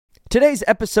Today's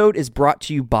episode is brought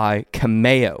to you by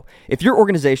Cameo. If your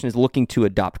organization is looking to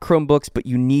adopt Chromebooks, but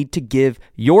you need to give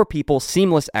your people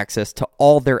seamless access to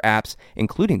all their apps,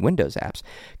 including Windows apps,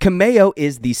 Cameo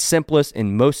is the simplest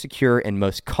and most secure and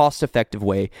most cost-effective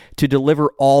way to deliver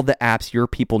all the apps your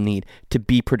people need to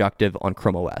be productive on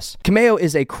Chrome OS. Cameo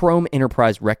is a Chrome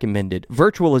Enterprise recommended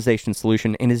virtualization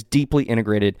solution and is deeply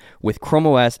integrated with Chrome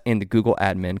OS and the Google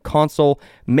Admin Console,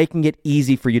 making it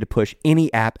easy for you to push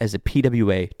any app as a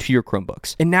PWA to your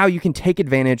Chromebooks. And now you can take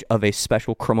advantage of a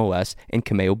special Chrome OS and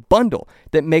Cameo bundle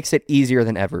that makes it easier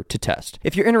than ever to test.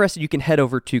 If you're interested, you can head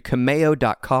over to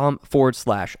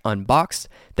cameo.com/unboxed.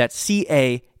 That's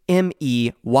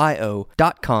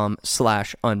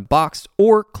cameo.com/unboxed,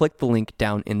 or click the link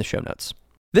down in the show notes.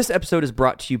 This episode is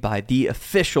brought to you by the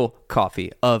official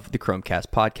coffee of the Chromecast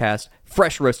podcast,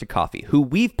 Fresh Roasted Coffee, who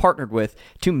we've partnered with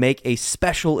to make a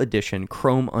special edition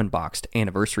Chrome Unboxed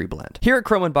anniversary blend. Here at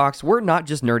Chrome Unboxed, we're not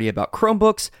just nerdy about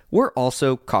Chromebooks, we're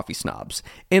also coffee snobs.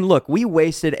 And look, we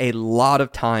wasted a lot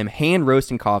of time hand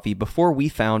roasting coffee before we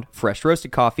found Fresh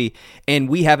Roasted Coffee, and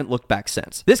we haven't looked back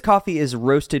since. This coffee is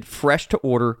roasted fresh to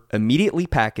order, immediately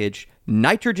packaged,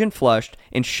 nitrogen flushed,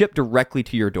 and shipped directly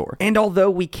to your door. And although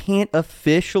we can't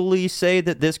officially say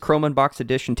that this Chrome Unboxed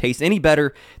edition tastes any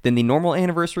better than the normal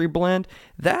anniversary blend,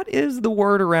 that is the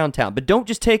word around town. But don't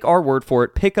just take our word for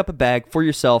it. Pick up a bag for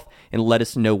yourself and let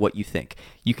us know what you think.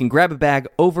 You can grab a bag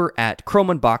over at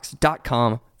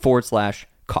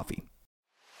chromeunboxed.com/coffee.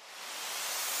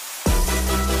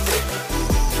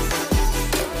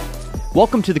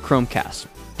 Welcome to the Chromecast,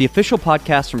 the official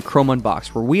podcast from Chrome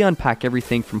Unboxed, where we unpack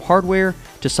everything from hardware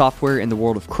to software in the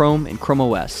world of Chrome and Chrome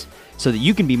OS, so that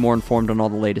you can be more informed on all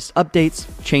the latest updates,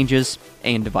 changes,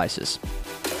 and devices.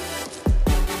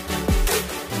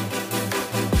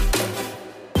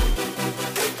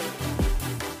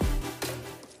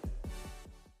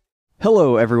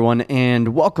 Hello, everyone, and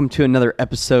welcome to another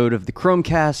episode of the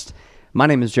Chromecast. My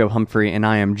name is Joe Humphrey, and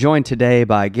I am joined today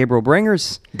by Gabriel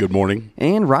Brangers. Good morning.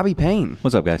 And Robbie Payne.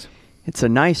 What's up, guys? It's a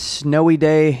nice snowy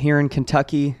day here in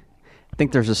Kentucky. I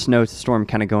think there's a snowstorm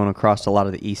kind of going across a lot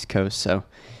of the East Coast, so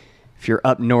if you're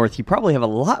up north, you probably have a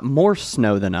lot more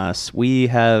snow than us. We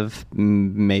have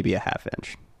maybe a half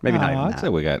inch. Maybe not even I'd that. say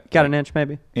we got an inch,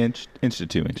 maybe? inch to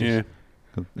 2 inches.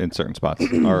 Yeah. In certain spots.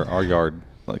 Our yard,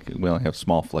 we only have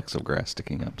small flecks of grass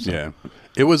sticking up. So. Yeah.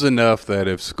 It was enough that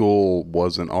if school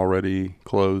wasn't already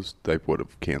closed, they would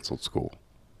have canceled school.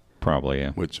 Probably,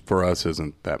 yeah. Which for us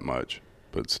isn't that much,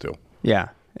 but still. Yeah.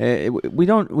 We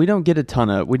don't get a ton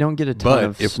of But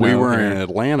if snow we were here. in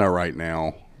Atlanta right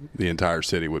now, the entire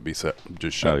city would be shut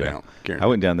down. I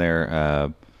went down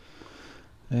there.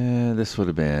 This would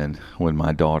have been when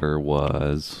my daughter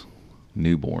was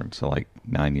newborn, so like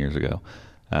 9 years ago.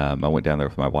 I went down there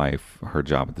with my wife. Her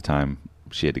job at the time,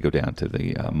 she had to go down to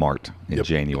the Mart in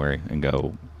January and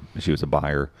go. She was a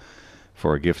buyer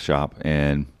for a gift shop,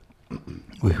 and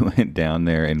we went down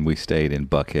there and we stayed in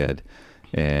Buckhead,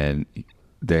 and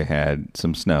they had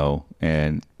some snow,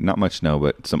 and not much snow,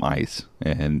 but some ice,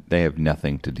 and they have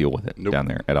nothing to deal with it down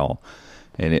there at all.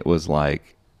 And it was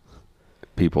like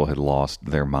people had lost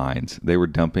their minds. They were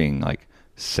dumping like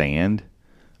sand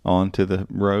onto the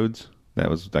roads. That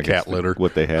was, I guess, litter.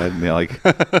 What they had. And they like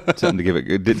something to give it.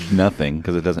 It did nothing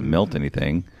because it doesn't melt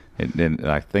anything. And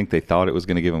I think they thought it was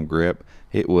going to give them grip.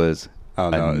 It was a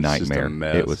nightmare. Just a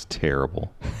mess. It was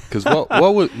terrible. Because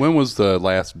when was the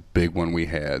last big one we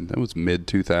had? That was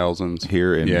mid-2000s.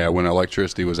 Here in when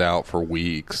electricity was out for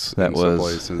weeks. That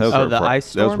was the ice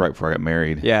storm? That was right before I got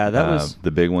married. Yeah, that was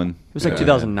the big one. It was like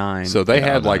 2009. So they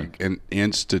had like an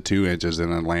inch to 2 inches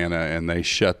in Atlanta, and they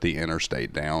shut the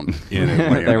interstate down in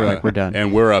Atlanta. They were like, we're done.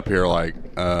 And we're up here like,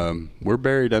 we're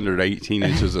buried under 18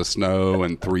 inches of snow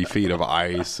and 3 feet of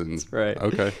ice. And right.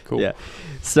 Okay, cool. Yeah.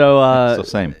 So,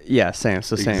 same. Yeah, same.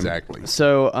 So same. Exactly.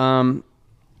 So,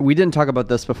 we didn't talk about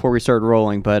this before we started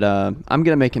rolling, but I'm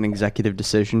gonna make an executive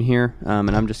decision here, and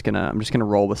I'm just gonna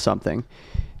roll with something.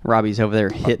 Robbie's over there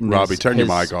hitting. Robbie, turn your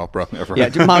mic off, bro.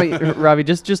 Yeah, Robbie,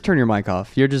 just turn your mic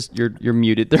off. You're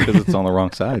muted there because it's on the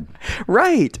wrong side.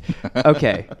 Right.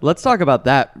 Okay. Let's talk about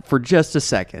that for just a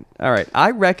second. All right. I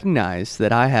recognize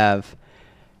that I have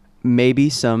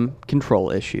maybe some control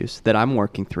issues that I'm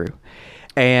working through,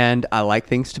 and I like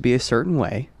things to be a certain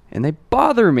way, and they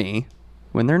bother me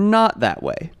when they're not that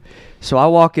way. So I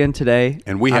walk in today,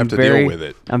 and we have to deal with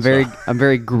it. I'm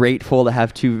very grateful to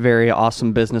have two very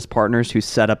awesome business partners who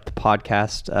set up the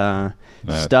podcast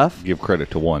stuff. Give credit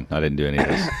to one. I didn't do any of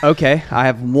this. Okay, I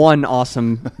have one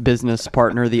awesome business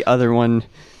partner. The other one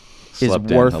is Slept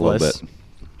in worthless. a little bit.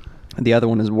 The other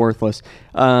one is worthless.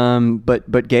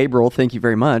 But Gabriel, thank you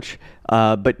very much.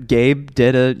 But Gabe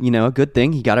did a good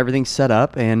thing. He got everything set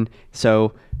up, and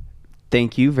so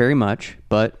thank you very much.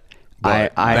 But I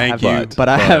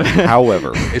have.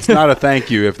 However, it's not a thank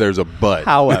you if there's a but.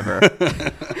 However,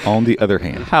 on the other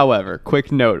hand,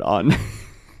 quick note on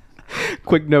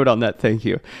that. Thank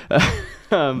you.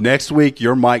 Next week,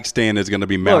 your mic stand is going to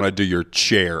be mounted to your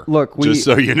chair. Look, just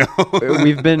so you know,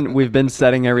 we've been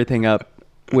setting everything up.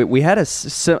 We had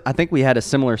I think we had a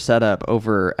similar setup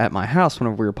over at my house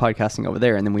whenever we were podcasting over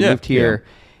there, and then we moved here,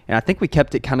 and I think we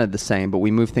kept it kind of the same, but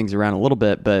we moved things around a little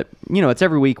bit. But it's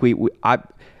every week. I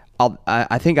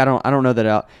think I don't know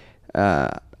that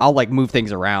I'll like move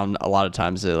things around a lot of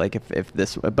times. Like if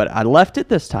this, but I left it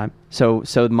this time. So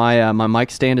my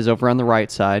mic stand is over on the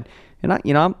right side, and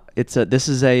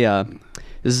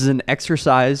this is an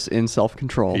exercise in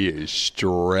self-control. He is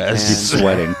stressed. He's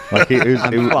sweating. Like we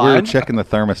were checking the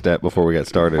thermostat before we got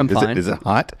started. I'm fine. Is it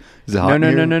hot? Is it hot?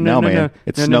 No, man. No.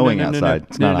 It's snowing outside.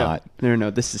 It's not hot.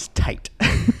 No. This is tight.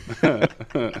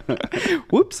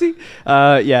 Whoopsie.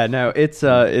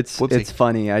 It's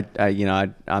funny.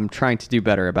 I'm trying to do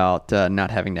better about not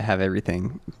having to have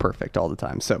everything perfect all the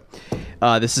time. So,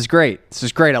 this is great.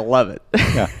 I love it.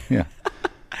 Yeah.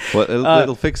 Well,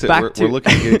 it'll fix it. We're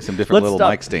looking at getting some different little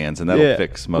mic stands, and that'll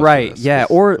fix most of this. Yeah.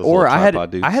 Or I had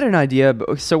an idea.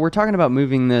 So we're talking about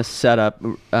moving this setup.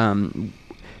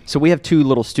 So we have 2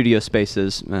 little studio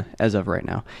spaces as of right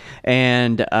now,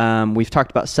 and we've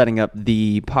talked about setting up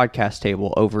the podcast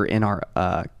table over in our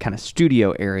kind of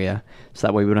studio area, so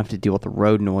that way we don't have to deal with the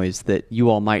road noise that you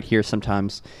all might hear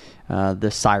sometimes. The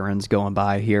sirens going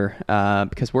by here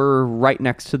because we're right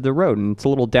next to the road, and it's a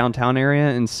little downtown area,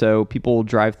 and so people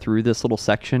drive through this little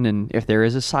section, and if there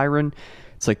is a siren,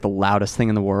 it's like the loudest thing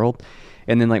in the world.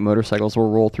 And then like motorcycles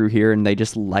will roll through here, and they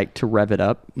just like to rev it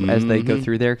up as they go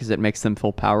through there because it makes them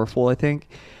feel powerful, I think.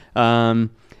 But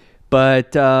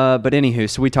anywho,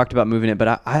 so we talked about moving it,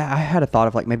 but I had a thought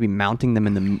of like maybe mounting them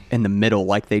in the middle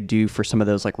like they do for some of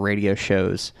those like radio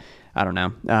shows. I don't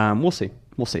know. We'll see.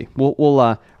 We'll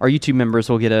our YouTube members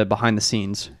will get a behind the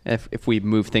scenes if we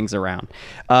move things around.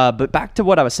 But back to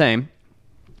what I was saying.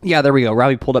 Yeah, there we go.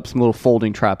 Robbie pulled up some little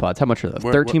folding tripods. How much are those?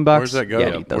 $13? Where's that go?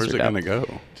 Yeah, where's it going to go?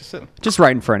 Just right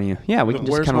in front of you. Yeah, we can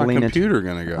just kind of lean Where's my computer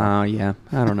going to go? Yeah,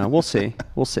 I don't know. We'll see.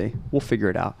 We'll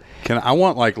figure it out. I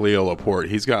want like Leo Laporte.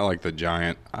 He's got like the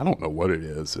giant. I don't know what it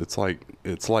is. It's like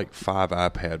 5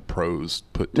 iPad Pros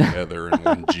put together in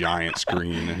one giant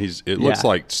screen, and it looks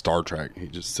like Star Trek. He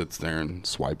just sits there and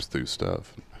swipes through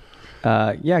stuff.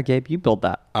 Yeah, Gabe, you build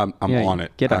that. I'm on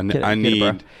it. I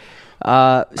need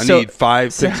 5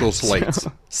 pixel slates.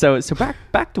 So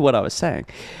back to what I was saying.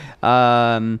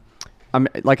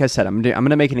 Like I said, I'm going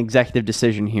to make an executive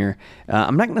decision here.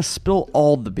 I'm not going to spill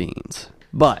all the beans,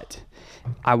 but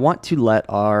I want to let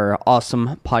our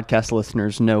awesome podcast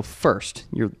listeners know first.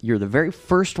 You're the very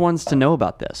first ones to know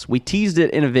about this. We teased it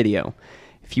in a video.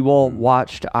 If you all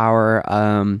watched our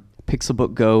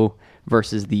Pixelbook Go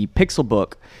versus the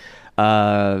Pixelbook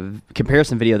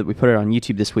comparison video that we put on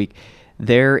YouTube this week,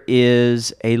 there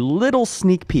is a little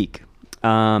sneak peek.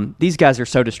 These guys are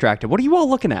so distracted. What are you all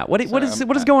looking at? What is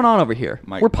going on over here?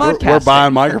 We're podcasting. We're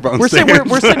buying microphones. We're sitting here.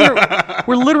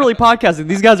 We're literally podcasting.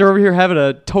 These guys are over here having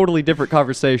a totally different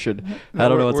conversation. I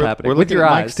don't know what's happening. We're with your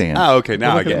at eyes. Mic stands. Oh, okay.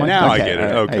 Now I get it. I get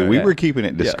it. Okay. Hey, we were keeping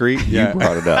it discreet. Yeah. You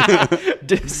brought it up.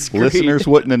 Discreet. Listeners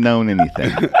wouldn't have known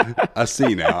anything. I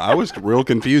see now. I was real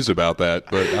confused about that,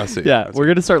 but I see. Yeah, we're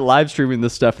gonna start live streaming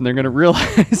this stuff, and they're gonna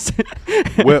realize.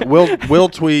 We'll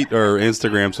tweet or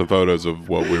Instagram some photos of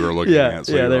what we were looking at.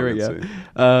 So there we go.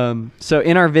 So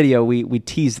in our video, we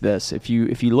teased this. If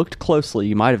you looked closely,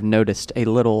 you might have noticed a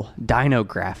little dino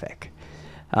graphic.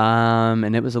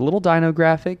 And it was a little dino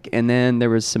graphic, and then there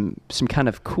was some kind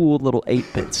of cool little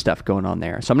 8-bit stuff going on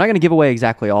there. So I'm not going to give away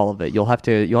exactly all of it. You'll have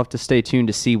to stay tuned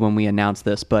to see when we announce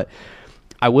this. But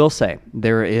I will say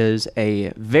there is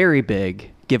a very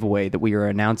big giveaway that we are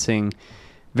announcing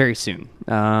very soon.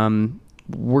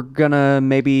 We're gonna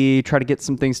maybe try to get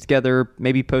some things together.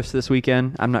 Maybe post this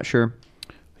weekend. I'm not sure.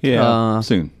 Yeah,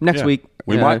 soon. Next week.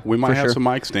 We might have sure. some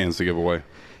mic stands to give away.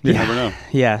 You never know.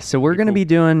 Yeah, so we're going to be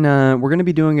doing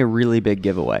a really big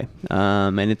giveaway,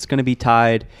 and it's going to be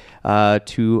tied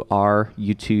to our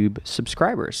YouTube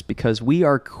subscribers because we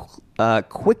are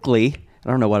quickly. I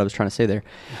don't know what I was trying to say there.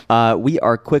 We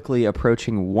are quickly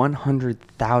approaching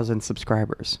 100,000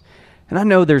 subscribers, and I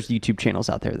know there's YouTube channels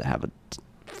out there that have a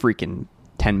freaking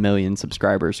 10 million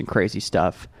subscribers and crazy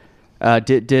stuff.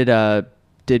 Did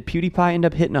PewDiePie end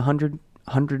up hitting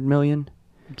 100 million?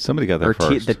 Somebody got there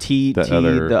first.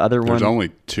 The other one. There's only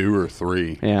 2 or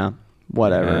 3. Yeah.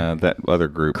 whatever. That other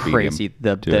group. Crazy.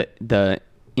 The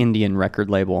Indian record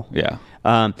label. Yeah.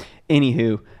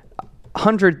 Anywho,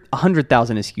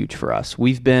 100,000 is huge for us.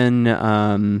 We've been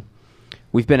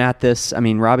at this. I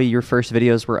mean, Robbie, your first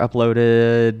videos were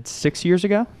uploaded 6 years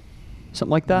ago,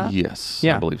 something like that. Yes.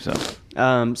 Yeah. I believe so.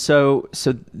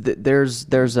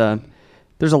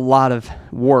 There's a lot of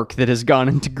work that has gone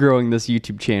into growing this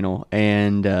YouTube channel,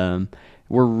 and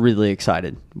we're really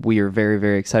excited. We are very,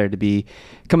 very excited to be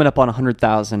coming up on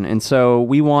 100,000, and so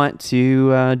we want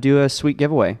to do a sweet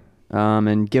giveaway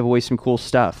and give away some cool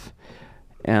stuff,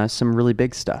 some really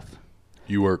big stuff.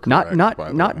 You were correct.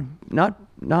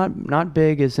 Not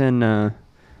big as in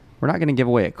we're not going to give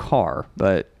away a car,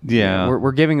 but yeah,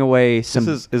 we're giving away some.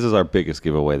 This is our biggest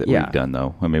giveaway that we've done,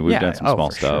 though. I mean, we've done some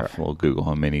small stuff, sure. little Google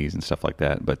Home Minis and stuff like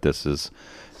that, but this is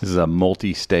a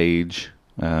multi-stage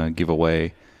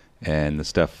giveaway, and the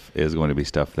stuff is going to be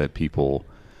stuff that people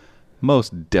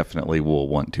most definitely will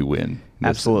want to win.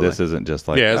 Absolutely. This isn't just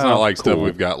like it's not like cool stuff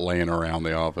we've got laying around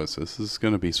the office. This is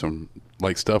going to be some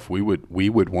like stuff we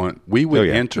would want. We would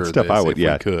enter stuff this I would.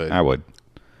 if we could. I would.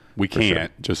 We can't. Sure.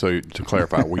 Just so to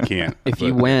clarify, we can't. If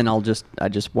you win, I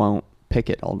just won't pick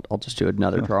it. I'll just do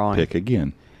another drawing. Pick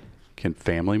again. Can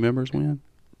family members win?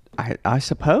 I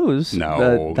suppose.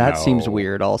 No, that seems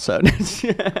weird. Also, I'm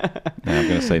going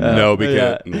to say no. No,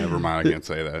 because never mind. I can't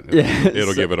say that.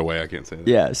 It'll give it away. I can't say that.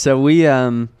 Yeah. So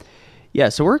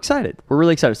so we're excited. We're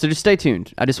really excited. So just stay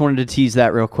tuned. I just wanted to tease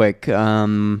that real quick.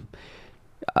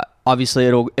 Obviously,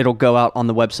 it'll go out on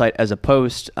the website as a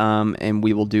post, and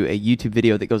we will do a YouTube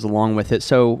video that goes along with it.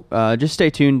 So just stay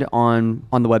tuned on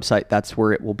the website. That's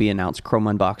where it will be announced,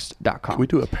 chromeunboxed.com. Can we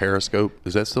do a Periscope?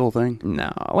 Is that still a thing?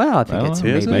 No. Well, I think it's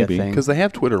maybe a thing. Because they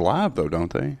have Twitter Live, though,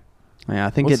 don't they? Yeah, I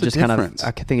think What's it just the difference?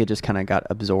 I think it just kind of got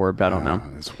absorbed. I don't know.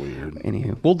 That's weird.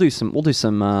 Anywho, we'll do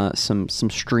some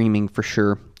streaming for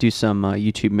sure. Do some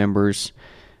YouTube members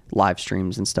live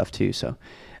streams and stuff too. So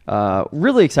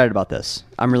really excited about this.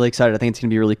 I'm really excited. I think it's going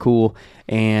to be really cool,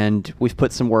 and we've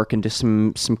put some work into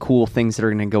some cool things that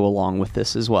are going to go along with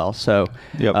this as well. So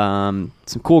some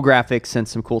cool graphics and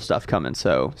some cool stuff coming.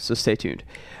 So stay tuned.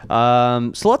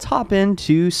 So let's hop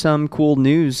into some cool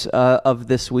news of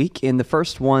this week. And the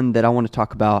first one that I want to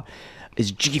talk about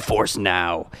is GeForce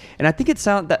Now. And I think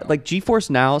GeForce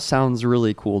Now sounds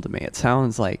really cool to me. It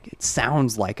sounds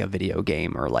like a video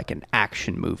game or like an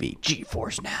action movie.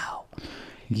 GeForce Now.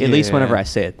 Yeah. At least whenever I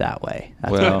say it that way.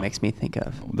 That's what it makes me think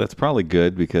of. That's probably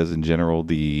good because in general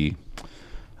the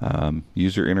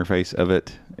user interface of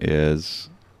it is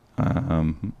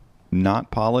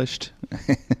not polished.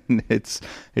 It's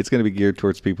going to be geared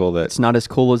towards people that... It's not as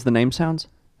cool as the name sounds?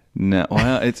 No.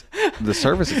 Well, it's the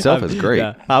service itself is great.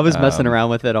 Yeah, I was messing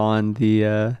around with it on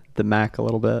the Mac a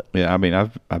little bit. Yeah, I mean,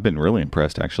 I've been really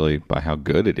impressed actually by how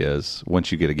good it is once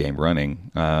you get a game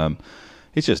running.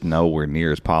 It's just nowhere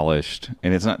near as polished,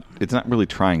 and it's not really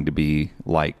trying to be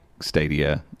like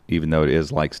Stadia, even though it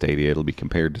is like Stadia. It'll be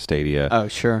compared to Stadia. Oh,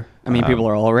 sure. I mean, people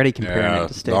are already comparing it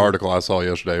to Stadia. The article I saw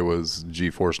yesterday was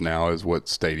GeForce Now is what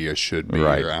Stadia should be.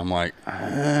 Right. I'm like,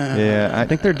 I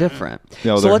think they're different.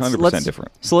 No, they're 100%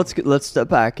 different. So let's step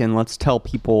back and let's tell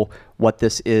people what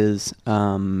this is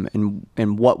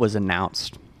and what was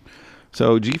announced.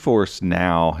 So GeForce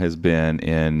Now has been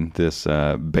in this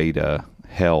beta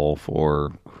hell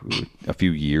for a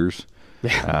few years.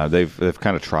 Yeah. They've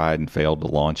kind of tried and failed to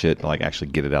launch it, like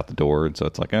actually get it out the door. And so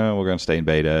it's like, we're going to stay in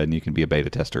beta and you can be a beta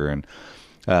tester. And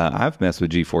I've messed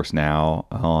with GeForce Now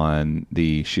on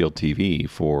the Shield TV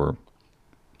for,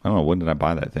 I don't know, when did I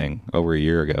buy that thing? Over a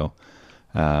year ago.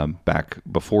 Back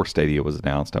before Stadia was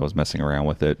announced, I was messing around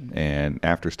with it. And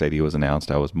after Stadia was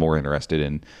announced, I was more interested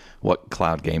in what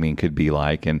cloud gaming could be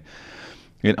like. And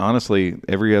honestly,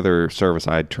 every other service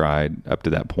I'd tried up to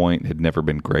that point had never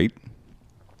been great.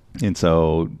 And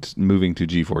so moving to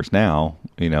GeForce Now,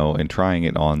 and trying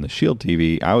it on the Shield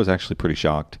TV, I was actually pretty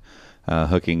shocked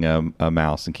hooking a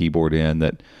mouse and keyboard in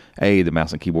that, the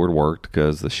mouse and keyboard worked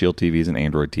because the Shield TV is an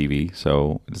Android TV,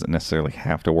 so it doesn't necessarily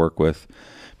have to work with,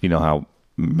 how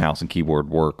mouse and keyboard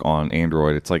work on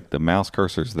Android. It's like the mouse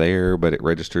cursor's there, but it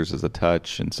registers as a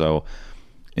touch, and so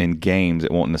in games,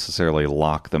 it won't necessarily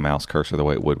lock the mouse cursor the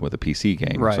way it would with a PC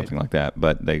game or something like that.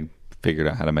 But they figured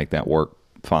out how to make that work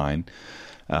fine.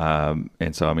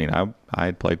 And so, I mean, I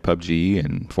had played PUBG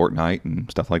and Fortnite and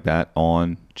stuff like that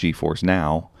on GeForce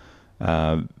Now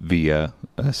via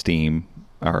Steam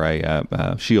or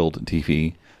a Shield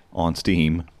TV on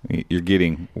Steam. You're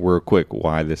getting real quick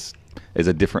why this is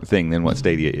a different thing than what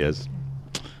Stadia is.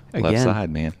 Again, left side,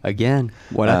 man. Again,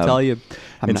 what I tell you,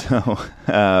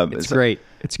 it's great.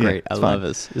 It's great. I love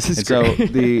this. This is great. So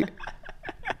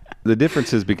the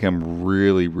differences become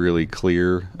really, really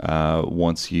clear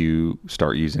once you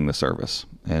start using the service.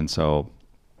 And so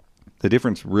the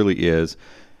difference really is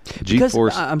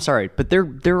GeForce. I'm sorry, but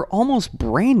they're almost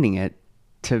branding it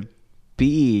to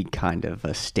be kind of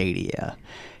a Stadia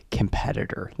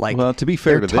competitor. Like, well, to be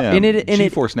fair to them,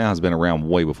 GeForce Now has been around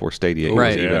way before Stadia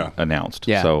was even announced.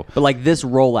 Yeah. So, but like this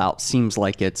rollout seems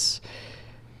like it's,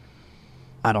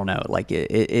 I don't know, like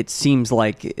it seems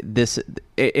like this,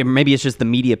 maybe it's just the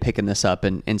media picking this up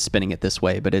and spinning it this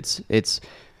way, but it's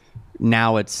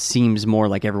now it seems more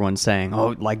like everyone's saying,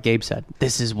 oh, like Gabe said,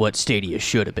 this is what Stadia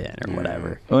should have been or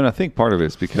whatever. Well, and I think part of it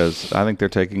is because I think they're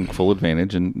taking full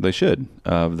advantage, and they should,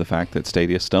 of the fact that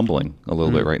Stadia is stumbling a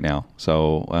little bit right now.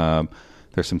 So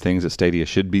there's some things that Stadia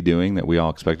should be doing that we all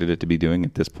expected it to be doing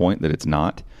at this point that it's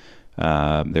not.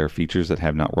 There are features that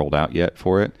have not rolled out yet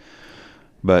for it.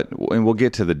 And we'll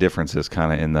get to the differences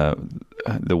kind of in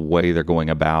the way they're going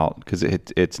about, because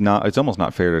it's almost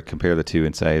not fair to compare the two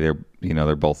and say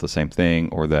they're both the same thing,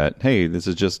 or that, hey, this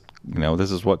is just this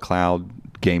is what cloud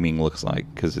gaming looks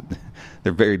like, because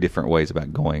they're very different ways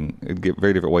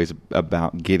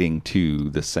about getting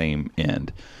to the same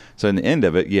end. So in the end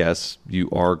of it, yes, you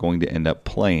are going to end up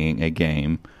playing a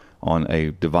game on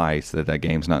a device that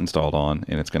game's not installed on,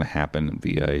 and it's going to happen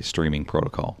via a streaming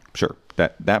protocol. Sure,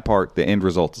 that part, the end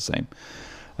result's the same.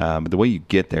 But the way you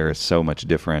get there is so much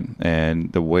different,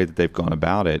 and the way that they've gone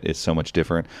about it is so much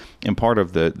different. And part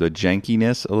of the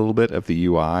jankiness a little bit of the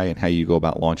UI and how you go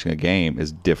about launching a game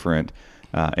is different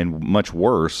and much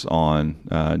worse on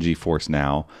GeForce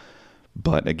Now.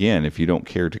 But again, if you don't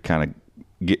care to kind of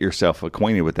get yourself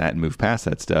acquainted with that and move past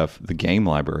that stuff, the game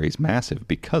library is massive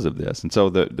because of this. And so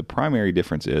the primary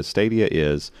difference is Stadia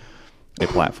is a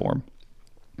platform.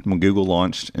 When Google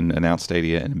launched and announced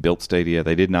Stadia and built Stadia,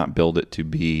 they did not build it to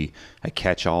be a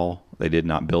catch-all. They did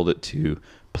not build it to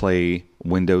play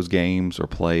Windows games or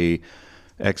play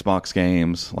Xbox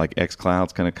games. Like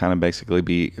xCloud's going to kind of basically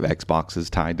be Xboxes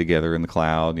tied together in the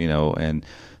cloud, and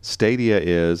Stadia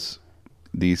is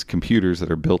these computers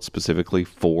that are built specifically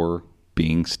for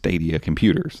being Stadia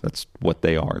computers. That's what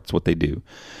they are. It's what they do.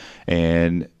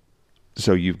 And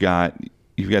so you've got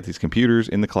these computers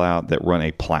in the cloud that run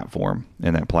a platform,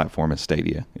 and that platform is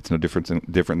Stadia. It's no different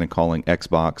than calling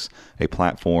Xbox a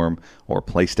platform, or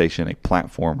PlayStation a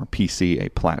platform, or PC a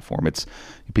platform. It's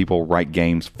people write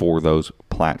games for those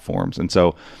platforms. And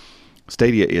so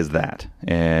Stadia is that.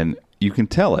 And you can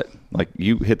tell it. Like,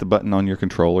 you hit the button on your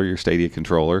controller, your Stadia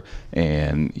controller,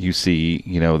 and you see,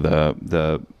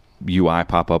 the UI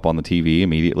pop up on the TV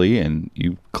immediately, and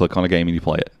you click on a game and you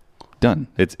play it. Done.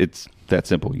 It's that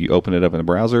simple. You open it up in the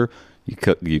browser, you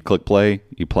click play,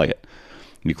 you play it.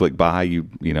 You click buy,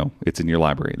 it's in your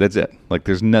library. That's it. Like,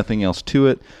 there's nothing else to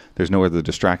it. There's no other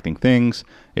distracting things.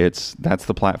 That's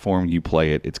the platform. You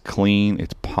play it. It's clean.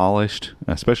 It's polished,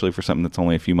 especially for something that's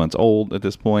only a few months old at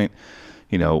this point.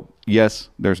 Yes,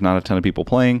 there's not a ton of people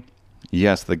playing.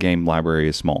 Yes, the game library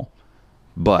is small.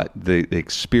 But the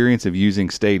experience of using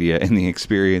Stadia and the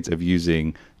experience of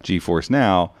using GeForce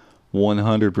Now,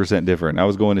 100% different. I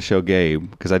was going to show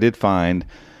Gabe, because I did find,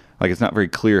 it's not very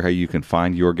clear how you can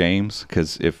find your games,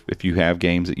 because if you have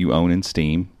games that you own in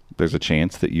Steam, there's a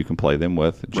chance that you can play them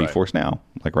with GeForce Now,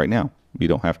 like right now. You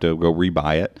don't have to go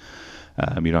rebuy it.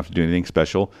 You don't have to do anything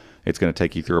special. It's going to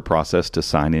take you through a process to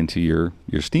sign into your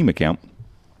Steam account.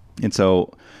 And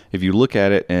so if you look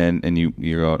at it and you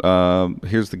go,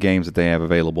 here's the games that they have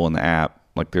available in the app,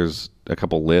 like there's a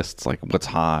couple lists, like what's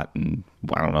hot and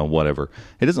I don't know, whatever.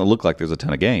 It doesn't look like there's a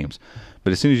ton of games.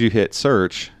 But as soon as you hit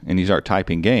search and you start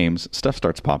typing games, stuff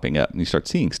starts popping up and you start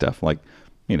seeing stuff like,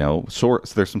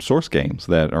 there's some Source games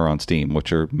that are on Steam,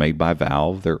 which are made by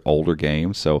Valve. They're older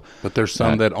games. But there's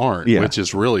some that aren't, which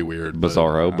is really weird.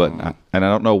 Bizarro. I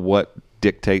don't know what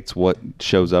dictates what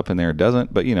shows up in there or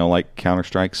doesn't, but like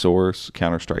Counter-Strike Source,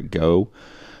 Counter-Strike Go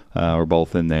are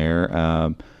both in there,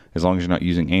 as long as you're not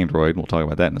using Android. We'll talk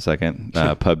about that in a second.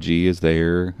 PUBG is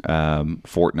there,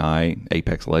 Fortnite,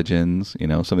 Apex Legends,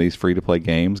 some of these free-to-play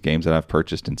games that I've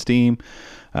purchased in Steam,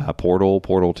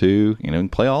 Portal 2, you can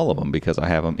play all of them because I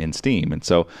have them in Steam. And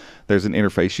so there's an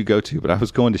interface you go to, but I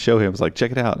was going to show him, I was like,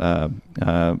 check it out,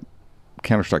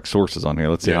 Counter-Strike Source is on here,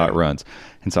 let's see how it runs.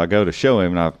 And so I go to show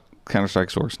him, and Counter-Strike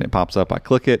Source, and it pops up. I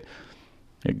click it.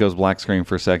 It goes black screen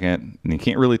for a second, and you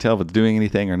can't really tell if it's doing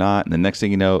anything or not. And the next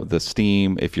thing you know, the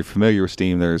Steam, if you're familiar with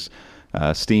Steam, there's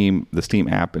the Steam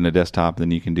app in the desktop.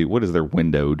 Then you can do, what is their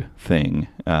windowed thing?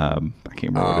 I can't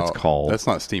remember what it's called. That's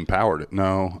not Steam powered.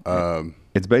 No.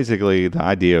 It's basically, the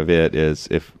idea of it is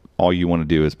if all you want to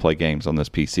do is play games on this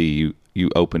PC, you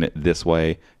open it this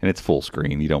way, and it's full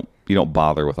screen. You don't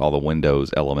bother with all the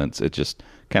Windows elements. It just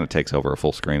kind of takes over a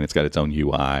full screen. It's got its own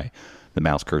UI. The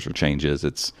mouse cursor changes.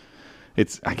 It's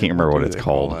I can't remember what it's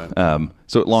called.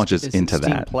 So it launches into Steam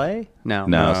that. Play?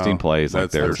 No, Steam Play is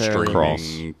like their streaming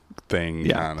cross thing,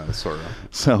 kind of sort of.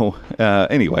 So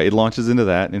anyway, it launches into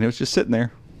that, and it was just sitting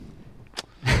there.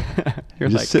 You're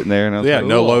just sitting there, and I was like,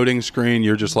 no loading screen.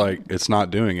 You're just like, it's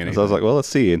not doing anything. So I was like, well, let's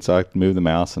see. And so I move the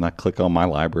mouse and I click on my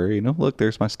library. Look,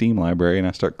 there's my Steam library, and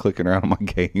I start clicking around on my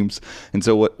games. And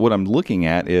so what I'm looking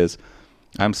at is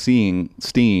I'm seeing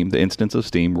Steam, the instance of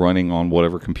Steam, running on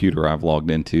whatever computer I've logged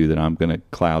into that I'm going to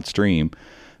cloud stream.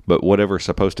 But whatever's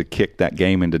supposed to kick that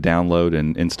game into download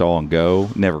and install and go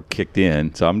never kicked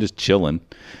in. So I'm just chilling.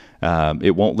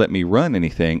 It won't let me run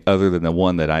anything other than the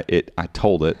one that I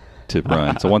told it to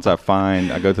run. So once I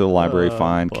go to the library,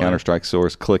 find Counter-Strike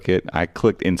Source, click it. I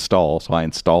clicked install, so I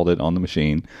installed it on the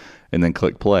machine, and then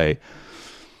click play.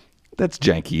 That's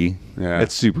janky. Yeah.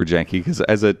 That's super janky because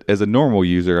as a normal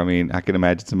user, I mean, I can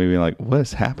imagine somebody being like, "What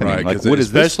is happening? Right, like, what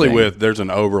is this?" Especially with there's an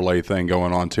overlay thing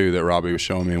going on too that Robbie was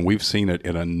showing me, and we've seen it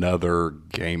in another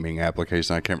gaming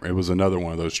application. It was another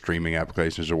one of those streaming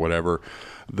applications or whatever.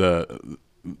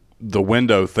 The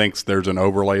window thinks there's an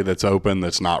overlay that's open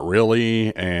that's not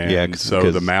really, and so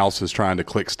the mouse is trying to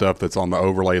click stuff that's on the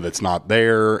overlay that's not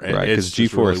there. And right, because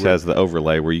GeForce really has the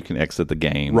overlay where you can exit the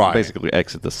game, right? Basically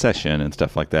exit the session and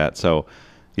stuff like that. So,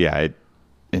 yeah,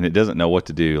 it doesn't know what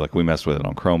to do. Like we messed with it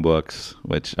on Chromebooks,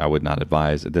 which I would not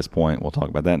advise at this point. We'll talk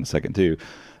about that in a second too.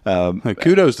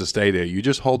 Kudos to Stadia. You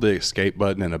just hold the escape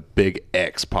button and a big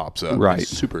X pops up. Right.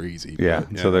 It's super easy. Yeah.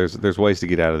 But, so there's ways to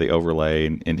get out of the overlay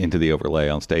and into the overlay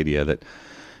on Stadia that,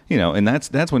 and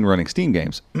that's when running Steam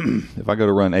games. If I go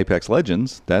to run Apex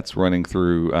Legends, that's running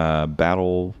through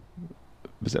Battle.net,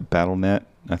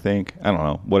 I think. I don't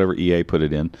know. Whatever EA put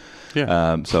it in.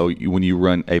 Yeah. So when you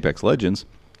run Apex Legends,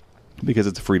 because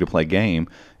it's a free-to-play game,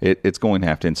 it's going to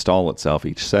have to install itself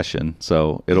each session.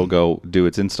 So it'll go do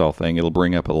its install thing. It'll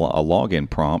bring up a login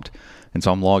prompt. And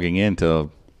so I'm logging into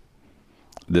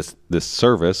this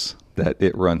service that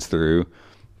it runs through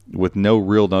with no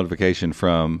real notification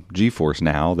from GeForce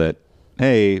Now that,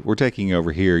 hey, we're taking you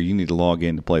over here. You need to log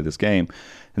in to play this game.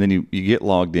 And then you get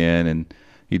logged in and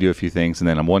you do a few things. And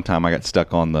then one time I got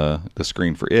stuck on the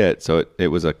screen for it. So it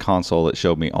was a console that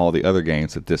showed me all the other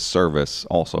games that this service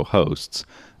also hosts,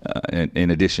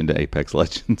 in addition to Apex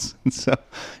Legends. So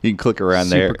you can click around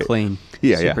there. Super clean.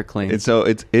 Super clean. And so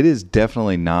it is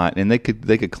definitely not, and they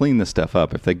could clean this stuff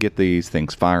up if they get these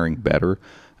things firing better.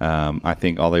 I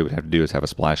think all they would have to do is have a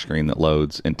splash screen that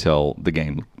loads until the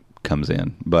game comes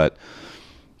in. But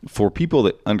for people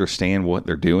that understand what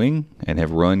they're doing and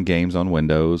have run games on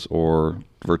Windows or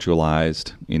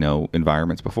virtualized,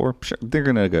 environments before, sure, they're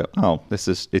gonna go, oh,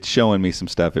 it's showing me some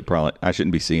stuff. I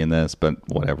shouldn't be seeing this, but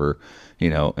whatever,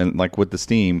 And like with the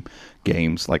Steam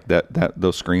games, like that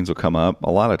those screens will come up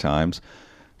a lot of times.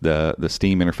 The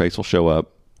Steam interface will show up.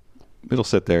 It'll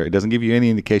sit there. It doesn't give you any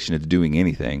indication it's doing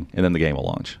anything, and then the game will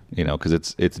launch. Because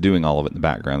it's doing all of it in the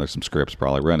background. There's some scripts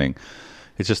probably running.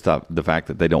 It's just the fact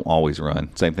that they don't always run.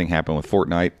 Same thing happened with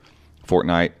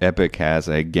Fortnite. Epic has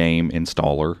a game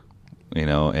installer,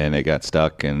 and it got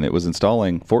stuck, and it was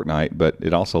installing Fortnite, but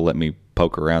it also let me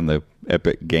poke around the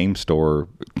Epic Game Store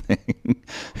thing.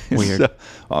 Weird.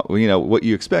 So, what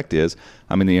you expect is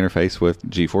I'm in the interface with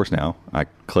GeForce Now. I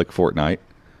click Fortnite,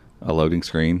 a loading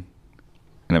screen,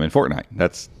 and I'm in Fortnite.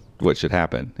 That's what should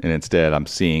happen. And instead, I'm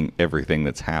seeing everything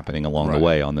that's happening along the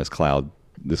way on this cloud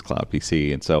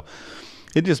PC. And so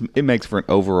it makes for an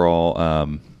overall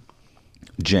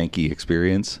janky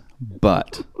experience,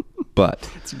 but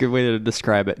it's a good way to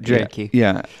describe it. Janky.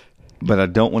 Yeah. But I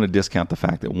don't want to discount the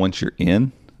fact that once you're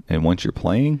in and once you're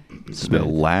playing, the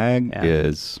lag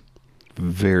is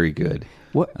very good.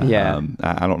 What? Yeah.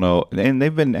 I don't know. And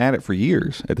they've been at it for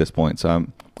years at this point. So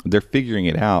they're figuring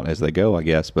it out as they go, I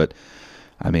guess. But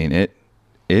I mean, it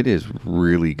is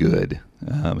really good,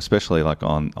 especially like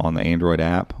on the Android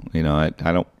app. I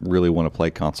don't really want to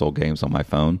play console games on my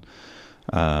phone.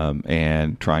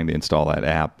 And trying to install that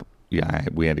app,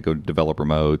 we had to go to developer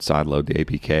mode, sideload the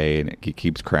APK, and it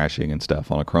keeps crashing and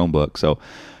stuff on a Chromebook. So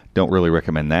don't really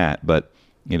recommend that. But,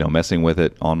 messing with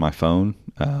it on my phone,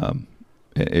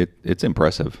 it's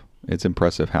impressive. It's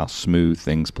impressive how smooth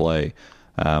things play.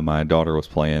 My daughter was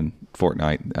playing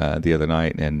Fortnite the other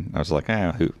night, and I was like,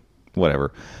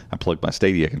 whatever. I plugged my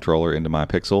Stadia controller into my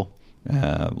Pixel,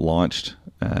 launched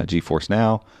GeForce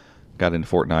Now, got into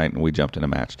Fortnite, and we jumped in a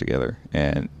match together.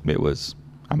 And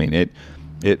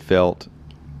it felt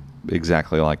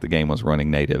exactly like the game was running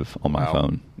native on my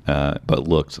phone. but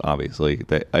looks obviously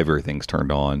that everything's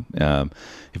turned on.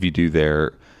 If you do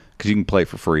because you can play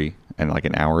for free and like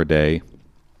an hour a day.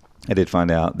 I did find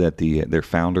out that their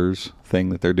founders thing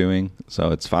that they're doing,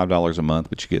 so it's $5 a month,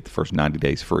 but you get the first 90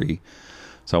 days free.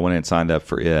 So I went in and signed up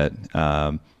for it.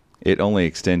 It only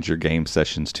extends your game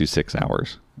sessions to 6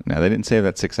 hours. Now, they didn't say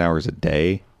that's 6 hours a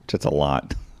day, which that's a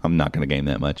lot. I'm not going to game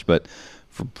that much, but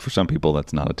for some people,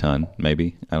 that's not a ton,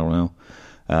 maybe. I don't know.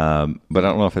 But I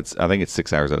don't know if I think it's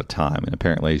 6 hours at a time. And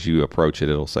apparently, as you approach it,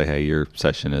 it'll say, hey, your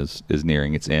session is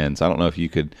nearing its end. So I don't know if you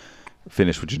could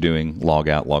finish what you're doing, log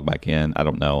out, log back in. I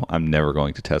don't know. I'm never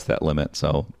going to test that limit.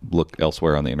 So look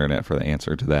elsewhere on the internet for the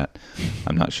answer to that.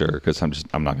 I'm not sure because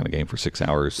I'm not going to game for 6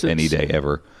 hours any day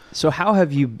ever. So how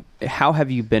have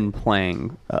you been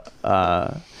playing?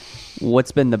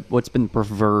 What's been the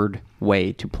preferred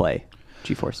way to play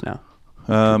GeForce Now?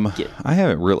 I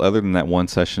haven't other than that one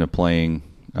session of playing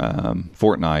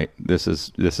Fortnite. This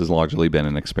has largely been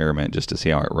an experiment just to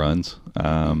see how it runs.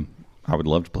 I would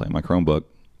love to play on my Chromebook.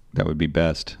 That would be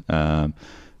best. And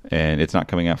it's not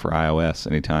coming out for iOS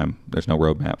anytime. There's no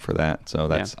roadmap for that, so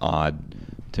that's odd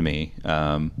to me.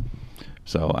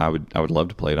 So I would love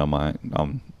to play it on my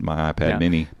iPad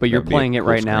Mini. But you're playing it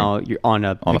right now. You're on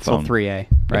a Pixel 3a,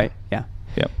 right? Yeah.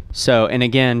 Yep. So, and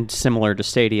again, similar to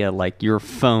Stadia, like your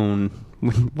phone,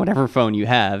 whatever phone you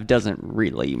have, doesn't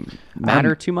really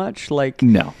matter too much. Like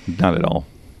no, not at all.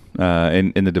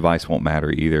 And the device won't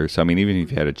matter either. So I mean, even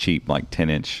if you had a cheap like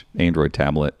 10-inch Android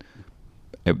tablet,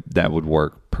 that would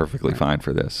work perfectly fine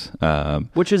for this.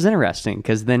 Which is interesting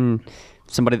because then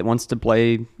somebody that wants to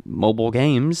play mobile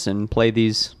games and play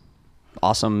these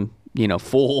awesome,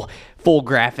 full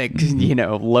graphic,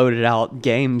 loaded out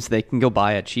games, they can go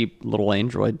buy a cheap little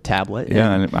Android tablet.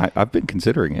 Yeah, and I've been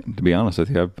considering it, to be honest with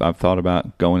you. I've thought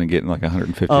about going and getting like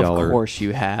 $150. Of course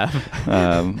you have.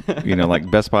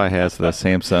 Like Best Buy has the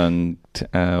Samsung,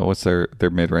 what's their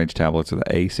mid-range tablets, or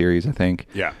the A series, I think.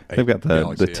 Yeah. They've got the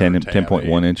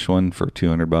 10.1 inch one for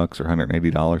 $200 or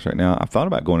 $180 right now. I've thought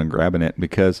about going and grabbing it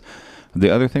because the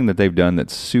other thing that they've done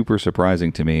that's super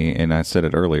surprising to me, and I said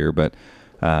it earlier, but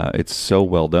it's so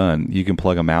well done. You can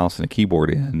plug a mouse and a keyboard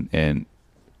in, and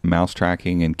mouse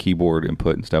tracking and keyboard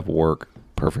input and stuff work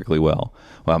perfectly well.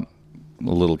 Well,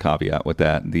 a little caveat with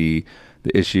that. The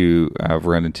issue I've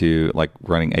run into, like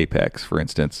running Apex, for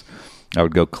instance, I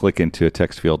would go click into a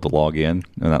text field to log in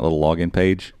on that little login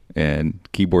page, and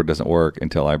keyboard doesn't work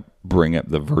until I bring up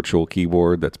the virtual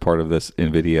keyboard that's part of this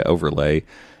NVIDIA overlay.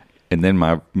 And then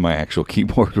my actual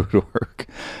keyboard would work.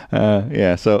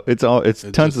 So it's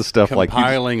tons of stuff like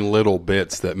compiling little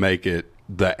bits that make it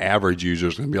the average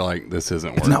user's going to be like, this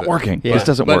isn't working. It's not working. Yeah. This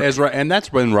doesn't work. And that's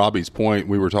been Robbie's point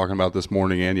we were talking about this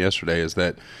morning and yesterday, is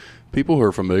that people who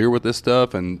are familiar with this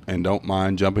stuff and don't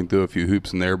mind jumping through a few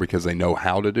hoops in there because they know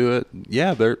how to do it,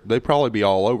 they probably be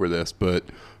all over this. But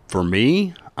for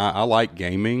me, I like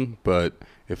gaming, but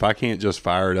if I can't just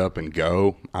fire it up and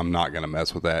go, I'm not going to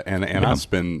mess with that. And I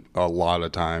spend a lot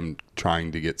of time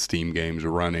trying to get Steam games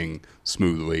running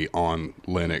smoothly on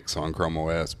Linux, on Chrome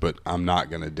OS, but I'm not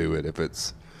going to do it if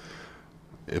it's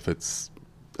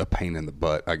a pain in the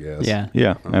butt, I guess. Yeah.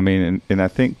 Yeah. I mean, and I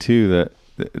think too that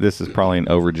this is probably an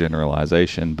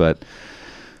overgeneralization, but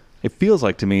it feels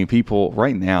like to me people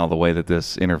right now, the way that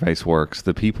this interface works,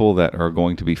 the people that are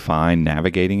going to be fine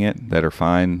navigating it, that are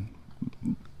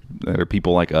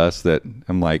people like us that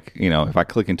I'm like, if I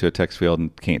click into a text field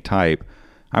and can't type,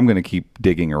 I'm going to keep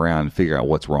digging around and figure out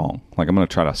what's wrong. Like I'm going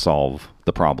to try to solve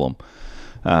the problem.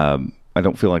 I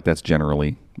don't feel like that's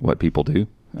generally what people do.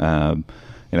 And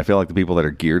I feel like the people that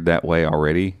are geared that way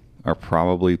already are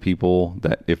probably people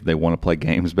that, if they want to play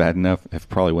games bad enough, have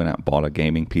probably went out and bought a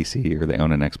gaming PC, or they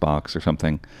own an Xbox or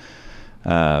something.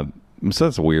 So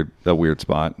that's a weird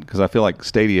spot, because I feel like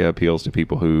Stadia appeals to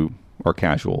people who are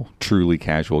truly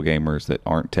casual gamers that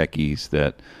aren't techies,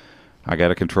 that I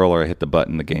got a controller, I hit the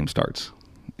button, the game starts.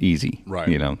 Easy.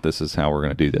 Right. This is how we're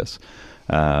going to do this.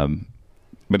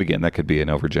 But again, that could be an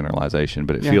overgeneralization,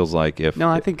 but it feels like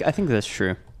I think that's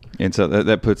true. And so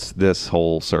that puts this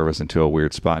whole service into a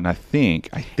weird spot. And I think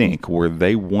where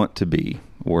they want to be,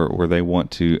 where they want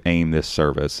to aim this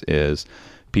service, is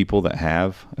people that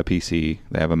have a PC,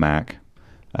 they have a Mac.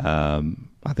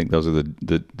 I think those are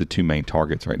the two main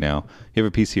targets right now. You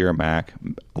have a PC or a Mac.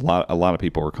 A lot of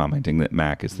people are commenting that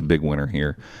Mac is the big winner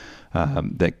here.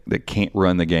 That can't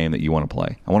run the game that you want to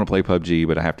play. I want to play PUBG,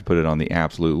 but I have to put it on the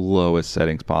absolute lowest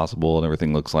settings possible, and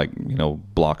everything looks like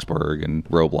Bloxburg and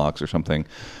Roblox or something,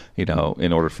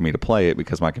 in order for me to play it,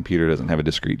 because my computer doesn't have a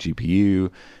discrete GPU.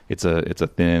 It's a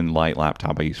thin, light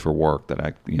laptop I use for work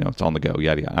that it's on the go.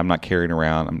 Yada yada. I'm not carrying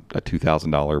around a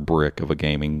 $2,000 brick of a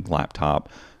gaming laptop,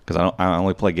 because I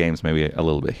only play games maybe a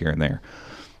little bit here and there.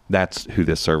 That's who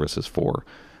this service is for,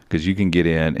 because you can get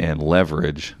in and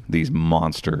leverage these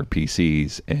monster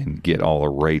PCs and get all the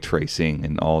ray tracing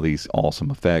and all these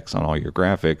awesome effects on all your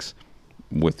graphics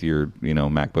with your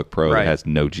MacBook Pro that has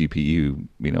no GPU,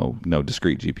 no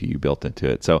discrete GPU built into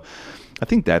it. So I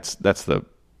think that's the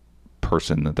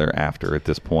person that they're after at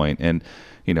this point. And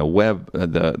the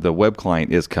web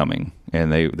client is coming,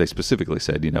 and they specifically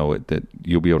said that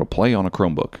you'll be able to play on a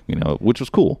Chromebook, which was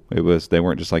cool. They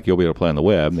weren't just like you'll be able to play on the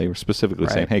web. They were specifically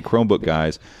saying, hey, Chromebook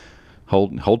guys,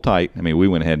 hold tight. I mean, we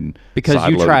went ahead and because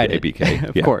you tried the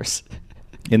APK, of course.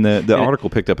 And the article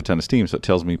picked up a ton of steam, so it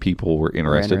tells me people were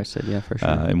interested, yeah, for sure,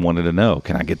 and wanted to know,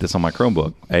 can I get this on my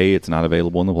Chromebook? It's not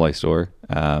available in the Play Store,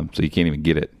 so you can't even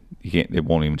get it. It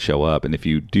won't even show up. And if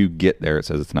you do get there, it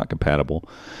says it's not compatible,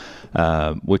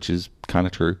 which is kind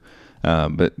of true.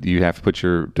 But you have to put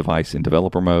your device in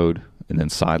developer mode and then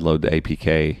sideload the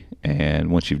APK.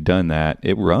 And once you've done that,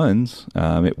 it runs.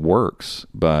 It works.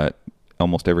 But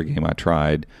almost every game I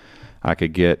tried, I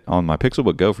could get on my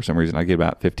Pixelbook Go for some reason. I get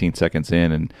about 15 seconds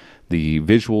in, and the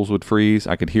visuals would freeze.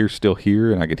 I could still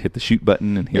hear, and I could hit the shoot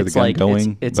button and hear the gun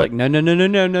going. It's like, no,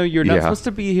 you're not supposed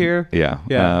to be here. Yeah.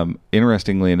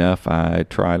 Interestingly enough, I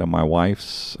tried on my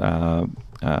wife's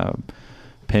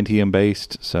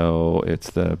Pentium-based, so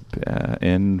it's the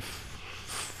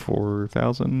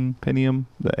N4000 Pentium,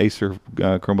 the Acer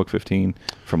Chromebook 15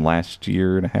 from last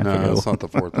year and a half ago. No, it's not the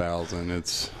 4000.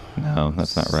 No,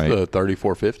 that's not right. It's the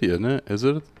 3450, isn't it? Is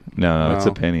it? No, it's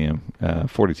a Pentium.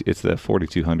 It's the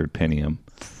 4200 Pentium,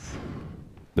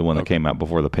 the one that came out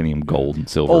before the Pentium Gold and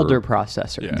Silver. Older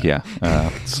processor. Yeah.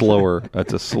 Slower.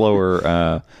 It's a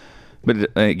slower. But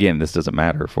again, this doesn't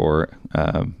matter for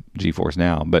GeForce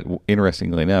Now. But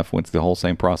interestingly enough, went through the whole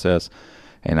same process,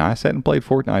 and I sat and played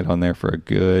Fortnite on there for a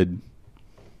good,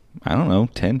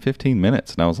 10, 15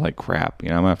 minutes. And I was like, crap, I'm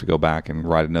going to have to go back and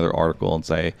write another article and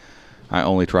say, I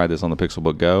only tried this on the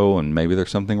Pixelbook Go, and maybe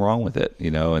there's something wrong with it,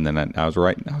 And then I was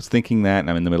right. I was thinking that, and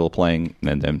I'm in the middle of playing,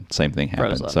 and then same thing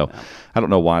happened. So I don't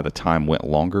know why the time went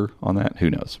longer on that. Who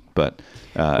knows? But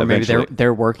or maybe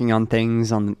they're working on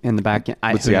things in the back end.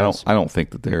 I don't think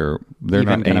that they're even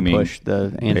not aiming push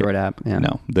the Android app. Yeah.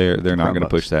 No, they're not going to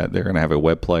push that. They're going to have a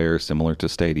web player similar to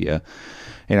Stadia.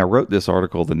 And I wrote this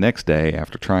article the next day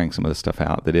after trying some of this stuff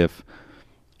out, that if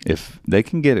they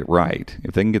can get it right,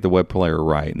 if they can get the web player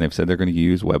right, and they've said they're going to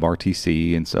use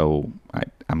WebRTC, and so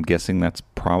I'm guessing that's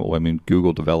probably,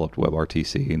 Google developed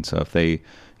WebRTC, and so if they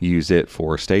use it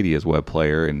for Stadia's web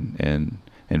player and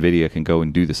NVIDIA can go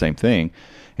and do the same thing,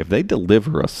 if they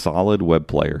deliver a solid web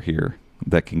player here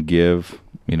that can give,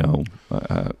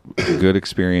 a good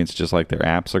experience just like their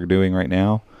apps are doing right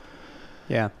now,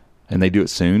 yeah, and they do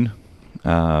it soon,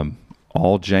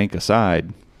 all jank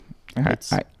aside,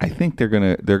 I think they're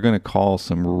gonna cause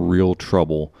some real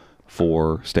trouble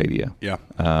for Stadia. Yeah.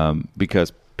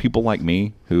 Because people like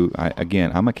me, who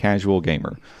I'm a casual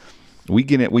gamer, we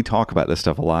get it. We talk about this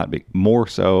stuff a lot, but more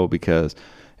so because,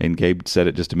 and Gabe said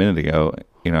it just a minute ago.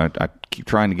 I keep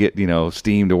trying to get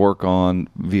Steam to work on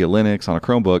via Linux on a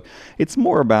Chromebook. It's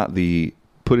more about the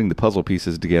putting the puzzle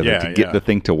pieces together to get the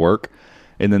thing to work.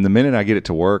 And then the minute I get it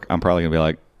to work, I'm probably gonna be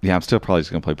like, yeah, I'm still probably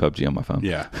just going to play PUBG on my phone.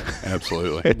 Yeah,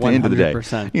 absolutely. At the end of the day,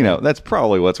 that's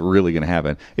probably what's really going to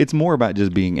happen. It's more about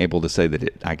just being able to say that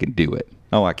I can do it.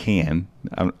 Oh, I can.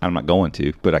 I'm not going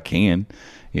to, but I can,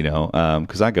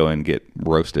 because I go and get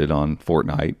roasted on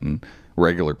Fortnite, and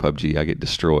regular PUBG, I get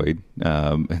destroyed.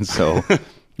 And so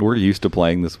we're used to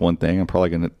playing this one thing. I'm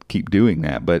probably going to keep doing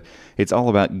that. But it's all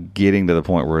about getting to the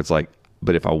point where it's like,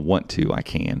 but if I want to, I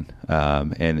can,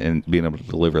 and being able to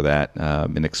deliver that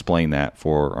and explain that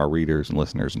for our readers and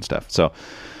listeners and stuff. So,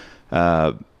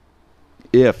 I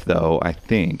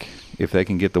think if they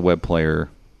can get the web player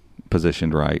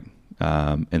positioned right,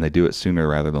 and they do it sooner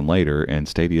rather than later, and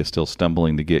Stadia is still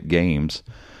stumbling to get games,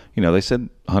 they said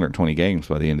 120 games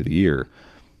by the end of the year,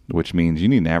 which means you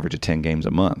need an average of 10 games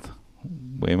a month.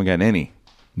 We haven't gotten any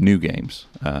new games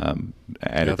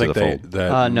added to the fold.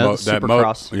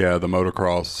 Supercross. The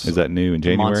motocross. Is that new in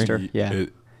January? Monster, yeah.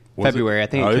 February, I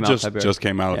think it came out February. Just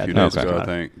came out a few days ago, I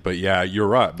think. But yeah, you're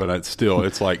right. But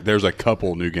it's like there's a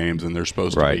couple new games, and they're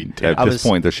supposed to be 10. At this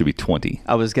point, there should be 20.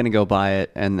 I was going to go buy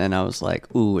it, and then I was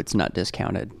like, ooh, it's not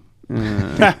discounted.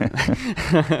 Yeah,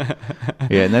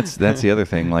 and that's the other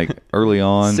thing. Like early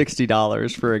on,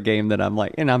 $60 for a game that I'm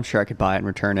like, and I'm sure I could buy it and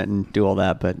return it and do all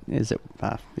that, but is it?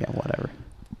 Whatever.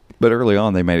 But early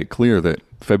on, they made it clear that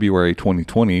February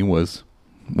 2020 was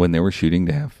when they were shooting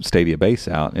to have Stadia base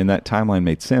out, and that timeline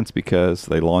made sense because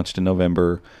they launched in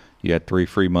November. You had 3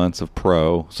 free months of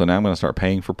Pro, so now I'm going to start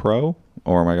paying for Pro,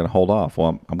 or am I going to hold off?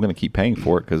 Well, I'm going to keep paying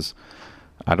for it because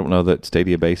I don't know that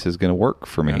Stadia base is going to work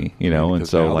for me, and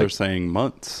so now like they're saying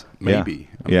months, maybe.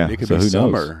 Yeah. It could So be who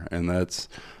summer, and that's.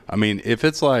 I mean, if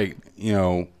it's like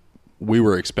we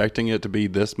were expecting it to be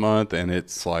this month, and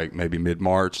it's like maybe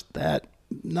mid-March, that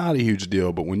not a huge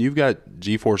deal. But when you've got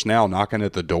GeForce Now knocking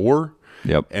at the door,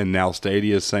 Yep. and now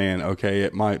Stadia is saying, okay,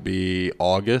 it might be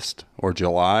August or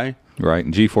July. Right,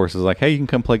 and GeForce is like, hey, you can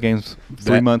come play games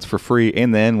 3 months for free,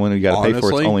 and then when you got to pay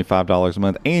for it, it's only $5 a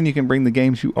month, and you can bring the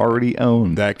games you already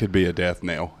own. That could be a death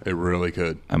nail. It really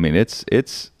could. I mean,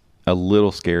 it's a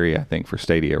little scary, I think, for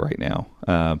Stadia right now.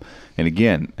 And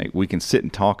again, we can sit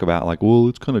and talk about like, well,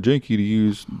 it's kind of janky to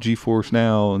use GeForce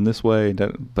Now in this way,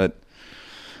 but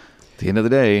at the end of the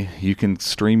day, you can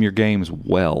stream your games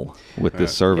well with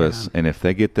this service, and if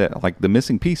they get that, like the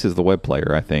missing piece is the web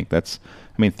player. I think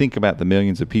think about the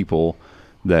millions of people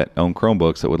that own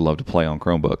Chromebooks that would love to play on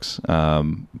Chromebooks.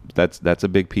 That's a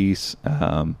big piece,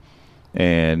 or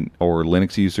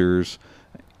Linux users.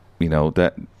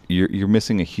 That you're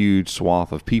missing a huge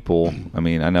swath of people. I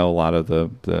mean, I know a lot of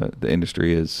the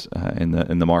industry is in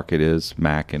the market is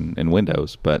Mac and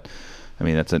Windows, but I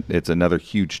mean it's another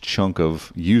huge chunk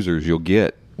of users you'll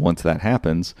get once that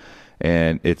happens,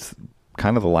 and it's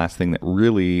kind of the last thing that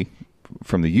really,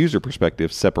 from the user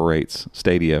perspective, separates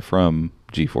Stadia from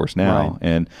GeForce Now. Right.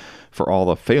 And for all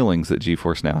the failings that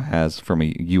GeForce Now has from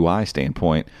a UI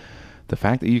standpoint, the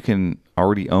fact that you can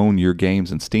already own your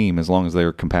games in Steam as long as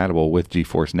they're compatible with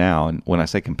GeForce Now, and when I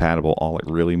say compatible, all it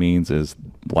really means is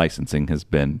licensing has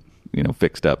been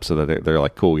fixed up so that they're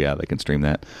like, cool, yeah, they can stream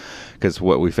that. Because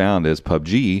what we found is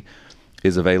PUBG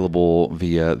is available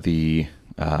via the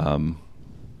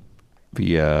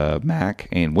Mac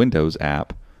and Windows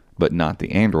app, but not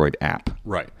the Android app.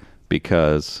 Right.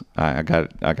 Because I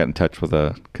got in touch with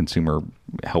a consumer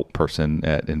help person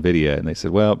at NVIDIA, and they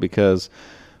said, well, because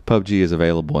PUBG is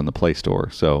available in the Play Store,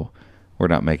 so we're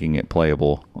not making it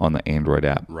playable on the Android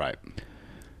app. Right.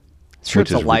 Sure,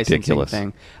 Which it's is a licensing ridiculous.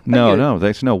 thing. No,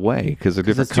 there's no way, because they're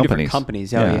different it's two companies.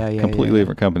 different companies. Yeah, completely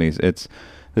different companies.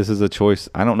 This is a choice.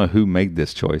 I don't know who made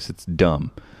this choice. It's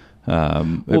dumb.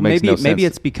 Maybe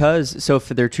it's because if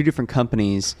they're two different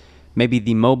companies, maybe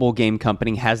the mobile game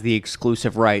company has the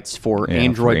exclusive rights for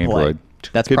Android Play.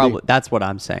 That's what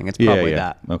I'm saying. It's probably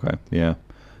that. Okay, yeah,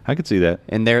 I could see that.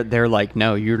 And they're like,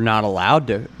 no, you're not allowed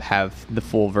to have the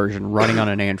full version running on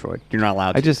an Android. You're not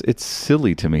allowed to. It's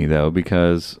silly to me though,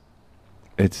 because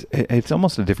it's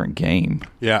almost a different game.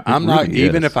 Yeah, I'm not.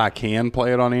 Even if I can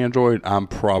play it on Android, I'm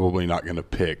probably not going to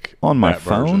pick on my that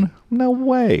phone. version. No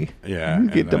way. Yeah, you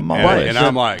get demolished. And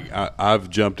I'm like, I've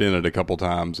jumped in it a couple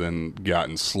times and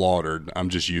gotten slaughtered. I'm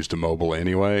just used to mobile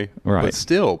anyway. Right. But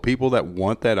still, people that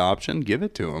want that option, give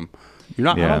it to them. You're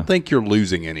not. I don't think you're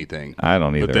losing anything. I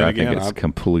don't either. But then I again, think it's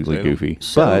completely goofy.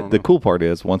 So, but the cool part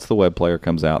is, once the web player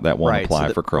comes out, that won't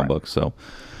apply for Chromebooks. Right. So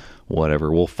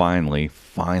whatever, we'll finally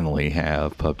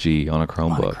have PUBG on a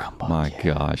Chromebook. My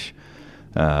gosh.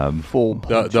 Full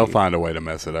They'll find a way to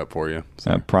mess it up for you.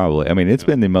 So. Probably. I mean, it's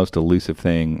been the most elusive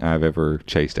thing I've ever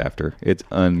chased after. It's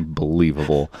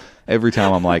unbelievable. Every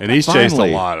time I'm like, and he's chased a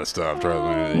lot of stuff.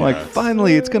 I'm like,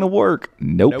 finally, it's going to work.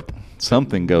 Nope.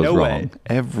 Something goes wrong way.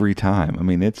 every time. I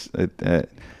mean,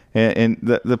 and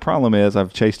the problem is,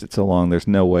 I've chased it so long. There's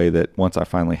no way that once I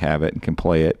finally have it and can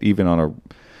play it, even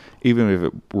if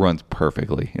it runs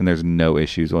perfectly and there's no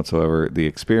issues whatsoever, the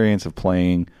experience of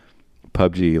playing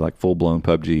PUBG, like full-blown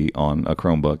PUBG on a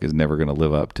Chromebook, is never going to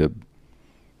live up to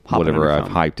whatever I've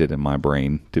hyped it in my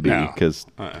brain to be, because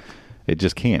it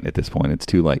just can't at this point. It's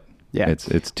too late. Yeah,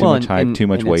 it's too much hype, too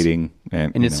much waiting,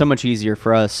 and it's so much easier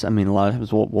for us. I mean, a lot of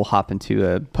times we'll hop into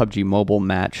a PUBG mobile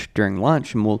match during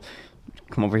lunch, and we'll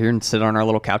come over here and sit on our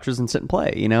little couches and sit and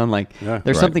play, and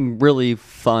there's something really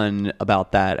fun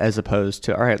about that, as opposed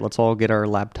to, all right, let's all get our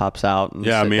laptops out and sit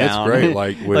down. it's great.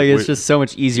 Like it's just so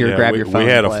much easier to grab your phone. We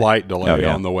had and a play. flight delay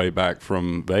on the way back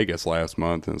from Vegas last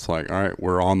month, and it's like, all right,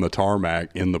 we're on the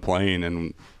tarmac in the plane,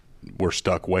 and we're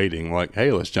stuck waiting. Like,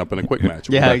 hey, let's jump in a quick match.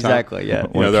 Yeah, exactly. Yeah.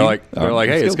 They're like,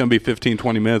 hey, it's going to be 15,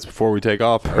 20 minutes before we take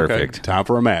off. Perfect. Okay, time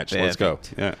for a match. Let's go.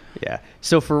 Yeah. Yeah.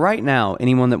 So for right now,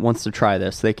 anyone that wants to try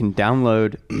this, they can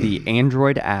download the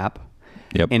Android app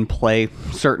and play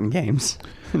certain games.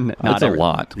 That's a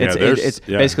lot. It's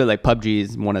basically like PUBG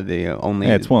is one of the only.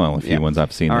 Yeah, it's one of the few ones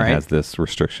I've seen that has this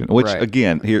restriction. Which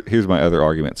again, here's my other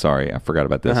argument. Sorry, I forgot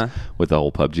about this with the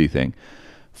whole PUBG thing.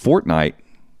 Fortnite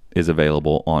is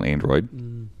available on Android.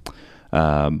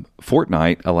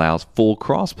 Fortnite allows full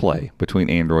crossplay between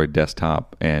Android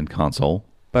desktop and console.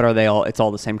 But are they all? It's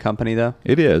all the same company, though.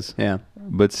 It is. Yeah.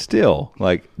 But still,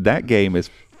 like, that game is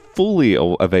fully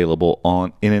available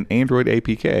in an Android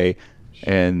APK,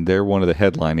 and they're one of the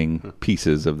headlining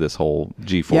pieces of this whole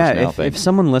GeForce Now thing. If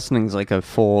someone listening is like a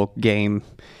full-on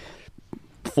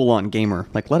gamer,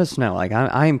 like let us know. Like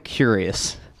I am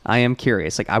curious.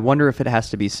 Like I wonder if it has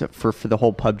to be for the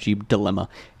whole PUBG dilemma.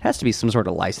 It has to be some sort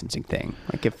of licensing thing.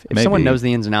 Like if someone knows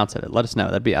the ins and outs of it, let us know.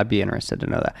 I'd be interested to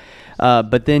know that.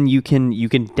 But then you can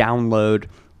download,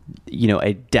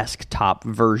 a desktop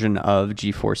version of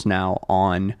GeForce Now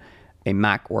on a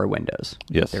Mac or a Windows.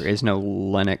 Yes. There is no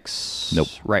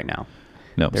Linux right now.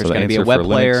 No, There's so the going to be a answer web for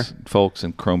player. Linux folks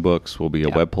and Chromebooks will be a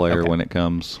web player when it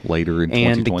comes later in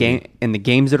And 2020. the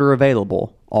games that are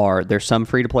available there's some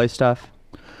free to play stuff.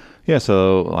 Yeah,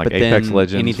 so like But Apex then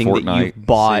Legends, anything Fortnite. that you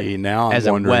bought See, now I'm as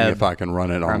a wondering web, if I can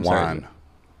run it on I'm sorry. Wine.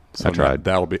 So I tried.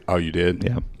 That'll be. Oh, you did?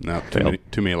 Yeah. No, Failed.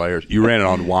 too many layers. You ran it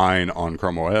on Wine on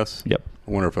Chrome OS. Yep.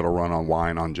 I wonder if it'll run on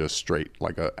Wine on just straight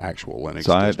like a actual Linux.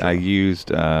 So distro.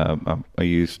 I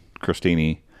used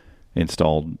Crostini,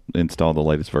 installed the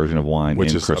latest version of Wine,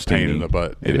 which in is Crostini. a pain in the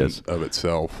butt. It is of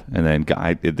itself. And then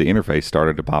the interface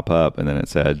started to pop up, and then it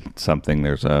said something.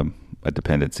 There's a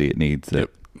dependency it needs that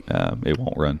it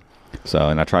won't run. So,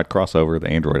 and I tried Crossover, the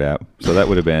Android app. So that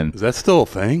would have been. Is that still a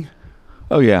thing?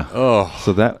 Oh yeah. Oh.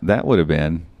 So that would have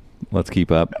been. Let's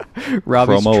keep up.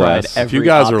 Robbie's Chrome tried OS. If every you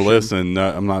guys are option. listening,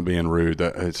 I'm not being rude.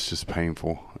 It's just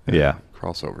painful. Yeah.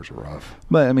 Crossovers are rough.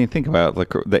 But I mean, think about it.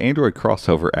 The Android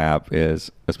Crossover app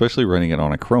is, especially running it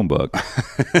on a Chromebook,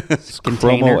 Chrome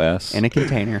Container OS, in a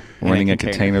container. running a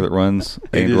container that runs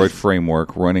Android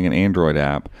framework, running an Android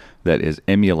app that is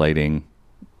emulating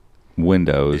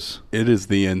Windows. It is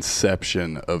the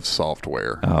inception of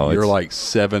software. Oh, you're it's- like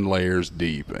 7 layers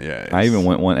deep. Yeah, I even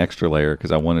went one extra layer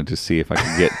because I wanted to see if I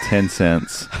could get 10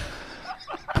 cents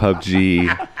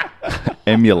PUBG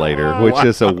emulator, which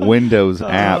is a Windows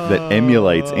app that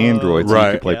emulates Android, so you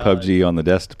Right. can play PUBG on the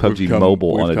PUBG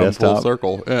mobile on a Full desktop.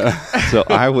 circle. Yeah. So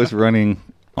I was running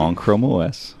on Chrome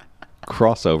OS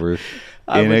Crossover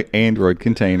in an Android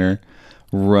container,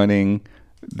 running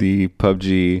the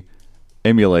PUBG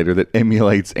emulator that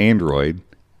emulates Android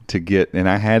to get, and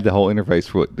I had the whole interface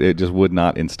for it. It just would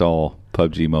not install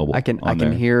PUBG Mobile. I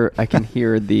can hear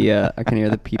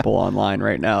the people online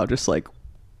right now just like,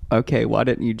 okay, why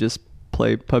didn't you just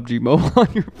play PUBG Mobile on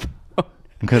your phone?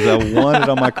 Because I want it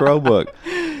on my Chromebook.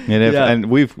 And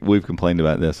we've complained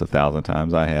about this 1,000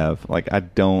 times. I have. Like, I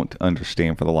don't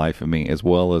understand for the life of me, as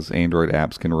well as Android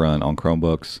apps can run on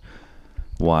Chromebooks,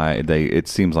 why it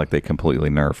seems like they completely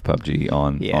nerf PUBG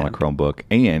on a Chromebook.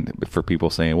 And for people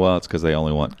saying, well, it's because they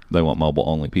want mobile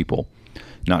only people.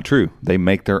 Not true. They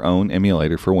make their own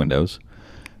emulator for Windows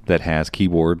that has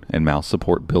keyboard and mouse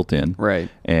support built in. Right.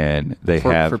 And they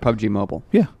for have PUBG Mobile.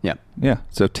 Yeah. Yeah. Yeah.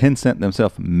 So Tencent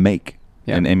themselves make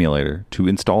an emulator to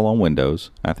install on Windows.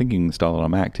 I think you can install it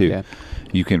on Mac too. Yeah.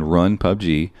 You can run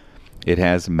PUBG. It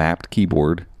has mapped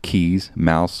keyboard, keys,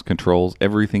 mouse, controls,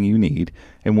 everything you need.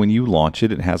 And when you launch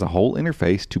it, it has a whole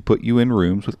interface to put you in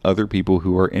rooms with other people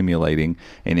who are emulating.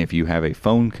 And if you have a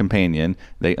phone companion,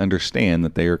 they understand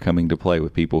that they are coming to play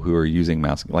with people who are using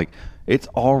mouse. Like, it's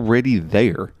already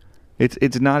there.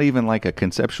 It's not even like a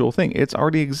conceptual thing. It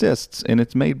already exists, and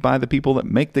it's made by the people that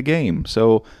make the game.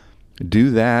 So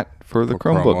do that for the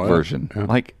Chromebook version. Yeah.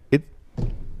 Like,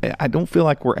 I don't feel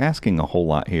like we're asking a whole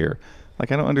lot here.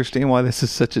 Like, I don't understand why this is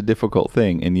such a difficult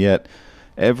thing, and yet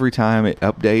every time it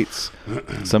updates,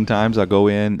 sometimes I go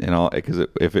in and because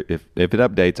if it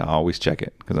updates, I always check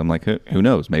it because I'm like, who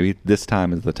knows? Maybe this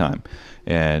time is the time,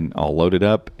 and I'll load it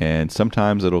up, and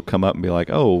sometimes it'll come up and be like,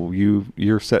 oh,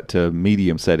 you're set to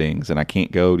medium settings, and I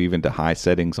can't go even to high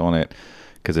settings on it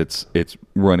because it's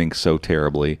running so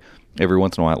terribly. Every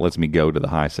once in a while, it lets me go to the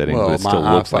high settings, but it still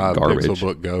looks like garbage.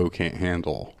 Pixelbook Go can't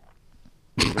handle.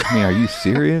 I mean, are you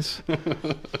serious?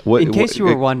 In case you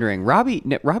were wondering,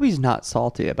 Robbie's not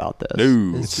salty about this.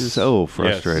 No. It's just so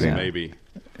frustrating. Yes, maybe.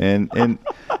 And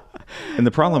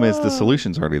the problem is the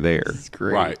solution's already there. It's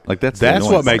great. Right. Like that's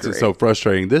what makes it so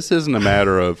frustrating. This isn't a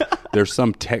matter of there's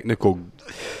some technical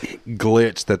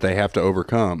glitch that they have to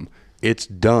overcome. It's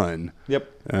done.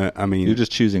 Yep. I mean, you're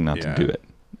just choosing not to do it.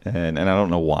 And I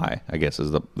don't know why, I guess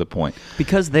is the point.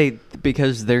 Because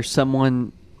there's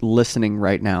someone listening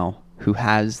right now who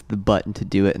has the button to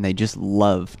do it, and they just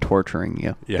love torturing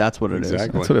you. Yeah, that's what it is.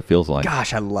 That's what it feels like.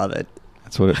 Gosh, I love it.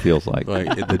 That's what it feels like.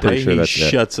 Like the day he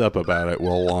shuts up about it,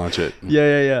 we'll launch it.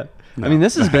 Yeah. I mean,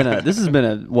 this has been a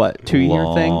what,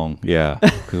 2-year thing? Yeah,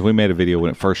 because we made a video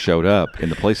when it first showed up in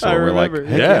the Play Store. We're like,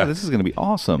 hey, yeah, this is going to be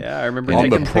awesome. Yeah, I remember on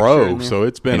the taking a Pro, picture, so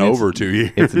it's been over 2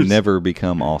 years. It's never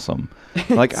become awesome.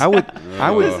 Like I would.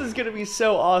 This is going to be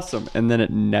so awesome, and then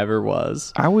it never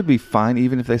was. I would be fine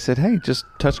even if they said, hey, just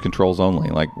touch controls only.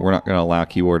 Like we're not going to allow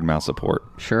keyboard and mouse support.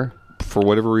 Sure. For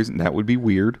whatever reason, that would be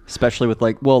weird. Especially with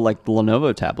like the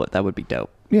Lenovo tablet, that would be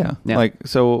dope. Yeah.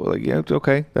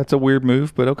 Okay, that's a weird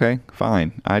move, but okay,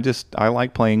 fine. I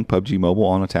like playing PUBG Mobile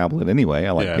on a tablet anyway.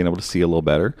 I like being able to see a little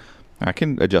better. I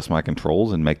can adjust my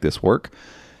controls and make this work.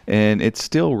 And it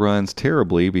still runs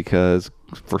terribly because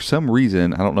for some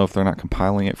reason, I don't know if they're not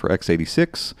compiling it for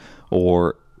x86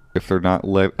 or if they're not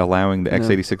allowing the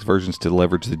x86 versions to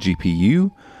leverage the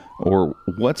GPU or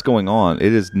what's going on.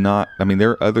 It is not, I mean,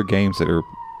 there are other games that are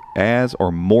as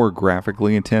or more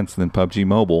graphically intense than PUBG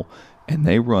Mobile, and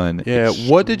they run. Yeah,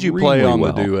 what did you play on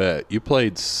well. the Duet? You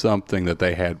played something that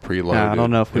they had preloaded. I don't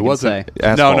know if we it wasn't. say.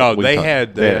 Asphalt, No, they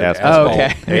had Asphalt. Oh,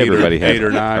 okay. Everybody had 8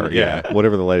 or 9. Yeah,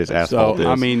 whatever the latest Asphalt is.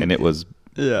 I mean, and it was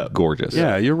gorgeous.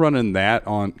 Yeah, you're running that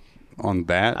on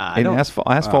that. And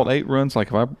Asphalt 8 runs like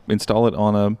if I install it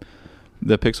on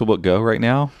the Pixelbook Go right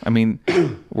now. I mean,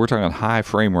 we're talking high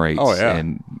frame rates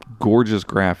and gorgeous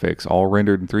graphics, all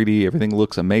rendered in 3D. Everything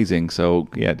looks amazing. So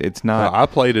yeah, it's not. I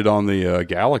played it on the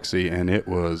Galaxy, and it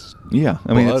was. Yeah,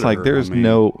 I mean, it's like there's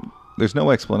no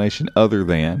explanation other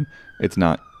than it's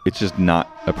just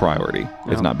not a priority. No.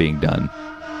 It's not being done.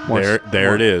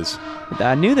 There it is.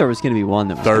 I knew there was going to be one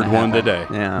that was third one today.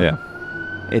 Yeah.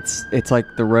 It's like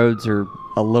the roads are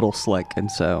a little slick, and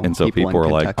so people are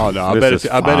like, "Oh no!" I bet if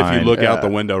you look out the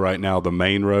window right now, the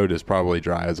main road is probably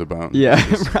dry as a bone. Yeah,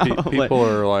 people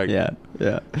are like,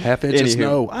 half-inch of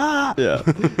snow. Yeah.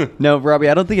 No, Robbie,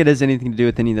 I don't think it has anything to do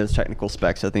with any of those technical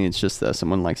specs. I think it's just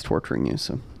someone likes torturing you.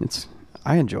 So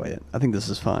I enjoy it. I think this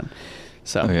is fun.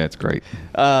 So yeah, it's great.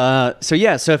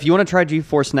 So if you want to try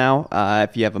GeForce Now,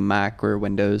 if you have a Mac or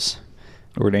Windows.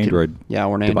 Or an Android.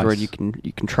 Or an Android, you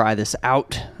can try this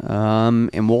out,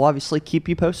 and we'll obviously keep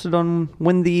you posted on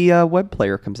when the web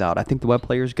player comes out. I think the web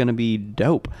player is going to be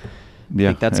dope. Yeah, I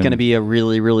think that's going to be a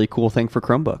really, really cool thing for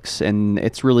Chromebooks, and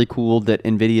it's really cool that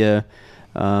NVIDIA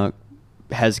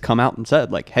has come out and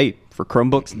said, like, hey, for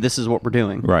Chromebooks, this is what we're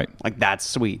doing. Right. Like, that's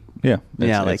sweet. Yeah.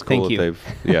 It's cool thank you.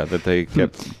 That they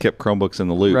kept Chromebooks in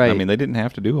the loop. Right. I mean, they didn't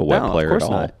have to do a web player at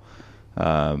all. Not.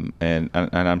 And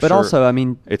I'm but sure also, I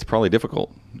mean, it's probably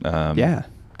difficult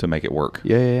to make it work.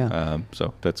 Yeah.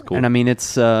 So that's cool. And I mean,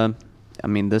 it's this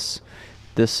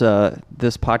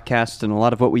podcast and a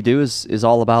lot of what we do is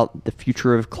all about the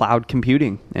future of cloud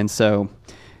computing. And so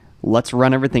let's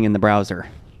run everything in the browser,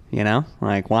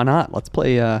 like, why not? Let's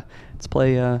play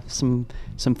some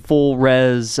full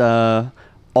res,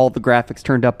 all the graphics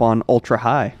turned up on ultra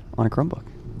high on a Chromebook.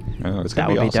 It's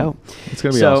gonna be awesome. Dope. It's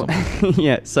going to be awesome.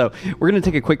 Yeah, so we're going to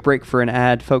take a quick break for an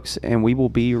ad, folks, and we will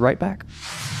be right back.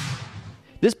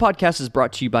 This podcast is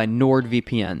brought to you by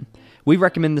NordVPN. We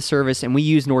recommend the service, and we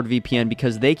use NordVPN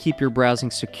because they keep your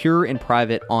browsing secure and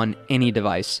private on any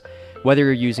device. Whether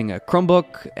you're using a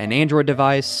Chromebook, an Android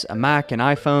device, a Mac, an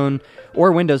iPhone, or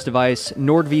a Windows device,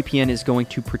 NordVPN is going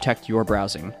to protect your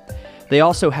browsing. They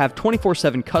also have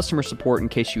 24/7 customer support in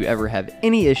case you ever have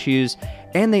any issues,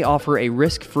 and they offer a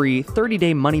risk-free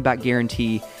 30-day money-back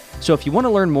guarantee. So if you want to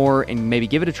learn more and maybe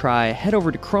give it a try, head over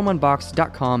to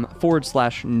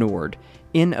chromeunboxed.com/Nord,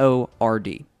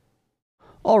 Nord.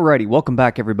 Alrighty, welcome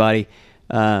back, everybody.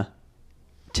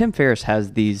 Tim Ferriss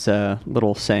has these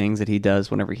little sayings that he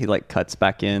does whenever he cuts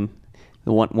back in.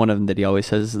 The one of them that he always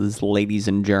says is "ladies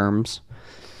and germs."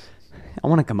 I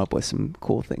want to come up with some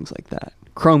cool things like that.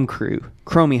 Chrome Crew,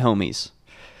 Chromie homies.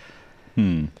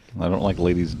 I don't like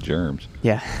ladies and germs.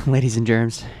 Yeah, ladies and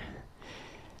germs.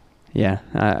 Yeah,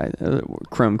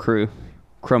 Chrome Crew,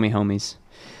 Chromie homies.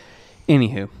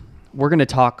 Anywho, we're going to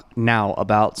talk now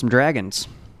about some dragons.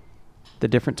 The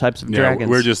different types of dragons.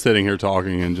 We're just sitting here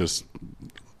talking and just,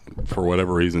 for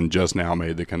whatever reason, just now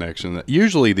made the connection that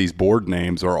usually these board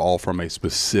names are all from a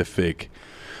specific,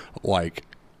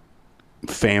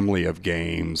 family of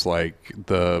games. Like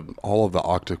all of the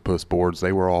Octopus boards,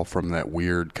 they were all from that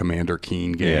weird Commander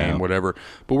Keen game, whatever.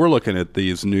 But we're looking at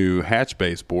these new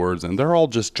hatch-based boards, and they're all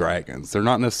just dragons. They're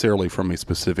not necessarily from a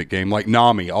specific game. Like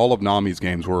Nami, all of Nami's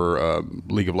games were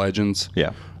League of Legends.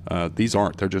 Yeah. These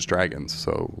aren't. They're just dragons.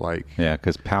 So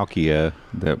because Palkia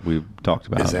that we've talked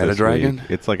about, is that a dragon? Week,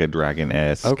 it's like a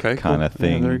dragon-esque kind of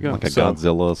thing. Yeah, there you go. Like a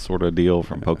Godzilla sort of deal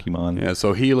from Pokemon. Yeah.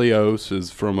 So Helios is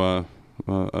from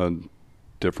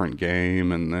different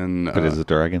game, and then But is it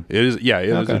Dragon? It is, yeah, it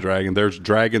is Okay. a dragon. There's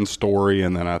Dragon Story,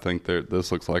 and then I think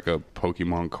this looks like a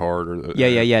Pokemon card. Or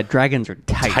Yeah. Dragons are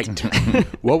tight.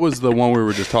 What was the one we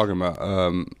were just talking about?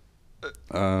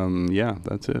 Yeah,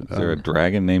 that's it. Is there a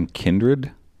dragon named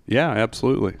Kindred? Yeah,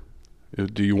 absolutely.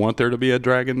 Do you want there to be a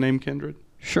dragon named Kindred?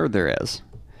 Sure there is.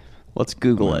 Let's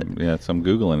Google it. Yeah, so I'm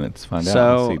Googling it to find out.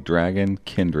 So- Let's see, Dragon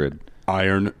Kindred.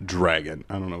 Iron Dragon.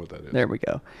 I don't know what that is. There we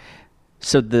go.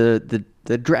 So the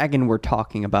dragon we're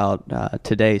talking about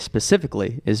today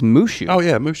specifically is Mushu. Oh,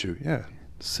 yeah, Mushu. Yeah,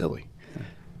 silly.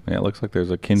 Yeah, it looks like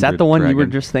there's a Kindred. Is that the one you were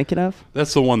dragon. just thinking of?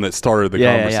 That's the one that started the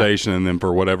Yeah. conversation, and then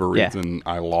for whatever Yeah. reason,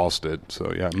 I lost it.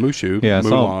 So, yeah, Mushu, Yeah, I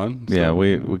saw- Mulan. Yeah, So-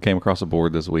 we came across a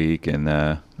board this week, and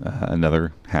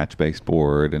another hatch-based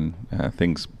board, and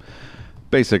things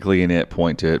basically in it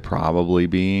point to it probably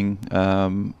being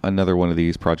another one of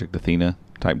these Project Athena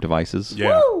type devices.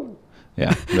 Yeah.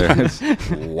 Yeah, there's.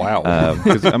 Wow.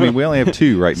 'Cause, I mean, we only have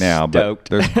 2 right now, Stoked.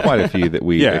 but there's quite a few that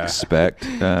we Yeah. expect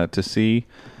to see.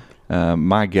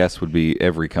 My guess would be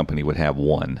every company would have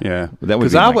one. Yeah, that would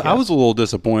because be my I guess. was a little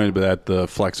disappointed that the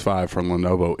Flex 5 from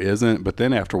Lenovo isn't. But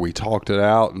then after we talked it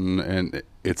out, and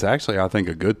it's actually, I think,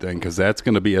 a good thing, because that's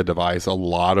going to be a device a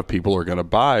lot of people are going to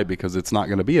buy, because it's not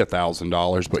going to be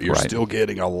 $1,000, but you're Right. still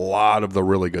getting a lot of the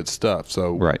really good stuff.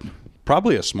 So Right.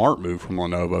 probably a smart move from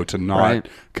Lenovo to not Right.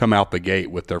 come out the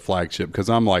gate with their flagship. Because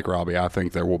I'm like Robbie, I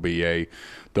think there'll be a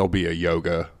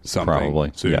Yoga something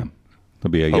Probably, soon. yeah.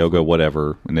 There'll be a Yoga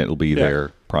whatever, and it'll be their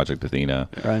Project Athena.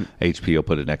 Right. HP will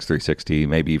put an X360,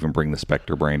 maybe even bring the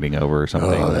Spectre branding over or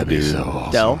something. Oh, that'd be Do- so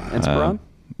awesome. Dell, Inspiron?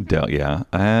 Dell,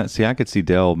 yeah. See, I could see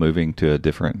Dell moving to a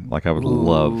different. Like, I would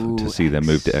love to see them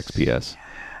move to XPS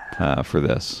for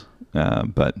this,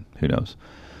 but who knows?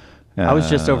 I was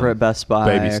just over at Best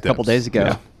Buy baby a couple steps. days ago.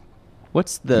 Yeah.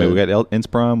 What's I mean, we the? got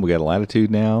Inspiron, we got a Latitude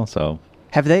now, so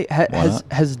Have they? not?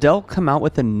 Has Dell come out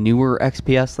with a newer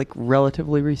XPS like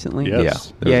relatively recently?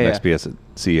 Yes. yeah, there Yeah, was an XPS at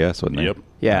CES, wasn't there? Yep.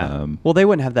 Yeah. Well, they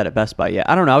wouldn't have that at Best Buy yet.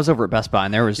 I don't know. I was over at Best Buy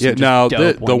and there was some Yeah, just no,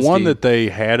 dope the ones, one dude. that they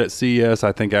had at CES,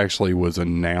 I think, actually was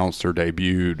announced or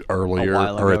debuted earlier,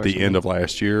 while ago or at or the something. end of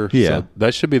last year. Yeah. So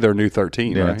that should be their new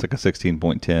 13, Yeah, right? it's like a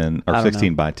 16.10 I or don't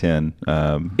 16 know. by 10.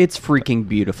 It's freaking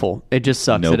beautiful. It just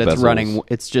sucks No that it's bezels. running.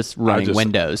 It's just running just-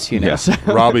 Windows. You know. Yeah. So-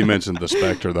 Robbie mentioned the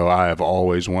Spectre, though. I have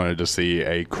always wanted to see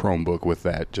a Chromebook with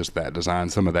that, just that design,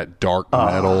 some of that dark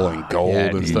metal and gold yeah,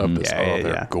 and dude. stuff. That's, Yeah,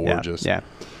 they're yeah, gorgeous. Yeah.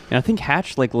 And I think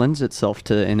Hatch like lends itself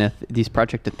to these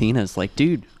Project Athenas. Like,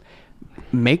 dude,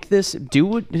 make this.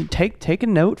 Take a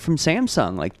note from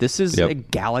Samsung. Like, this is Yep. a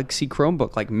Galaxy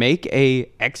Chromebook. Like, make a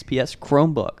XPS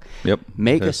Chromebook. Yep.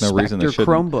 Make There's a no reason they Spectre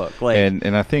shouldn't. Chromebook. Like,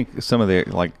 and I think some of the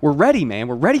like we're ready, man.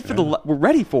 We're ready for we're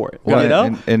ready for it. well, you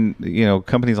know. and you know,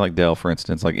 companies like Dell, for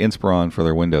instance, like Inspiron for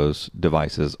their Windows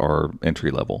devices are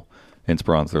entry level.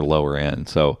 Inspiron's their lower end.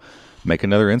 So make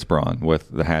another Inspiron with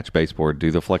the Hatch baseboard.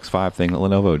 Do the Flex 5 thing that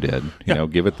Lenovo did. You know,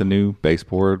 give it the new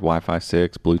baseboard, Wi-Fi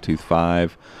 6, Bluetooth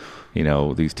 5. You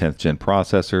know, these 10th gen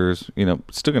processors. You know,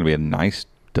 it's still going to be a nice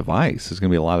device. There's going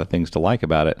to be a lot of things to like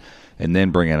about it. And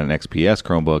then bring out an XPS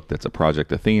Chromebook that's a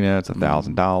Project Athena. It's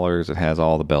 $1,000. It has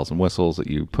all the bells and whistles that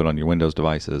you put on your Windows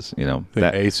devices. You know, The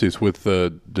Asus with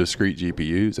the discrete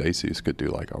GPUs, Asus could do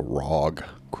like a ROG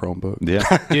Chromebook. yeah.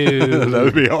 Dude, That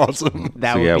would be awesome.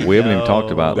 that So, would yeah, be we haven't even talked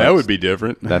dope. about That would be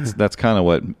different. That's kind of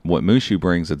what Mushu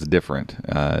brings that's different,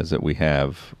 is that we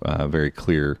have very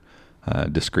clear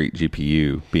discrete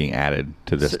GPU being added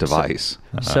to this device.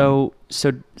 So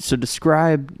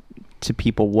describe to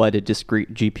people what a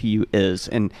discrete GPU is.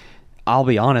 And I'll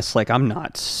be honest, like, I'm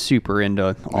not super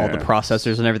into all the Yeah.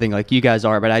 processors and everything like you guys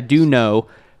are, but I do know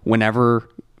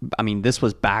this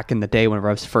was back in the day whenever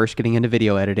I was first getting into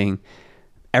video editing,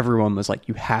 everyone was like,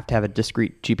 you have to have a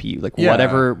discrete GPU. Like, Yeah.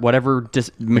 whatever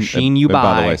machine you And buy.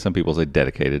 by the way, some people say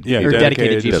dedicated. Yeah, Or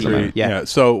dedicated GPU, discrete. yeah.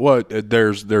 So what?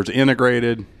 There's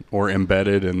integrated or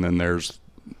embedded, and then there's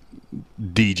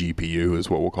DGPU is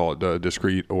what we'll call it,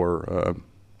 discrete or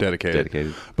dedicated.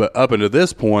 Dedicated. But up until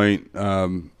this point,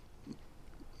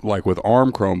 like with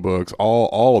ARM Chromebooks,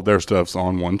 all of their stuff's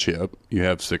on one chip. You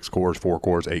have 6 cores, 4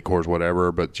 cores, 8 cores,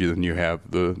 whatever. But then you have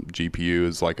the GPU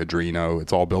is like Adreno.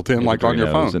 It's all built in, like on your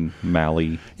Adrenos phone. and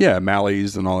Mali. Yeah,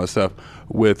 Mali's and all that stuff.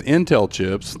 With Intel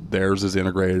chips, theirs is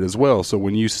integrated as well. So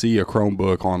when you see a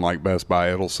Chromebook on like Best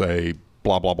Buy, it'll say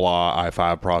blah, blah, blah,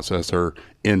 i5 processor,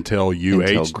 Intel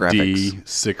UHD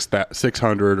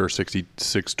 600 or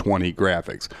 6620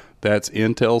 graphics. That's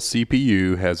Intel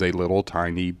CPU has a little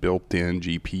tiny built-in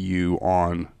GPU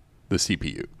on the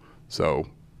CPU. So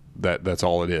that's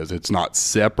all it is. It's not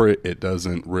separate.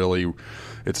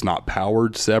 It's not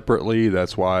powered separately.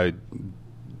 That's why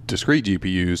discrete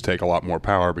GPUs take a lot more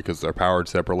power because they're powered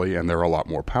separately and they're a lot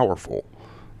more powerful.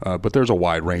 But there's a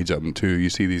wide range of them too. You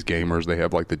see these gamers, they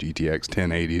have like the GTX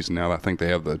 1080s now. I think they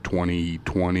have the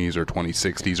 2020s or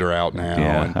 2060s are out now.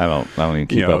 Yeah, and, I don't even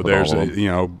keep up with all of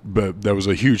them. But there was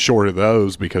a huge short of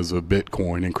those because of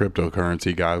Bitcoin and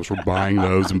cryptocurrency. Guys were buying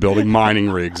those and building mining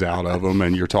rigs out of them.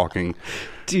 And you're talking,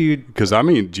 dude, because I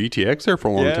mean GTX there for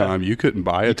a long time, you couldn't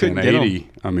buy a 1080.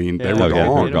 I mean, they were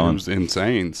gone. It was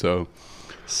insane. So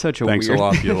thanks a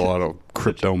lot to a lot of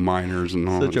crypto miners and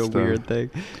all that stuff. Such a weird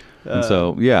thing. And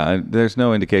so, there's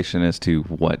no indication as to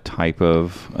what type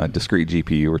of discrete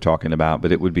GPU we're talking about,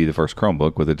 but it would be the first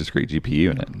Chromebook with a discrete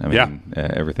GPU in it. I mean,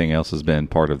 everything else has been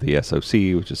part of the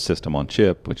SoC, which is system on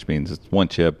chip, which means it's one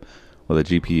chip with a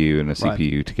GPU and a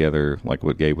CPU together, like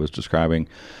what Gabe was describing.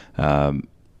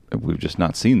 We've just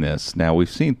not seen this. Now,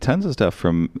 we've seen tons of stuff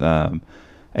from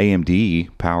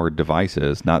AMD-powered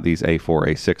devices, not these A4,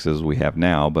 A6s we have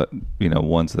now, but,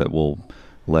 ones that will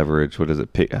leverage, what is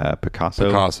it,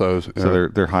 Picassos. So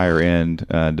they're higher end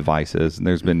devices, and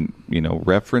there's been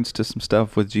reference to some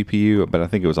stuff with GPU, but I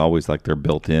think it was always like their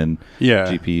built-in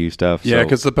GPU stuff. Yeah,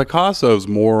 because the Picasso's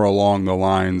more along the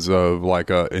lines of like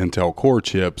Intel Core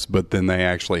chips, but then they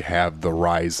actually have the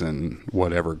Ryzen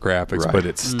whatever graphics, but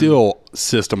it's still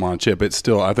system on chip. It's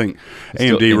still, I think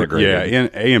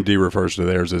AMD refers to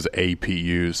theirs as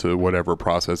APU, so whatever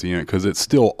processing unit, because it's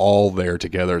still all there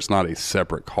together. It's not a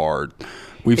separate card.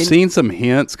 We've seen some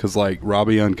hints because, like,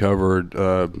 Robbie uncovered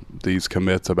these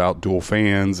commits about dual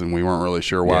fans, and we weren't really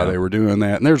sure why they were doing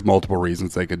that. And there's multiple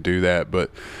reasons they could do that, but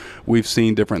we've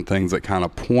seen different things that kind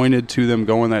of pointed to them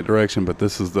going that direction. But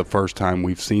this is the first time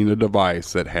we've seen a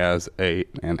device that has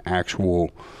an actual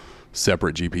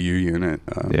separate GPU unit.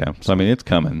 So I mean, it's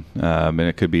coming. And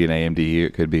it could be an AMD,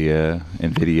 it could be a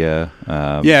NVIDIA.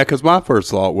 Because my first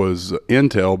thought was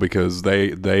Intel, because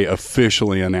they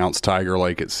officially announced Tiger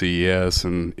Lake at CES,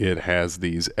 and it has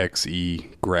these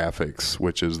XE graphics,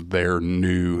 which is their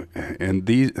new. And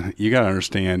these, you got to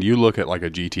understand, you look at like a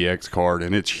GTX card,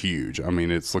 and it's huge. I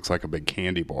mean, it looks like a big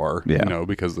candy bar,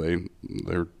 because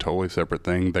they're totally separate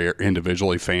thing. They're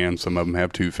individually fanned. Some of them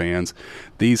have two fans.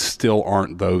 These still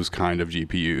aren't those kind of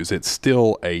GPUs. It's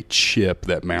still a chip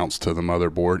that mounts to the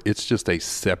motherboard. It's just a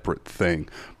separate thing.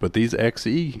 But these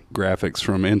XE graphics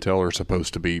from Intel are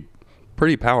supposed to be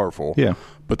pretty powerful. Yeah.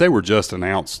 But they were just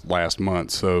announced last month,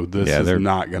 so this is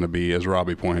not going to be, as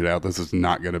Robbie pointed out, this is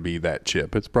not going to be that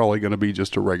chip. It's probably going to be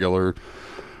just a regular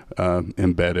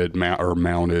embedded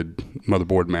mounted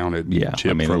motherboard mounted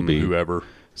chip from whoever.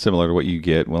 Similar to what you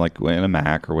get when in a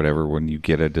Mac or whatever, when you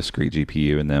get a discrete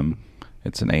GPU in them.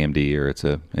 It's an AMD or it's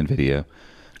a NVIDIA.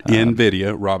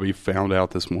 NVIDIA. Robbie found out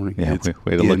this morning. Yeah,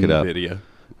 way to look it up. NVIDIA.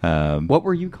 What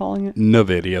were you calling it?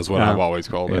 NVIDIA is what I've always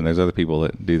called it. And there's other people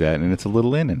that do that, and it's a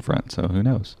little N in front, so who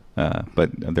knows?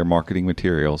 But their marketing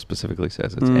material specifically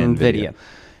says it's NVIDIA.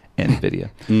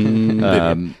 NVIDIA.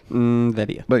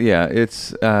 NVIDIA. But yeah,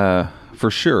 it's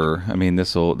for sure. I mean,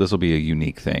 this will be a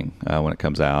unique thing when it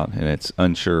comes out, and it's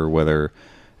unsure whether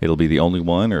it'll be the only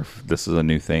one or if this is a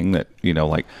new thing that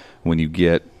like. When you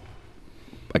get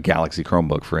a Galaxy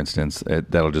Chromebook, for instance,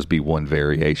 that'll just be one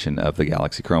variation of the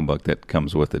Galaxy Chromebook that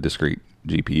comes with a discrete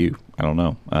GPU. I don't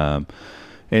know.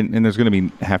 And there's going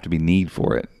to have to be need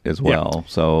for it as well. Yep.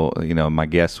 So, my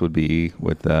guess would be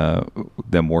with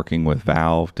them working with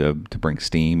Valve to bring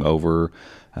Steam over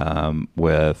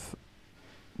with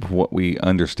what we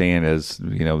understand as,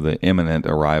 the imminent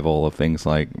arrival of things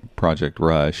like Project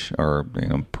Rush or,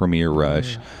 Premiere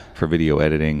Rush for video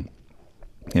editing.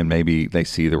 And maybe they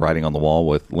see the writing on the wall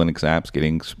with Linux apps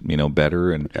getting,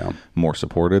 better and more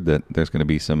supported, that there's going to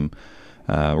be some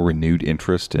renewed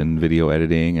interest in video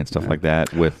editing and stuff like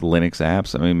that with Linux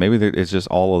apps. I mean, maybe it's just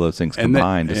all of those things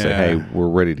combined to say, hey, we're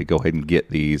ready to go ahead and get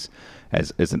these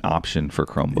as an option for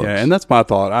Chromebooks. Yeah, and that's my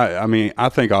thought. I mean, I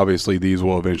think obviously these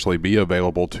will eventually be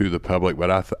available to the public,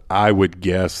 but I would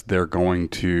guess they're going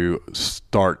to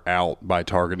start out by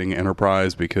targeting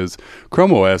enterprise, because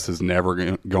Chrome OS is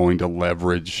never going to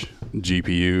leverage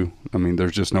GPU. I mean,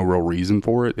 there's just no real reason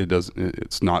for it.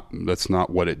 That's not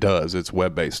what it does. It's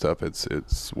web-based stuff.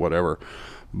 It's whatever.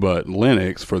 But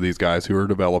Linux, for these guys who are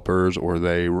developers, or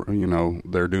they're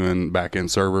doing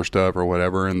back-end server stuff or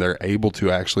whatever, and they're able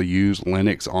to actually use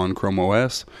Linux on Chrome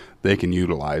OS, they can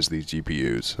utilize these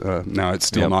GPUs. Now, it's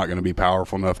still not going to be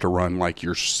powerful enough to run like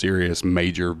your serious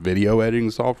major video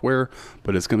editing software,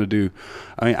 but it's going to do.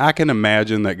 I mean, I can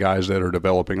imagine that guys that are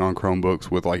developing on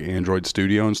Chromebooks with like Android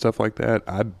Studio and stuff like that,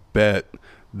 I bet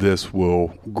this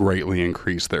will greatly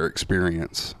increase their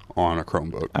experience on a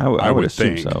Chromebook. I would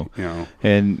assume think so.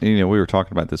 And we were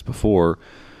talking about this before.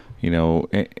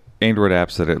 Android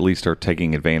apps that at least are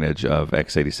taking advantage of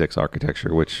x86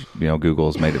 architecture, which,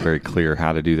 Google's made it very clear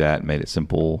how to do that, made it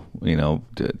simple,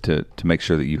 to make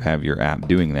sure that you have your app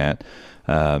doing that.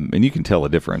 And you can tell the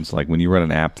difference. Like when you run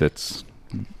an app that's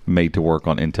made to work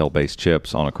on Intel-based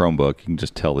chips on a Chromebook, you can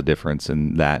just tell the difference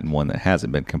in that and one that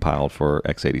hasn't been compiled for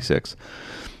x86.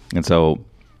 And so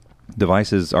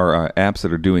devices or apps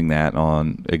that are doing that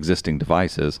on existing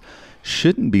devices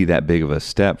shouldn't be that big of a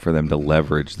step for them to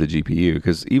leverage the GPU,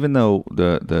 because even though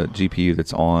the GPU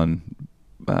that's on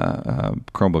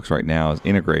Chromebooks right now is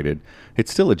integrated,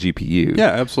 it's still a GPU. Yeah,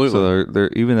 absolutely. So they're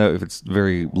even though if it's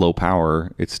very low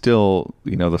power, it's still,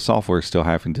 the software is still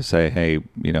having to say, hey,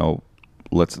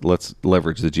 let's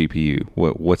leverage the GPU.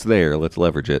 What's there? Let's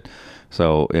leverage it.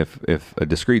 So if a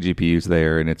discrete GPU is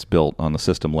there and it's built on the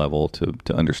system level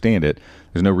to understand it,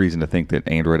 there's no reason to think that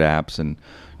Android apps and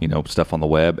stuff on the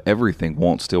web, everything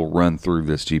won't still run through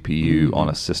this GPU on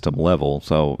a system level.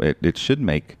 So it should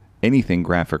make anything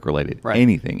graphic related,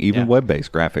 anything, even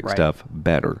web-based graphic stuff,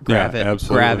 better.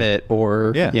 Gravit,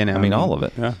 or all of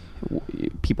it. Yeah.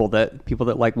 People that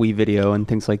like WeVideo and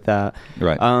things like that.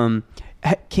 Right.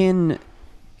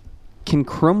 Can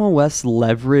Chrome OS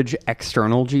leverage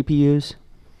external GPUs?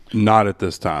 Not at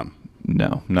this time.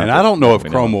 No. And I don't know if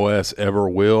Chrome OS ever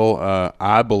will.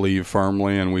 I believe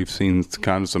firmly, and we've seen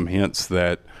kind of some hints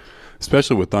that,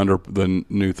 especially with the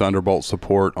new Thunderbolt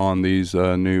support on these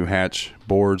new Hatch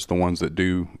boards, the ones that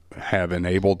do have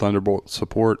enabled Thunderbolt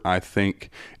support, I think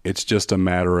it's just a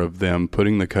matter of them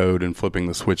putting the code and flipping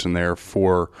the switch in there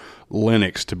for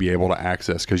Linux to be able to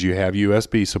access, because you have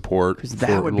USB support for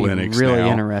that would Linux be really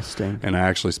now. interesting. And I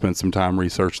actually spent some time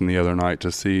researching the other night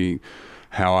to see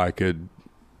how I could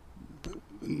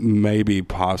maybe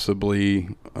possibly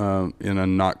in a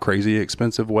not crazy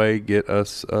expensive way get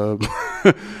us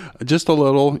just a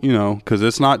little, because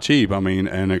it's not cheap. I mean,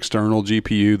 an external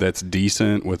GPU that's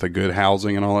decent with a good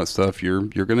housing and all that stuff, you're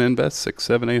going to invest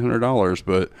 $600-$800.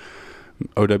 But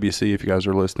OWC, if you guys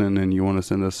are listening and you want to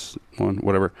send us one,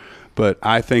 whatever. But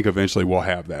I think eventually we'll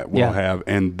have that.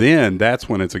 And then that's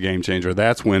when it's a game changer.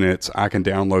 That's when I can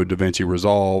download DaVinci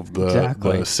Resolve,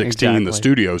 the 16, the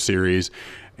Studio series,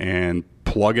 and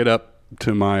plug it up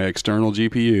to my external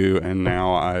GPU, and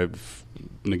now I've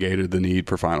negated the need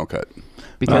for Final Cut.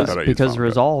 Because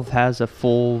Resolve has a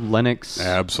full Linux.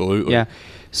 Absolutely. Yeah.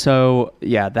 So,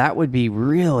 that would be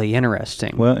really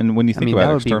interesting. Well, and when you think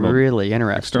about external, be really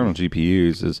interesting. External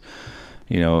GPUs is,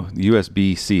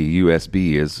 USB-C,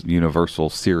 USB is universal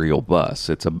serial bus.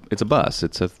 It's a bus.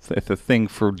 It's a thing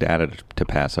for data to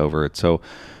pass over. It's so,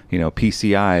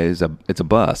 PCI is it's a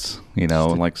bus. And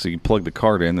so you plug the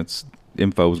card in. It's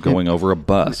info is going over a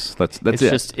bus. That's it's it.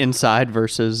 It's just inside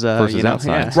versus outside.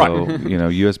 Yeah. So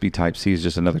USB Type C is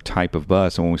just another type of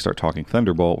bus. And when we start talking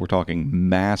Thunderbolt, we're talking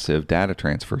massive data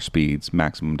transfer speeds,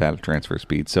 maximum data transfer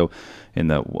speeds. So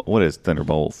what is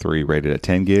Thunderbolt 3 rated at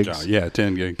 10 gigs?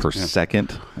 10 gigs per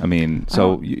second. I mean,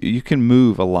 so you can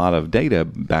move a lot of data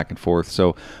back and forth.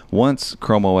 So once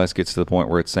Chrome OS gets to the point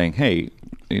where it's saying, hey,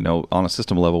 on a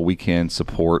system level, we can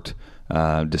support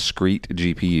discrete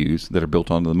GPUs that are built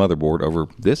onto the motherboard over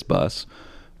this bus.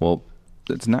 Well,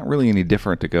 it's not really any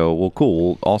different to go, well, cool,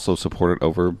 we'll also support it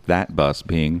over that bus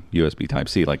being USB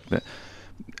Type-C like that.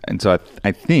 And so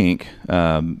I think,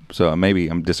 so maybe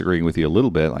I'm disagreeing with you a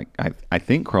little bit, like I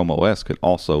think Chrome OS could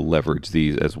also leverage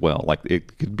these as well. Like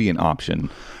it could be an option,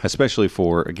 especially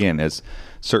for, again, as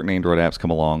certain Android apps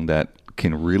come along that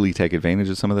can really take advantage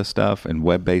of some of this stuff, and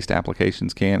web-based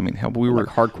applications can. I mean, we were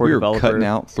cutting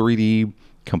out 3D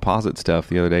composite stuff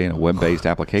the other day in a web-based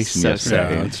application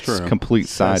yesterday. Yeah, that's true. It's a complete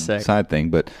side thing,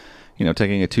 but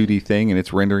taking a 2D thing and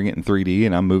it's rendering it in 3D,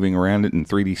 and I'm moving around it in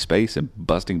 3D space and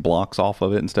busting blocks off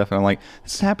of it and stuff. And I'm like,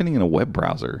 this is happening in a web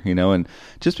browser, and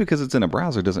just because it's in a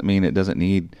browser doesn't mean it doesn't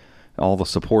need all the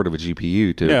support of a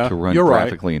GPU to run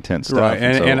graphically intense stuff. Right.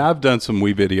 And I've done some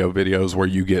WeVideo videos where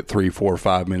you get 3, 4,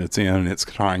 5 minutes in, and it's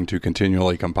trying to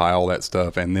continually compile that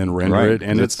stuff and then render it,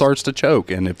 and it starts to choke.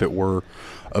 And if it were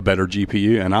a better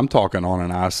GPU, and I'm talking on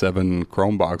an i7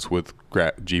 Chromebox with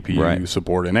GPU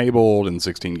support enabled and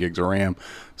 16 gigs of RAM.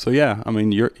 So yeah, I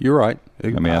mean you're right.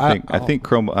 I think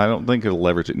Chrome. I don't think it'll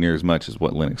leverage it near as much as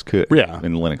what Linux could. Yeah,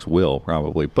 and Linux will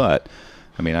probably, but.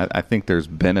 I mean, I think there's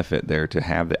benefit there to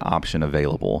have the option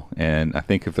available. And I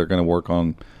think if they're going to work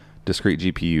on discrete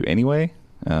GPU anyway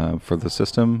for the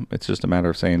system, it's just a matter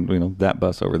of saying, that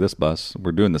bus over this bus,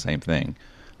 we're doing the same thing.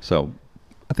 So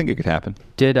I think it could happen.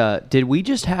 Did we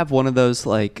just have one of those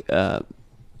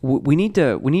we need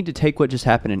to take what just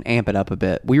happened and amp it up a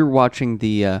bit. We were watching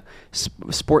the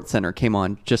Sports Center came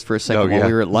on just for a second while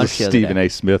we were at lunch the other Stephen day. A.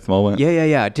 Smith moment.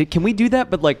 Yeah. Can we do that?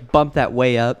 But like bump that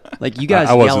way up. Like you guys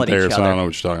I yell wasn't at there, each so other. I don't know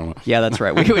what you're talking about. Yeah, that's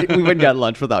right. We went and got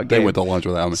lunch without Gabe. They went to lunch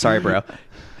without me. Sorry, bro.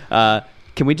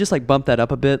 Can we just like bump that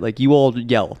up a bit? Like you all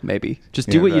yell, maybe. Just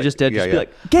do what you just did. Just be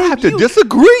like, Gabe, I have to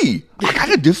disagree. I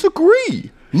gotta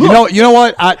disagree. Look, you know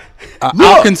what?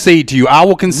 I'll concede to you. I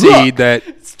will concede that.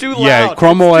 It's too loud. Yeah,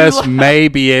 Chrome It's too OS loud. may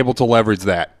be able to leverage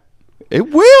that. It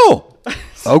will.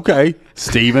 Okay,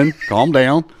 Steven, calm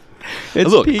down. It's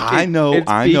Look, peaking. I know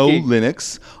It's peaking.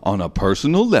 Linux on a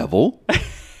personal level.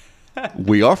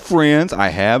 We are friends. I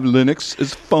have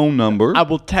Linux's phone number. I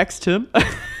will text him.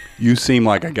 You seem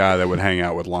like a guy that would hang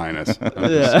out with Linus. No.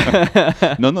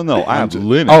 I have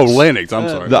Linux. Oh, Linux. I'm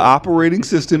sorry. The operating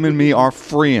system and me are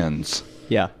friends.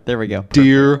 Yeah, there we go.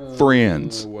 Dear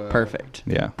friends. Perfect.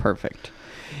 Yeah. Perfect.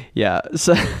 Yeah.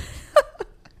 So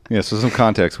Yeah, so some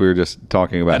context, we were just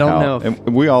talking about I don't how know if-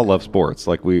 and we all love sports.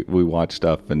 Like we watch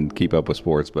stuff and keep up with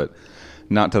sports, but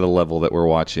not to the level that we're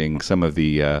watching some of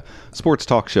the sports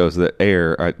talk shows that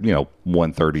air at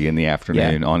 1:30 in the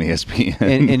afternoon on ESPN.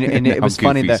 and it how was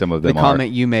funny goofy that some of the them are.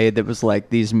 comment you made that was like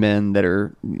these men that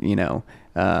are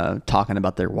talking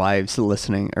about their wives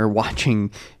listening or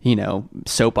watching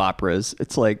soap operas.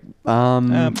 It's like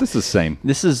This is the same.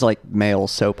 this is like male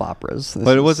soap operas. This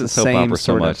But it is wasn't the soap same opera so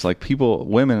sort of- much. Like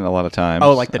women a lot of times.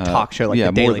 Oh, like the talk show, like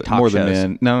the daily talk more shows. than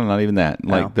men. No, not even that.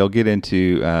 Like No. they'll get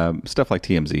into stuff like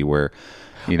TMZ where,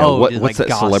 Oh, what's like that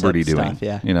gossip celebrity doing? stuff,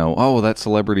 yeah. That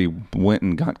celebrity went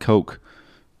and got Coke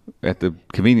at the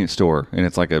convenience store, and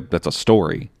it's that's a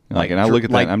story. And I look at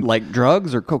that, like, and I'm like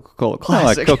drugs or Coca-Cola no,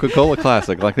 Classic. like Coca-Cola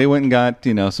Classic. Like they went and got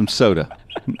some soda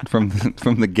from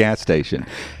the gas station.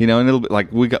 And it'll be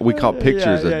like we caught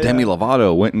pictures of Demi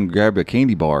Lovato went and grabbed a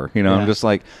candy bar. I'm just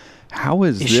like, how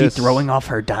is Is this she throwing off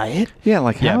her diet? Yeah,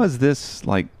 like how is this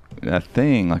like a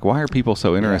thing? Like why are people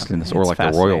so interested in this? Or it's like the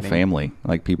royal fascinating. family?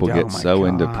 Like people Oh get my so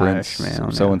into gosh, Prince,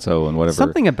 man, so and so, and whatever.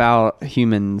 Something about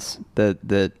humans that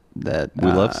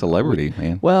we love celebrity,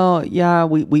 man. Well, yeah,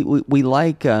 we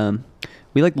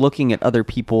like looking at other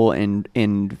people and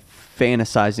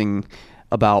fantasizing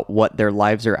about what their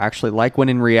lives are actually like, when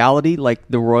in reality, like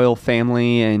the royal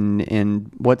family and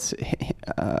what's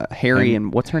Harry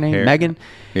and what's her name, Meghan.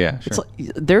 Yeah, sure. It's like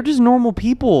they're just normal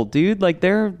people, dude. Like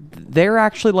they're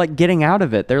actually like getting out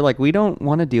of it. They're like, we don't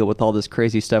want to deal with all this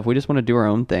crazy stuff. We just want to do our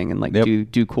own thing and like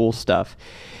do cool stuff.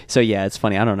 So yeah, it's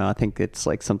funny. I don't know. I think it's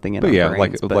like something in But our yeah,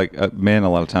 brains, men a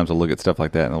lot of times will look at stuff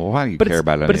like that and why do you care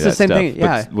about any but it's of the that same stuff? thing.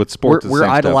 Yeah, But with sports, we're it's the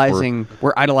same idolizing. stuff.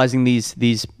 We're idolizing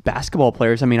these basketball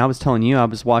players. I mean, I was telling you, I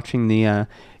was watching the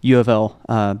U of L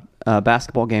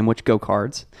basketball game, which go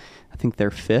Cards. I think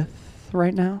they're 5th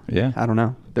right now. Yeah. I don't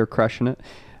know. They're crushing it.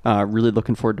 Really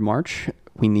looking forward to March.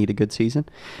 We need a good season.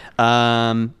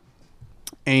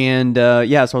 And so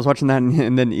I was watching that,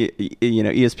 and then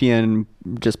ESPN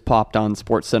just popped on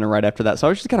Sports Center right after that. So I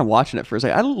was just kind of watching it for a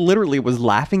second. I literally was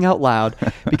laughing out loud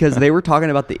because they were talking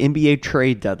about the NBA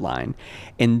trade deadline,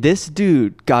 and this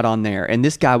dude got on there, and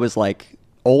this guy was like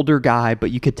older guy,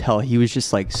 but you could tell he was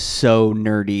just like so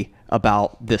nerdy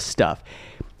about this stuff.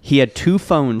 He had 2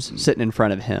 phones sitting in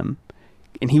front of him.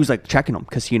 And he was like checking them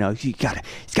because he's got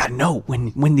to know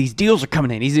when these deals are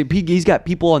coming in. He's got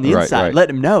people on the inside. Right.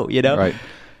 Let him know, Right.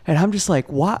 And I'm just like,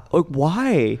 what?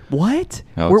 Why? What?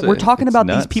 No, we're talking it's about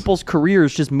nuts. these people's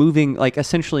careers just moving, like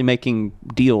essentially making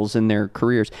deals in their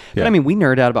careers. But Yeah. I mean, we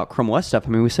nerd out about Chrome OS stuff. I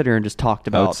mean, we sit here and just talked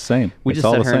about. it's the same. We It's just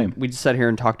all sat the here. same. We just sat here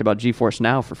and talked about GeForce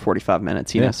Now for 45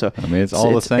 minutes. You Yeah. know, so I mean, it's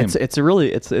all the same. It's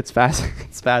really it's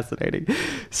fascinating.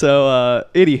 So,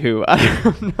 anywho, I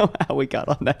don't know how we got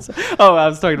on that. Oh, I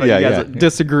was talking about you guys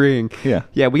disagreeing. Yeah.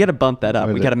 Yeah, we got to bump that up.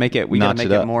 We We got to make it. We got notch to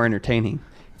make it it up. more entertaining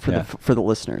for Yeah. the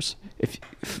listeners. If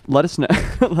let us know,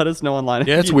 let us know online.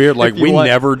 Yeah, if it's you- weird. if Like you we want-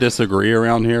 never disagree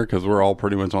around here because we're all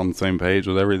pretty much on the same page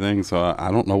with everything. So I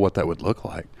don't know what that would look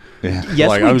like. Yeah. Yes,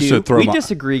 Like, we I was do. just throwing We my-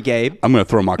 disagree, Gabe. I'm going to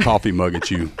throw my coffee mug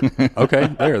at you. Okay,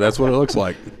 there. That's what it looks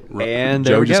like. And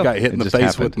there Joe we just go. got hit It in the just face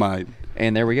happened. with my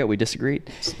And there we go. We disagreed.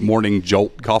 morning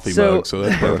jolt coffee mug. So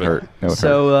that's That would perfect. hurt. That would hurt.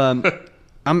 So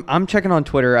I'm checking on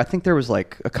Twitter. I think there was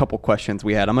like a couple questions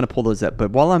we had. I'm going to pull those up.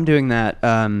 But while I'm doing that,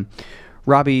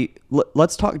 Robbie,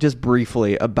 let's talk just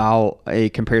briefly about a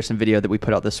comparison video that we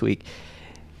put out this week.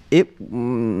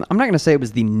 I'm not going to say it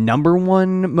was the number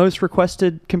one most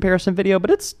requested comparison video, but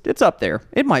it's up there.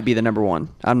 It might be the number one.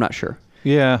 I'm not sure.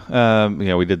 Yeah,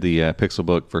 we did the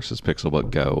Pixelbook versus Pixelbook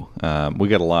Go. We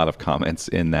got a lot of comments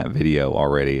in that video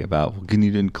already about, can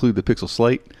you include the Pixel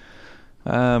Slate?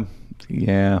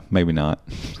 Yeah, maybe not.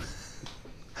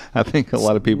 I think a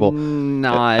lot of people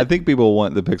not. I think people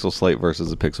want the Pixel Slate versus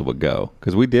the Pixelbook Go,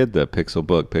 because we did the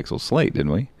Pixelbook Pixel Slate,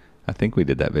 didn't we? I think we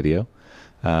did that video.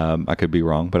 I could be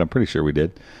wrong, but I'm pretty sure we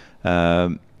did.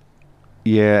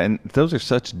 Yeah, and those are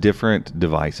such different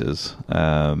devices.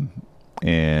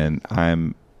 And I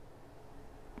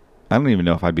don't even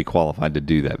know if I'd be qualified to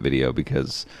do that video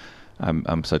because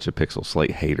I'm such a Pixel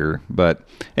Slate hater. But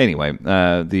anyway,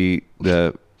 the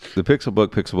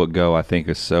Pixelbook Go, I think,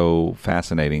 is so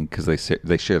fascinating because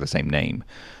they share the same name.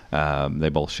 They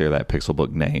both share that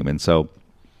Pixelbook name, and so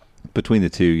between the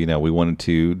two, we wanted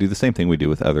to do the same thing we do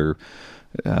with other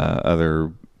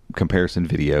comparison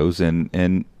videos,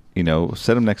 and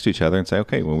set them next to each other and say,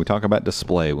 okay, when we talk about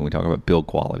display, when we talk about build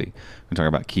quality, when we talk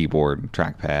about keyboard and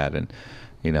trackpad and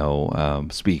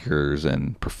speakers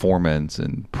and performance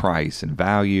and price and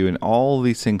value and all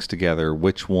these things together,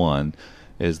 which one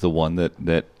is the one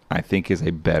that I think is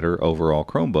a better overall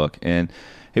Chromebook? And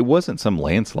it wasn't some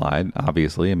landslide,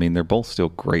 obviously. I mean, they're both still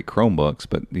great Chromebooks,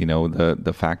 but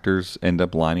the factors end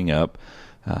up lining up.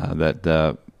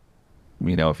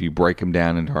 If you break them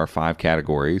down into our 5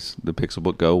 categories, the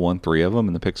Pixelbook Go won 3 of them,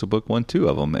 and the Pixelbook won 2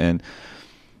 of them. And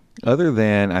other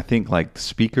than, I think, like the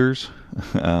speakers,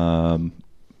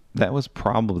 that was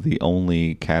probably the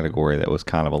only category that was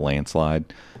kind of a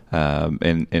landslide.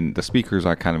 And the speakers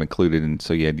are kind of included, and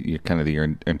so you had your kind of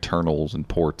your internals and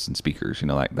ports and speakers,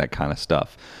 that kind of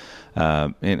stuff.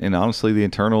 And honestly, the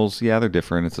internals, they're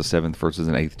different. It's a 7th versus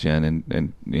an 8th gen,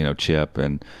 and chip,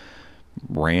 and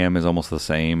RAM is almost the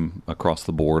same across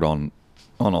the board on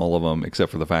all of them,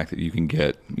 except for the fact that you can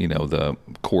get the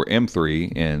Core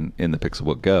M3 in the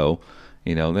Pixelbook Go.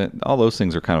 That all those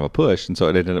things are kind of a push, and so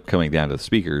it ended up coming down to the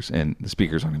speakers, and the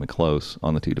speakers aren't even close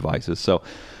on the 2 devices. So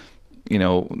the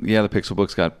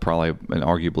Pixelbook's got probably an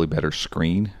arguably better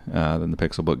screen than the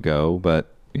Pixelbook Go,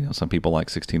 but some people like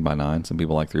 16:9, some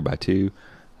people like 3:2.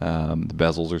 The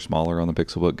bezels are smaller on the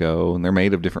Pixelbook Go, and they're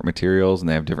made of different materials, and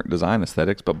they have different design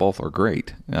aesthetics, but both are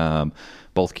great.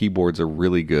 Both keyboards are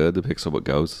really good. The Pixelbook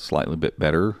Go is slightly bit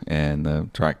better, and the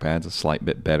trackpad's a slight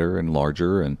bit better and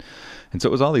larger, and so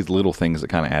it was all these little things that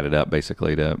kind of added up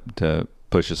basically to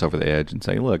push us over the edge and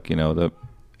say, look,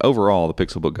 overall the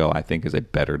Pixelbook Go, I think, is a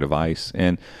better device.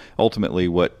 And ultimately,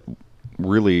 what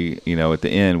really, at the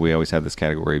end, we always have this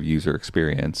category of user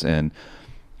experience, and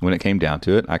when it came down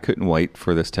to it, I couldn't wait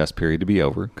for this test period to be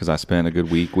over because I spent a good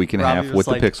week and a half with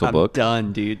the Pixelbook. I'm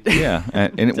done, dude. Yeah,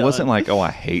 and it wasn't like, I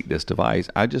hate this device.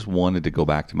 I just wanted to go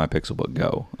back to my Pixelbook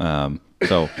Go.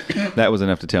 So that was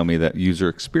enough to tell me that user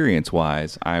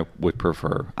experience-wise, I would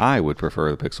prefer the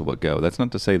Pixelbook Go. That's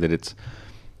not to say that it's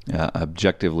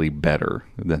objectively better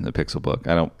than the Pixelbook.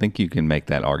 I don't think you can make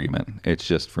that argument. It's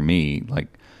just, for me, like,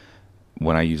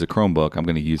 when I use a Chromebook, I'm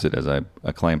going to use it as a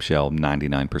clamshell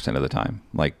 99% of the time.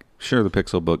 Like, sure, the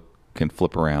Pixelbook can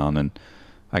flip around and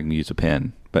I can use a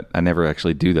pen, but I never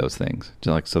actually do those things.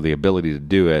 So the ability to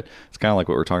do it, it's kind of like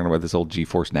what we're talking about, this old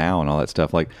GeForce Now and all that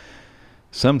stuff. Like,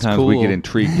 sometimes we get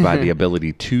intrigued by the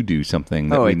ability to do something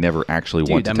that we never actually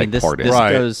want to take part in.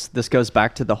 This goes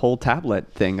back to the whole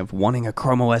tablet thing of wanting a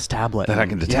Chrome OS tablet. That I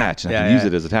can detach and I can use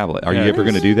it as a tablet. Are you ever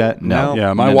going to do that? No.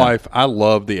 Yeah, my wife, I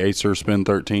love the Acer Spin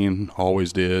 13.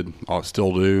 Always did.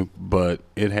 Still do. But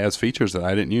it has features that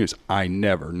I didn't use. I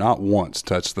never, not once,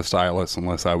 touched the stylus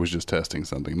unless I was just testing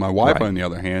something. My wife, on the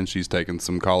other hand, she's taking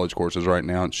some college courses right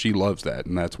now, and she loves that.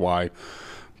 And that's why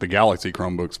the Galaxy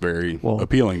Chromebook's very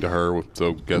appealing to her.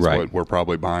 So guess what? We're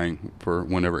probably buying for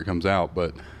whenever it comes out.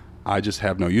 But I just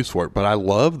have no use for it. But I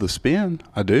love the Spin.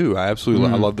 I do. I absolutely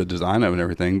I love the design of it and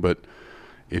everything. But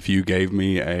if you gave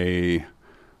me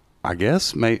I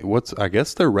guess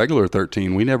their regular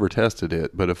 13, we never tested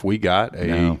it. But if we got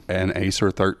an Acer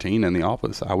 13 in the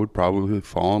office, I would probably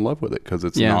fall in love with it because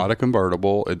it's not a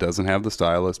convertible. It doesn't have the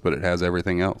stylus, but it has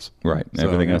everything else. Right. So,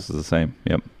 everything else is the same.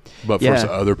 Yep. But for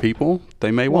other people,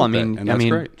 they may want that, and that's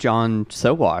great. John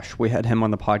Sowash, we had him on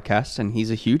the podcast, and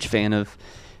he's a huge fan of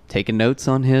taking notes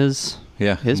on his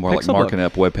his more like marking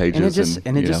up web pages.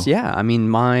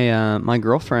 My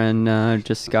girlfriend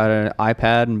just got an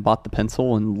iPad and bought the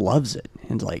pencil and loves it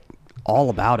and like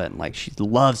all about it. And, like, she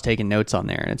loves taking notes on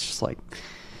there, and it's just like,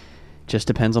 just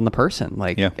depends on the person.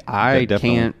 Like,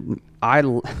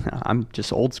 I'm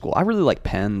just old school. I really like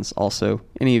pens also.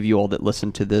 Any of you all that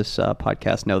listen to this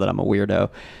podcast know that I'm a weirdo.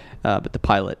 But the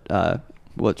Pilot,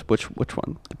 which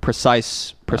one? The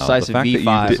Precise the fact V5 that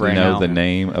you didn't right know now. The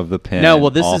name of the pen. No, well,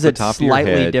 this off is the a top of your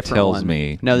slightly head different tells one.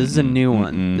 me. No, this is a new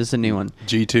one. This is a new one.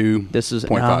 G2. This is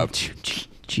 0.5.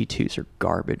 G2s are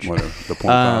garbage. Whatever. The 0.5,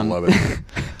 I love it.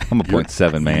 I'm a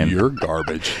 0.7, man. You're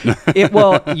garbage.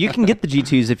 Well, you can get the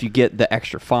G2s if you get the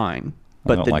extra fine.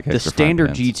 But the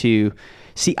standard G2,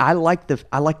 See, I like the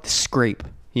scrape.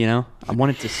 You know, I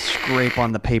want it to scrape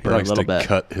on the paper a little bit.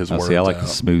 Cut his words See, I like out. the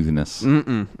smoothness.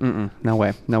 No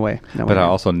way. But I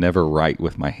also never write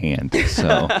with my hand,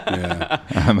 so Yeah.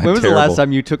 When was the last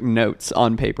time you took notes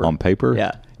on paper? On paper?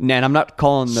 Yeah. And I'm not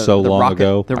calling the So long rocket,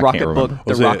 ago, the I rocket can't book.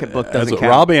 remember. The rocket book doesn't count.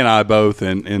 Robbie and I both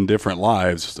in different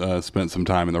lives spent some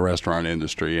time in the restaurant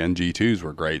industry, and G2s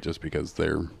were great just because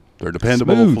they're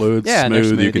dependable, Smooth. fluid, Yeah, and they're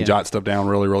smooth. You smooth, can yeah. jot stuff down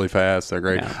really, really fast. They're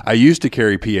great. Yeah. I used to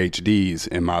carry PhDs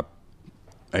in my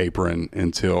apron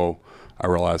until I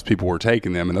realized people were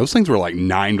taking them, and those things were like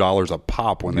 $9 a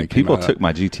pop when they came People out. took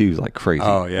my G2s like crazy.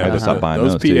 Oh yeah, I had to stop buying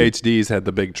those those too. PhDs had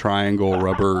the big triangle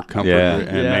rubber comfort, Yeah.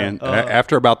 and Yeah. man,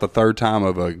 after about the third time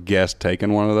of a guest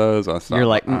taking one of those, I stopped. You're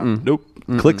like, nope.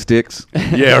 Click sticks.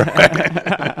 Yeah,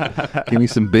 right. Give me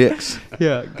some Bics.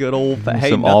 Yeah, good old. Hey,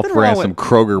 Some nothing off-brand, wrong with- some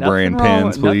Kroger brand nothing wrong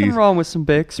pens, with- please. Nothing wrong with some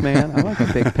Bics, man. I like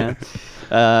a big pen.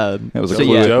 That was a So,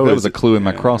 clue. yeah. Joe That is- was a clue in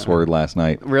my crossword last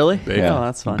night. Really? Yeah. Oh,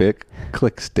 that's fun. Bic,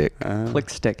 click stick. Click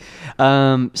stick.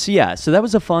 So that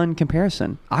was a fun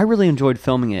comparison. I really enjoyed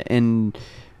filming it, and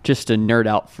just to nerd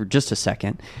out for just a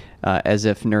second, as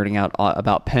if nerding out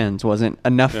about pens wasn't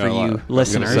enough for Yeah, well, I you was gonna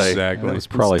listeners. say, exactly. That was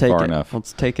probably far enough.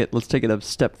 Let's take it a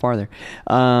step farther.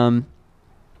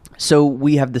 So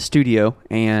we have the studio,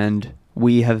 and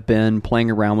we have been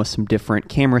playing around with some different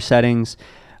camera settings.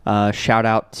 Shout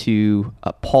out to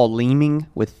Paul Leeming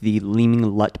with the Leeming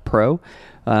LUT Pro.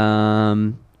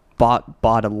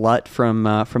 Bought a LUT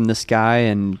from this guy,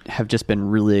 and have just been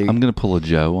really. I'm going to pull a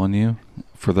Joe on you.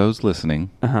 For those listening,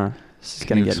 This is can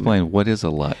gonna you get explain what is a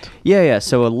LUT? Yeah.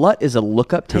 So a LUT is a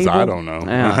lookup 'Cause table. I don't know.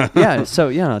 Yeah. So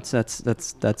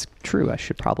that's true. I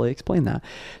should probably explain that.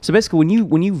 So basically,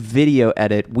 when you video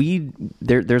edit,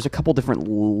 there's a couple different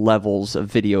levels of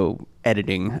video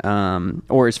editing,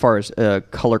 or as far as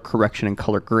color correction and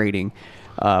color grading.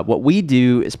 What we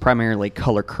do is primarily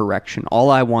color correction. All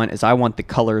I want the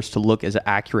colors to look as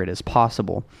accurate as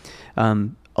possible.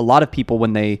 A lot of people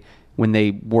when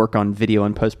they work on video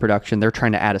and post-production, they're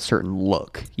trying to add a certain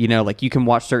look. You know, like you can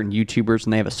watch certain YouTubers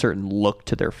and they have a certain look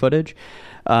to their footage.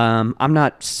 I'm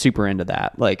not super into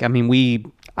that. Like, I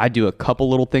mean, I do a couple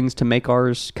little things to make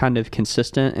ours kind of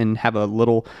consistent and have a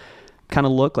little kind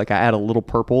of look. Like I add a little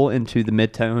purple into the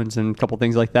midtones and a couple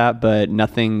things like that, but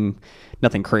nothing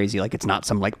crazy. Like it's not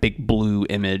some like big blue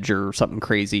image or something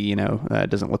crazy, you know. It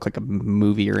doesn't look like a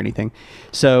movie or anything.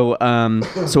 So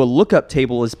a lookup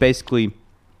table is basically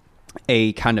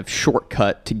a kind of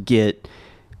shortcut to get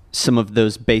some of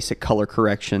those basic color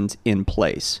corrections in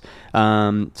place.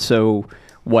 So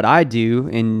what I do,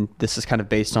 and this is kind of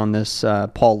based on this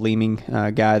Paul Leeming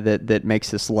guy that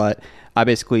makes this LUT, I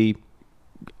basically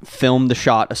film the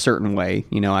shot a certain way.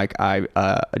 You know, I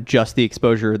adjust the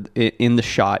exposure in the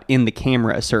shot, in the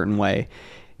camera a certain way,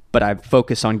 but I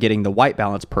focus on getting the white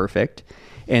balance perfect.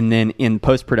 And then in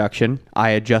post-production, I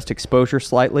adjust exposure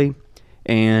slightly,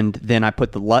 and then I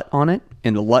put the LUT on it,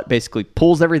 and the LUT basically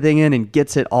pulls everything in and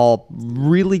gets it all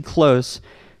really close,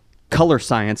 color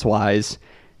science-wise,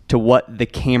 to what the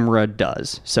camera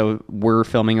does. So we're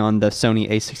filming on the Sony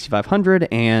a6500,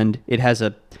 and it has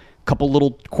a couple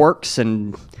little quirks,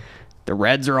 and the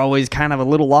reds are always kind of a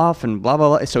little off, and blah,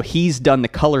 blah, blah. So he's done the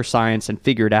color science and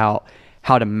figured out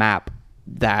how to map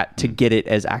that to get it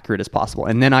as accurate as possible.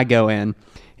 And then I go in,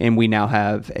 and we now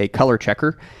have a color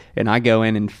checker, and I go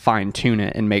in and fine tune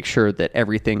it and make sure that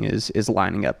everything is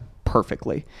lining up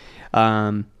perfectly.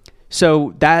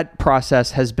 So that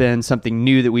process has been something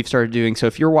new that we've started doing. So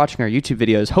if you're watching our YouTube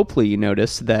videos, hopefully you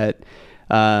notice that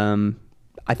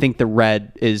I think the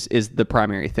red is the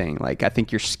primary thing. Like I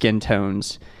think your skin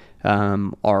tones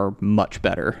are much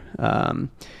better.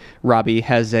 Robbie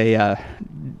has a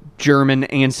German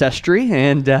ancestry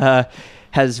and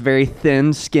has very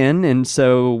thin skin, and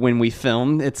so when we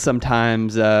film, it's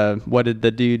sometimes what did the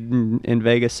dude in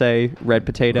Vegas say? Red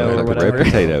potato or whatever. Red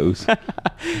potatoes.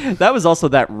 That was also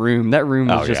that room. That room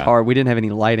was just yeah. hard. We didn't have any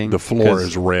lighting. The floor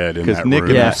is red in that Nick room.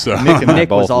 and Yeah. So. Nick and I Nick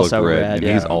both was also looked red, red, and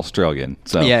yeah. he's Australian.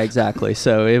 So Yeah, exactly.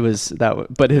 So it was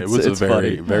that, but it it's was a it's very,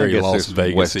 funny. I very guess Las there's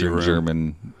Vegas Western room.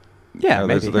 German. Yeah,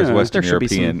 there's maybe. Western There should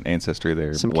be European ancestry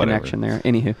there. some whatever. connection there.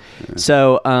 Anywho,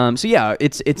 so yeah,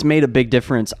 it's made a big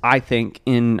difference, I think,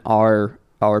 in our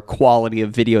quality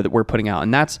of video that we're putting out,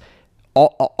 and that's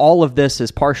all of this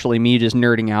is partially me just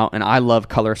nerding out, and I love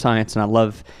color science, and I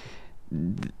love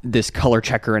this color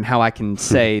checker and how I can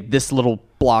say this little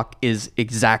block is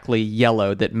exactly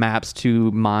yellow that maps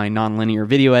to my nonlinear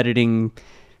video editing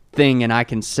thing, and I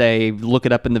can say, look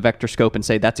it up in the vector scope and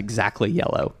say that's exactly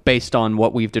yellow based on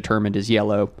what we've determined is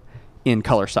yellow in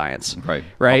color science. Right.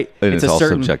 Right. And it's all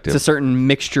certain, subjective. It's a certain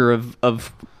mixture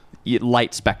of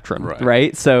light spectrum,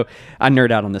 right? So I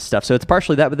nerd out on this stuff. So it's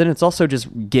partially that, but then it's also just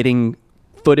getting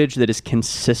footage that is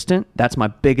consistent. That's my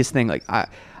biggest thing. Like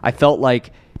I felt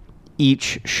like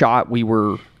each shot we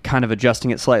were kind of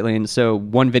adjusting it slightly, and so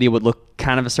one video would look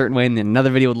kind of a certain way and then another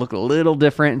video would look a little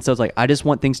different, and so it's like I just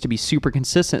want things to be super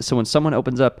consistent, so when someone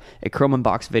opens up a Chrome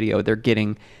Unbox video, they're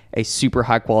getting a super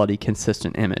high quality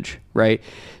consistent image, right?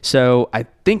 So I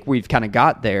think we've kind of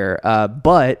got there,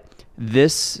 but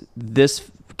this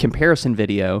comparison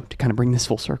video, to kind of bring this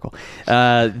full circle,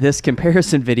 this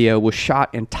comparison video was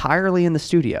shot entirely in the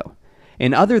studio.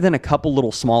 And other than a couple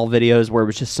little small videos where it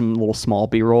was just some little small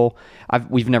B-roll,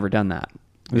 we've never done that.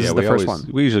 This is the first one.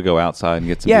 We usually go outside and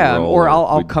get some B-roll. Or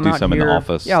I'll come out some here. in the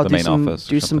office, I'll the main office.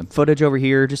 Do some footage over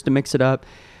here just to mix it up.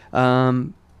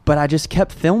 But I just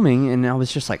kept filming, and I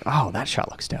was just like, oh, that shot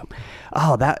looks dope.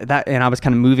 Oh, that, and I was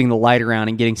kind of moving the light around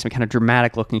and getting some kind of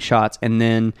dramatic looking shots. And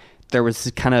then there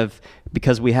was kind of,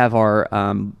 because we have our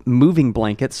moving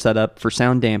blankets set up for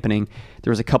sound dampening,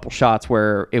 there was a couple shots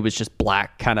where it was just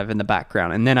black kind of in the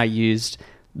background. And then I used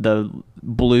the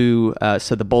blue,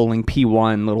 so the Bowling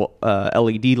P1 little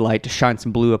LED light to shine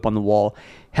some blue up on the wall.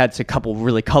 Had a couple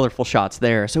really colorful shots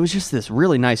there. So it was just this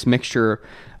really nice mixture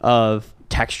of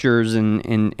textures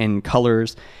and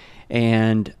colors.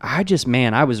 And I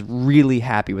was really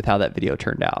happy with how that video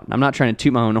turned out. I'm not trying to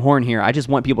toot my own horn here. I just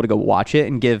want people to go watch it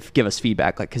and give us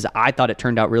feedback, like, because I thought it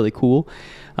turned out really cool.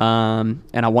 And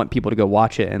I want people to go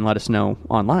watch it and let us know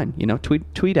online.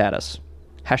 Tweet at us.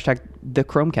 Hashtag the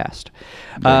Chromecast.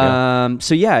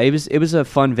 So yeah, it was a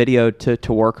fun video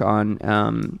to work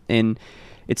on. And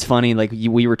it's funny, like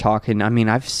we were talking. I mean,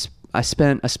 I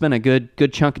spent a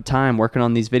good chunk of time working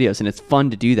on these videos, and it's fun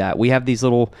to do that. We have these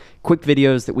little quick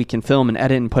videos that we can film and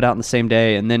edit and put out in the same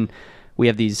day, and then we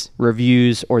have these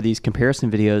reviews or these comparison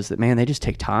videos that, man, they just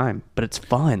take time, but it's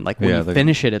fun. Like when you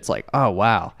finish it, it's like, oh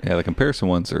wow. Yeah, the comparison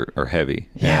ones are heavy.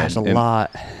 Yeah, there's a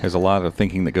lot. There's a lot of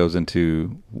thinking that goes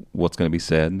into what's going to be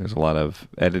said. There's a lot of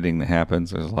editing that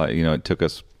happens. There's a lot. It took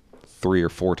us 3 or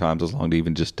 4 times as long to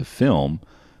even just to film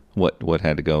what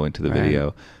had to go into the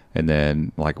video. And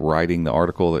then, like, writing the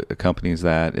article that accompanies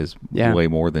that is way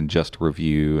more than just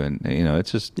review. And,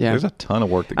 it's just, there's a ton of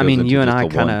work that goes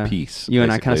into one piece. You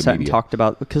and I kind of sat and talked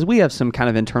about, because we have some kind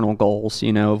of internal goals,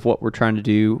 of what we're trying to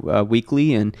do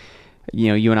weekly. And,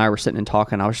 you and I were sitting and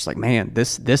talking. I was just like, man,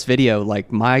 this video,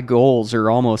 like, my goals are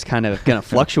almost kind of going to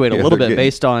fluctuate a little bit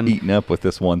based on eating up with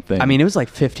this one thing. I mean, it was like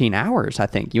 15 hours, I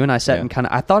think. You and I sat and kind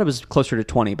of, I thought it was closer to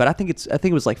 20, but I think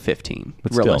it was like 15,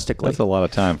 but realistically. Still, that's a lot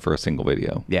of time for a single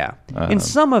video. Yeah. And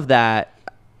some of that,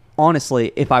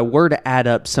 honestly, if I were to add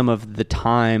up some of the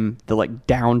time, the like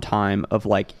downtime of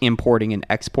like importing and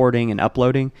exporting and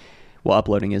uploading, well,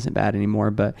 uploading isn't bad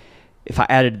anymore, but if I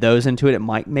added those into it, it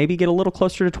might maybe get a little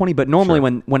closer to 20. But normally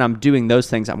when I'm doing those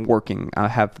things, I'm working. I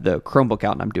have the Chromebook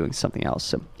out and I'm doing something else.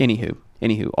 So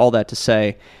anywho, all that to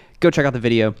say, go check out the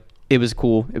video. It was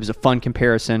cool. It was a fun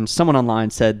comparison. Someone online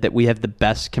said that we have the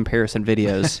best comparison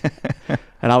videos.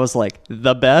 And I was like,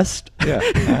 the best? Yeah,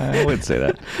 I wouldn't say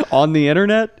that. On the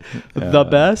internet? The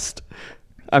best?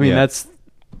 I mean, that's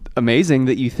amazing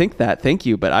that you think that. Thank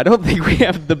you, but I don't think we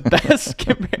have the best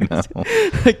comparison. No.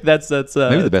 Like that's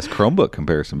maybe the best Chromebook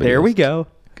comparison videos. There we go.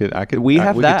 We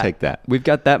could take that. We've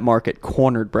got that market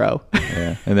cornered, bro.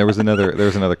 Yeah. And there was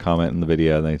another comment in the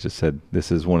video, and they just said,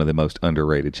 "This is one of the most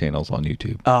underrated channels on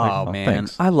YouTube." Oh man,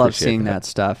 thanks. I love seeing that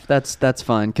stuff. That's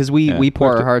fun because we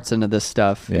pour our hearts into this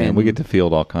stuff. Yeah, and we get to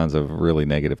field all kinds of really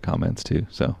negative comments too.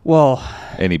 So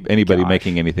anybody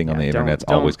making anything on the internet's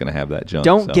always going to have that junk.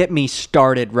 Don't get me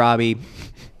started, Robbie.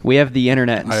 We have the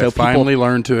internet, and so people finally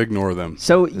learned to ignore them.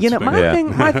 So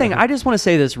my thing. I just want to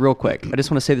say this real quick.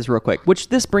 Which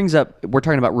this brings up. We're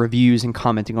talking about reviews and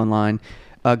commenting online.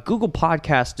 Google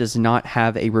Podcast does not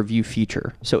have a review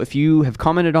feature. So if you have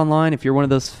commented online, if you're one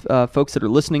of those folks that are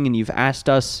listening and you've asked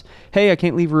us, "Hey, I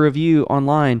can't leave a review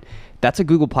online," that's a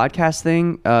Google Podcast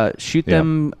thing. Shoot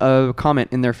them a comment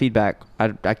in their feedback. I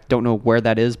don't know where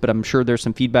that is, but I'm sure there's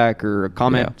some feedback or a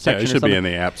comment section. It should be in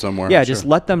the app somewhere. Yeah, just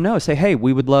let them know. Say, hey, I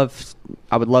would love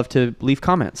to leave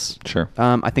comments. Sure.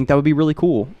 I think that would be really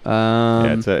cool.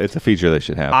 It's a feature they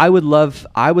should have. I would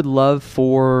love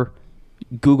for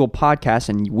Google Podcasts,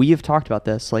 and we have talked about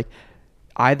this, like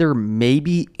either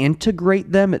maybe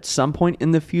integrate them at some point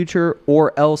in the future,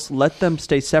 or else let them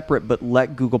stay separate, but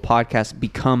let Google Podcasts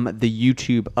become the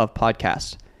YouTube of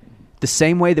podcasts. The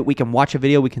same way that we can watch a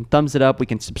video, we can thumbs it up, we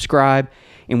can subscribe,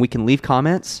 and we can leave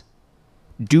comments.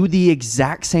 Do the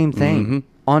exact same thing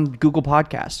on Google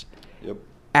Podcasts. Yep.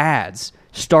 Ads.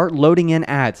 Start loading in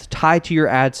ads. Tie to your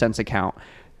AdSense account.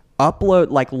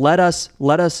 Upload. Like let us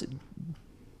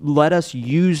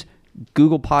use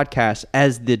Google Podcasts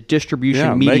as the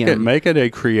distribution medium. Make it a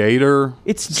creator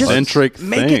centric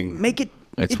thing. Make it.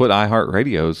 It's what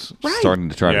iHeartRadio's starting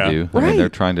to try to do. I mean, they're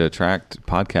trying to attract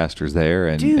podcasters there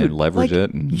and leverage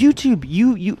it. And YouTube,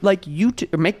 you like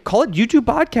YouTube, call it YouTube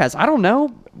Podcast. I don't know.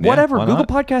 Whatever. Google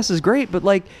Podcasts is great, but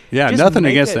nothing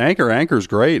against Anchor. Anchor's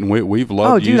great, and we've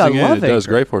loved using it. It does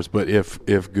great for us. But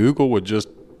if Google would just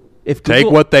take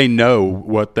what they know,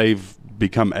 what they've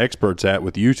become experts at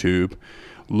with YouTube,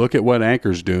 look at what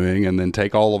Anchor's doing, and then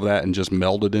take all of that and just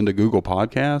meld it into Google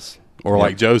Podcasts. Or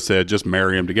like Joe said, just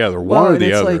marry them together, one or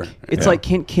the other. It's like,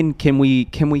 can we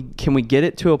get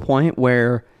it to a point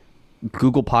where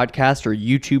Google Podcast or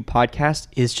YouTube Podcast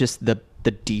is just the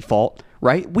default,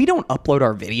 right? We don't upload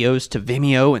our videos to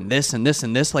Vimeo and this and this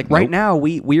and this. Like right now,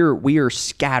 we are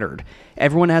scattered.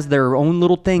 Everyone has their own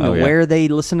little thing of where they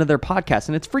listen to their podcast,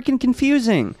 and it's freaking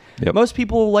confusing. Yep. Most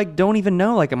people don't even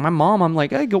know. Like my mom, I'm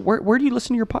like, hey, where do you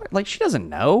listen to your podcast? Like she doesn't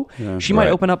know. Yeah, she might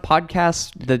open up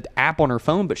podcast, the app on her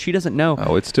phone, but she doesn't know.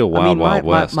 Oh, it's still wild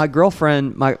west. My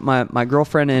girlfriend, my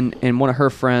girlfriend and one of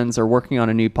her friends are working on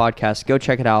a new podcast. Go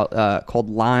check it out. Called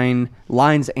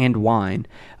Lines and Wine.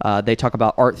 They talk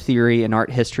about art theory and art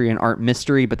history and art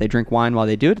mystery, but they drink wine while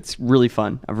they do it. It's really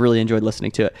fun. I've really enjoyed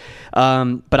listening to it.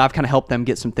 But I've kind of helped them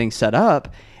get some things set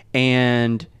up,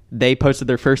 and they posted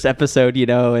their first episode,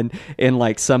 and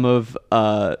like some of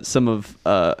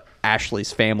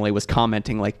Ashley's family was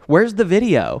commenting like, where's the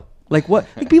video? Like what?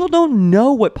 Like people don't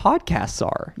know what podcasts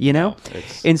are,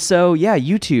 and so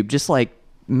YouTube, just like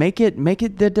make it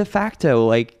the de facto,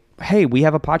 like, hey, we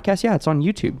have a podcast. Yeah, it's on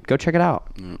YouTube. Go check it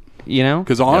out.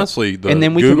 Because honestly, and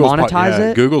then we can monetize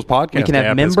it. Google's podcast we can have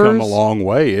app members. Has come a long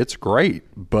way. It's great,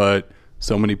 but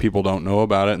so many people don't know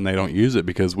about it and they don't use it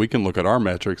because we can look at our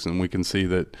metrics and we can see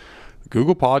that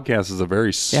Google Podcasts is a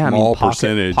very small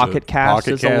percentage. Pocket Cast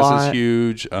is a lot. Is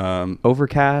huge.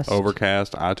 Overcast,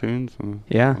 iTunes,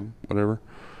 whatever.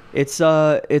 It's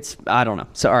I don't know.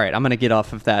 So all right, I'm gonna get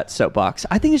off of that soapbox.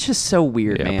 I think it's just so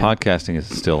weird, man. Podcasting is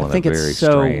still in a very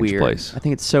strange place. I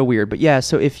think it's so weird. But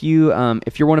so if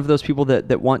you're one of those people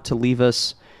that want to leave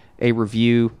us a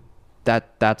review,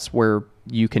 that's where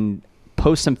you can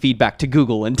post some feedback to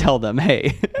Google and tell them,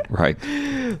 hey, right,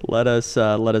 let us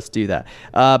do that.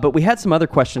 But we had some other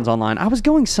questions online. I was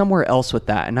going somewhere else with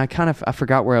that, and I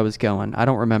forgot where I was going. I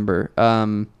don't remember.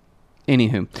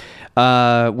 Anywho,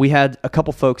 we had a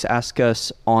couple folks ask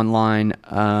us online.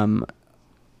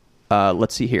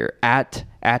 Let's see here, at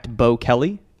Bo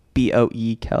Kelly,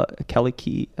 BOE Kelly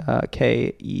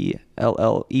KELLEY,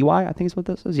 I think is what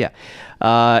this is. Yeah.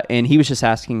 And he was just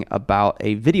asking about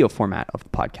a video format of the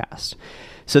podcast.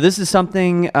 So this is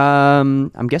something,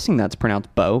 I'm guessing that's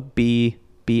pronounced Bo,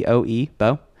 BOE,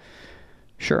 Bo.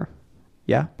 Sure.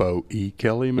 Yeah. Bo E.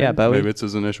 Kelly, maybe? Yeah, Bowie. Maybe it's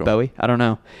his initial. Bowie. I don't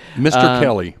know. Mr.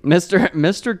 Kelly.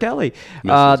 Mr. Kelly.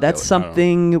 That's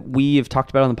something we've talked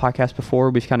about on the podcast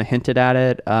before. We've kind of hinted at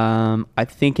it. I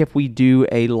think if we do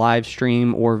a live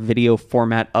stream or video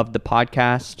format of the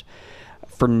podcast,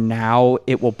 for now,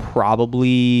 it will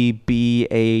probably be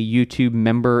a YouTube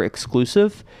member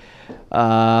exclusive.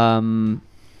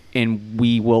 And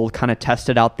we will kind of test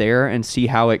it out there and see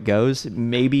how it goes.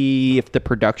 Maybe if the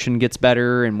production gets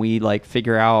better and we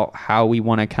figure out how we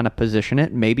want to kind of position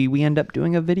it, maybe we end up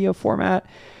doing a video format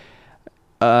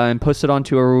and post it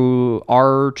onto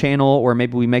our channel, or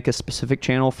maybe we make a specific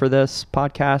channel for this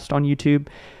podcast on YouTube.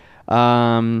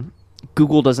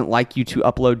 Google doesn't like you to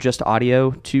upload just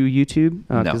audio to YouTube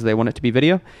because they want it to be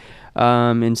video.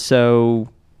 And so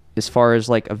as far as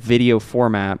a video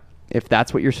format, if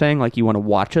that's what you're saying, you want to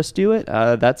watch us do it,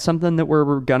 that's something that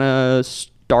we're going to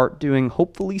start doing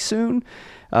hopefully soon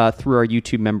through our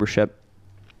YouTube membership.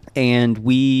 And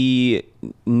we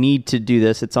need to do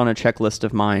this. It's on a checklist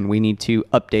of mine. We need to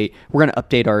update. We're going to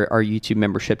update our YouTube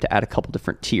membership to add a couple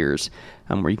different tiers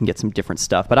where you can get some different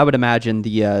stuff. But I would imagine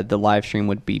the live stream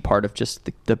would be part of just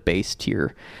the base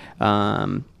tier.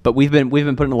 But we've been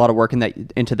putting a lot of work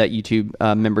into that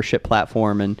YouTube membership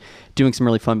platform and doing some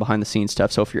really fun behind the scenes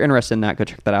stuff. So if you're interested in that, go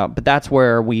check that out. But that's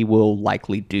where we will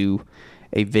likely do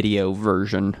a video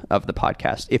version of the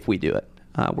podcast if we do it.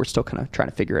 We're still kind of trying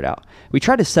to figure it out. We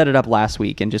tried to set it up last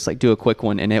week and just do a quick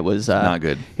one, and it was not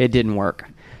good. It didn't work.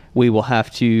 We will have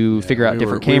to figure out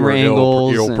different camera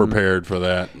angles. Ill prepared for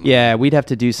that. Yeah, we'd have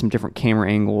to do some different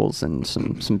camera angles and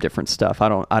some different stuff. I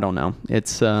don't know.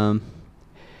 It's going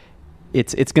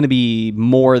to be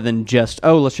more than just,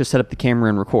 let's just set up the camera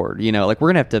and record. We're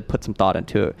going to have to put some thought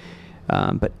into it.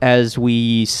 But as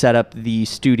we set up the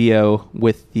studio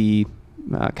with the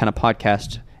kind of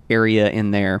podcast area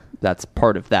in there, that's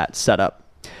part of that setup.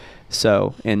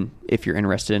 So, and if you're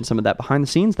interested in some of that behind the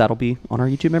scenes, that'll be on our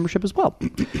YouTube membership as well.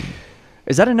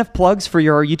 Is that enough plugs for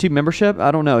your YouTube membership?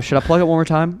 I don't know. Should I plug it one more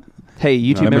time? Hey,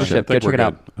 YouTube membership. Go check it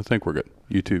out. I think we're good.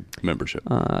 YouTube membership.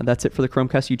 That's it for the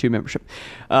Chromecast YouTube membership.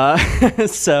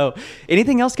 So,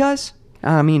 anything else, guys?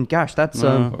 I mean, gosh, that's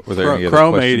Were there any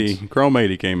other questions? Chrome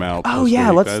 80 came out. Oh this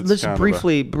yeah, week. let's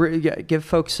briefly give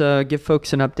folks an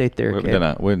update there. We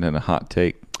haven't done a hot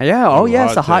take. Yeah. Oh yeah,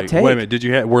 it's a hot take. Wait a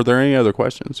minute. Were there any other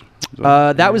questions?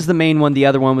 That was the main one. The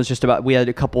other one was just about. We had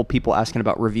a couple people asking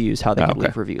about reviews, how they could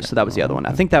leave reviews. So that was the other one.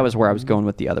 I think that was where I was going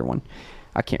with the other one.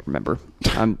 I can't remember.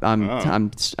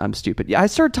 I'm stupid. Yeah, I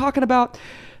started talking about.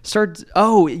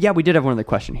 Oh yeah, we did have one other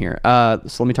question here. So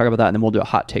let me talk about that, and then we'll do a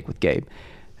hot take with Gabe.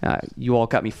 You all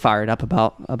got me fired up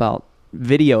about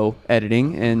video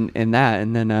editing and that,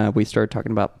 and then we started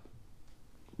talking about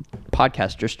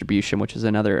podcast distribution, which is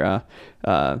another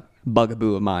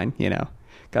bugaboo of mine.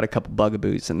 Got a couple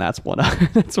bugaboos, and that's one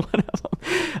of them.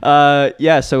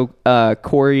 So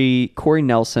Corey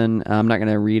Nelson, I'm not going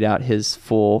to read out his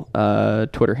full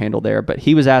Twitter handle there, but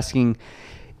he was asking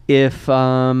if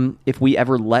we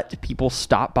ever let people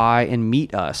stop by and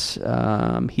meet us.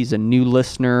 He's a new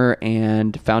listener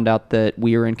and found out that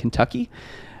we are in Kentucky.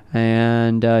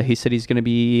 And he said he's going to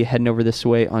be heading over this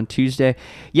way on Tuesday.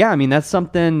 Yeah, I mean, that's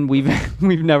something we've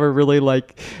never really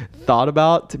thought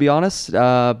about, to be honest.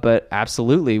 But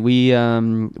absolutely, we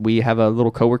have a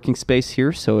little co-working space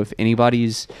here. So if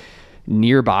anybody's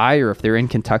nearby or if they're in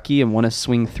Kentucky and want to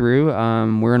swing through,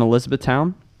 we're in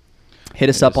Elizabethtown. Hit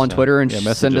us up on Twitter and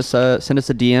send us a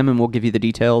DM, and we'll give you the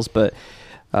details. But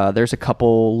there's a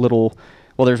couple little.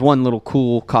 Well, there's one little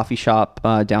cool coffee shop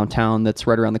downtown that's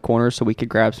right around the corner, so we could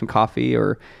grab some coffee,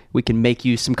 or we can make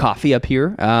you some coffee up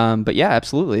here. But yeah,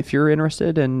 absolutely. If you're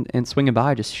interested in swinging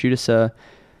by, just shoot us a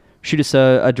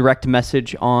direct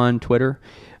message on Twitter.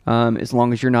 As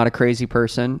long as you're not a crazy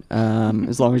person,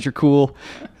 as long as you're cool,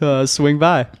 swing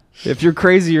by. If you're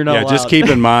crazy, you're not allowed. Just keep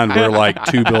in mind we're like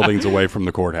 2 buildings away from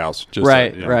the courthouse.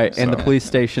 Right. And the police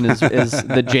station is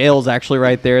the jail's actually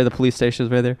right there. The police station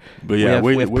is right there. But yeah,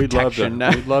 we'd love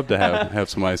to have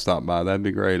somebody stop by. That'd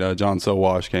be great. John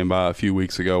Sowash came by a few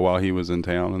weeks ago while he was in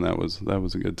town, and that was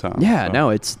a good time. Yeah, so.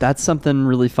 No, that's something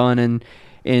really fun,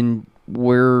 and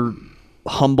we're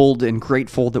humbled and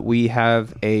grateful that we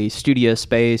have a studio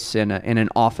space and an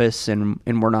office, and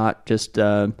we're not just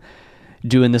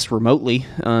doing this remotely.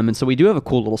 And so we do have a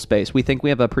cool little space. We think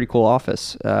we have a pretty cool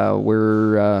office.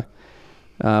 We're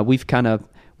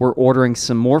ordering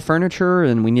some more furniture,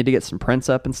 and we need to get some prints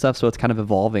up and stuff. So it's kind of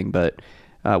evolving, but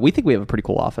we think we have a pretty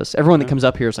cool office. Everyone that comes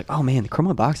up here is like, oh man, the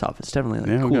Chroma box office is definitely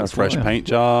cool. We got a fresh paint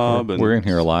job. And we're in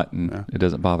here a lot, and it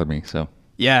doesn't bother me. So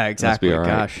yeah, exactly. Right.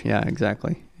 Gosh, yeah,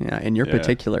 exactly. Yeah, and you're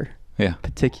particular. Yeah,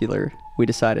 particular. We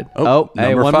decided.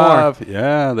 Hey, one 5. More.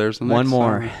 Yeah, there's the next one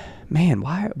more. Man,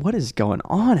 what is going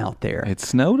on out there? It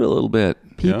snowed a little bit.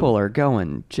 People are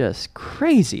going just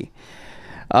crazy.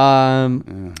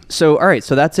 So, all right.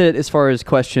 So that's it as far as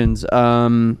questions.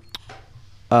 Gabe,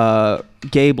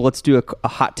 let's do a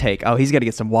hot take. Oh, he's got to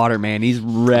get some water, man. He's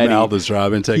ready. Mouth is dry.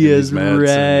 I've been taking his meds.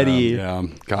 Ready.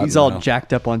 He's all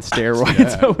jacked up on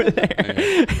steroids over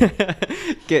there.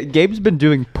 Yeah. Gabe's been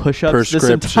doing push-ups.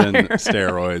 Prescription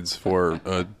steroids for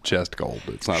a chest cold.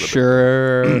 It's not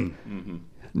a big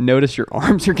Notice your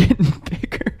arms are getting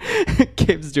bigger.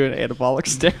 Gabe's doing anabolic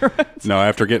steroids. No,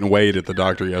 after getting weighed at the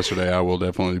doctor yesterday, I will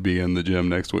definitely be in the gym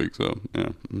next week. So yeah.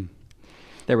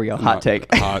 There we go. Hot take.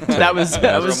 that was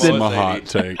my hot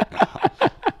take.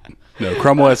 No,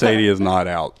 Chrome OS 80 is not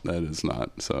out. That is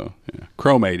not. So yeah.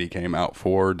 Chrome 80 came out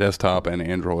for desktop and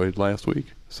Android last week.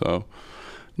 So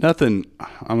nothing.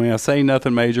 I mean, I say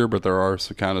nothing major, but there are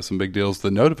some big deals. The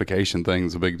notification thing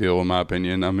is a big deal in my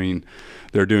opinion. I mean,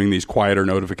 they're doing these quieter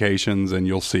notifications, and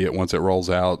you'll see it once it rolls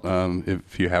out.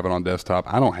 If you have it on desktop,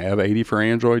 I don't have 80 for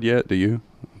Android yet. Do you?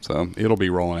 So it'll be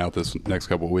rolling out this next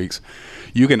couple of weeks.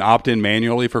 You can opt in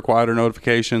manually for quieter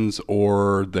notifications,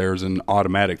 or there's an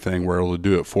automatic thing where it'll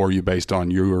do it for you based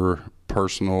on your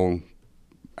personal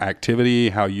activity,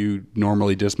 how you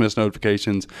normally dismiss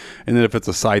notifications. And then if it's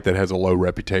a site that has a low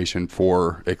reputation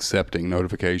for accepting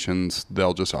notifications,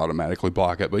 they'll just automatically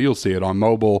block it. But you'll see it on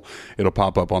mobile. It'll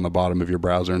pop up on the bottom of your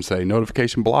browser and say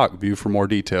notification block, view for more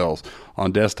details.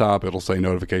 On desktop, it'll say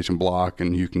notification block,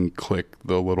 and you can click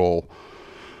the little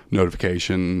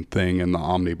notification thing in the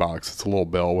Omni box. It's a little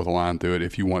bell with a line through it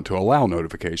if you want to allow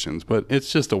notifications, but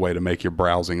it's just a way to make your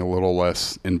browsing a little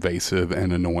less invasive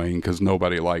and annoying because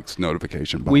nobody likes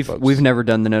notification pop-ups. We've never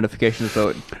done the notifications,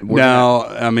 but we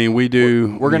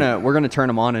do. We're gonna turn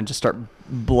them on and just start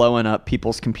blowing up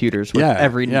people's computers with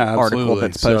every article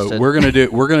that's posted. So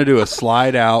we're gonna do a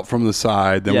slide out from the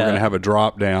side, then we're gonna have a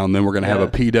drop down, then we're gonna have a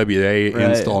PWA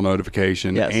install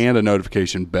notification and a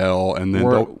notification bell, and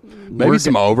then maybe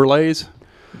some overlays.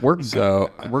 We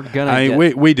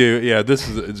do. Yeah, this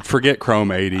is forget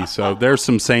Chrome 80. So there's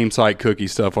some same site cookie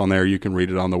stuff on there. You can read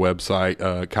it on the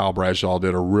website. Kyle Bradshaw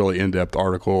did a really in-depth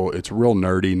article. It's real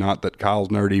nerdy. Not that Kyle's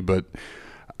nerdy, but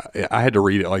I had to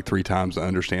read it like 3 times to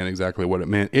understand exactly what it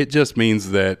meant. It just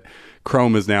means that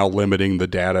Chrome is now limiting the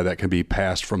data that can be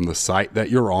passed from the site that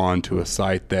you're on to a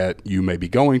site that you may be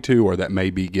going to or that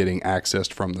may be getting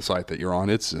accessed from the site that you're on.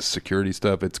 It's just security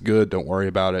stuff. It's good. Don't worry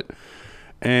about it.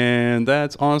 And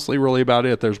that's honestly really about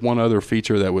it. There's one other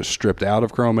feature that was stripped out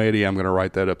of Chrome 80. I'm going to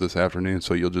write that up this afternoon,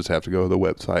 so you'll just have to go to the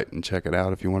website and check it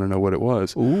out if you want to know what it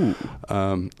was. Ooh.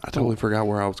 I totally forgot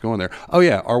where I was going there. Oh,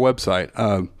 yeah, our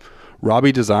website.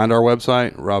 Robbie designed our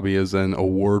website. Robbie is an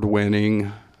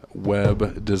award-winning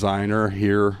web designer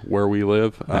here where we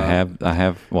live. I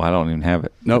have. Well, I don't even have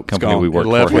it. Nope, the company we work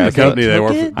left for with the company they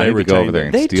work for. I need to go over there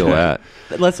and steal that.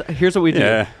 Here's what we do.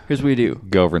 Yeah. Here's what we do.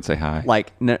 Go over and say hi.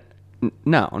 Like no. Be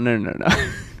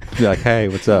like, hey,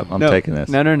 what's up? I'm taking this.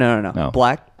 No.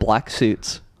 Black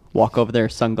suits. Walk over there,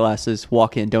 sunglasses.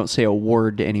 Walk in. Don't say a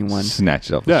word to anyone. Snatch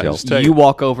it off the shelf. You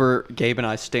walk over. Gabe and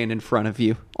I stand in front of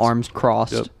you, arms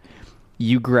crossed. Yep.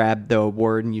 You grab the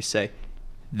award and you say,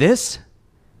 "This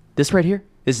right here,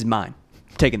 this is mine.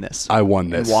 I'm taking this. I won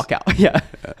this." And walk out. Yeah.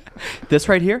 This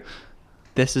right here,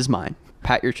 this is mine.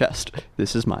 Pat your chest.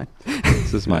 This is mine.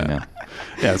 This is mine now.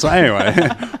 Yeah. So anyway,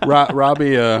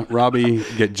 Robbie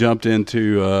jumped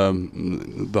into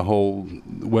the whole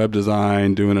web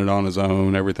design, doing it on his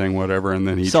own, everything, whatever, and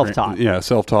then he self-taught.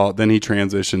 Self-taught. Then he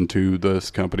transitioned to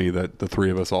this company that the 3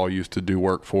 of us all used to do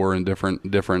work for in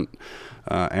different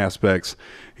aspects.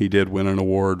 He did win an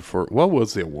award for, what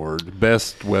was the award?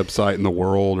 Best website in the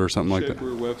world or something like that.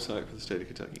 Website for the state of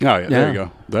Kentucky. Oh, yeah, there you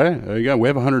go. There you go. We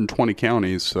have 120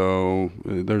 counties, so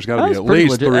there's got to be at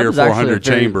least legit. 300 or 400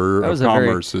 chamber of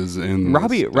commerces in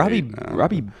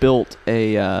Robbie built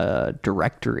a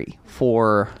directory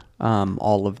for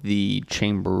all of the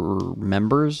chamber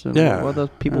members. What are those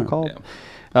people called?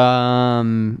 Yeah.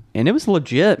 And it was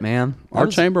legit, man. Our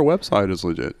chamber website is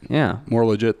legit. Yeah. More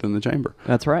legit than the chamber.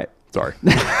 That's right. Sorry.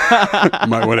 You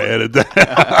might want to edit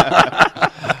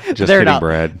that. Kidding,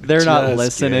 Brad. They're not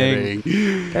listening.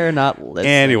 They're not listening.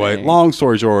 Anyway, long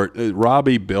story short,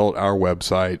 Robbie built our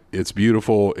website. It's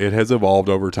beautiful. It has evolved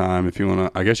over time. If you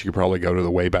want to, I guess you could probably go to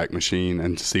the Wayback Machine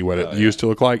and see what it used to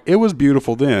look like. It was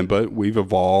beautiful then, but we've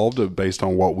evolved based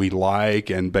on what we like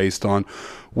and based on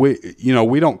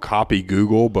we don't copy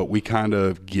Google, but we kind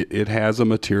of it has a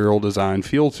material design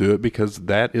feel to it because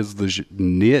that is the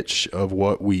niche of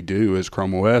what we do is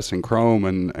Chrome OS and Chrome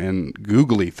and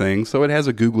googly things. So it has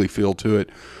a googly feel to it.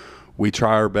 We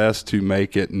try our best to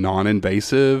make it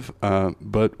non-invasive,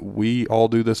 but we all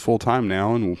do this full time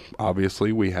now, and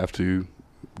obviously we have to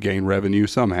gain revenue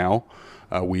somehow.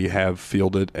 We have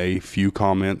fielded a few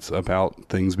comments about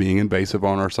things being invasive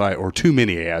on our site or too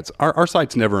many ads. Our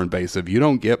site's never invasive. You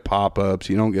don't get pop-ups.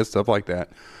 You don't get stuff like that.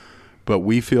 But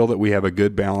we feel that we have a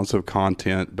good balance of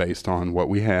content based on what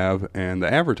we have and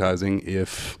the advertising.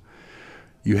 If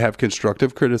you have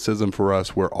constructive criticism for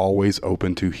us, we're always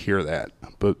open to hear that.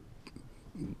 But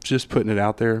just putting it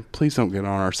out there, please don't get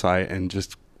on our site and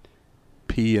just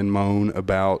pee and moan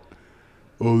about,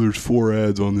 there's 4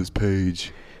 ads on this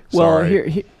page. Well,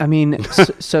 here I mean,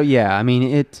 yeah, I mean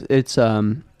it's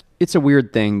a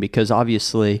weird thing because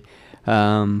obviously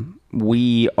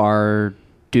we are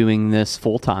doing this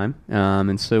full time,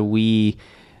 and so we,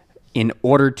 in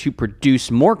order to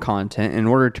produce more content, in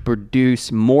order to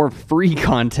produce more free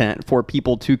content for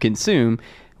people to consume,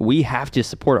 we have to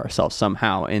support ourselves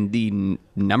somehow, and the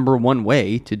number one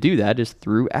way to do that is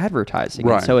through advertising.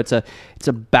 Right. And so it's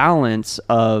a balance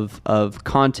of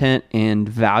content and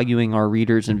valuing our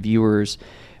readers and viewers,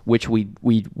 which we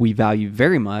value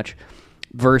very much,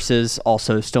 versus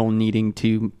also still needing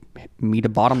to meet a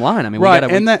bottom line. I mean, right,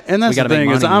 and that's the thing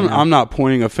money, is, I'm not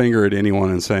pointing a finger at anyone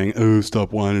and saying, "Oh,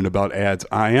 stop whining about ads."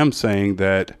 I am saying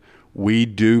that we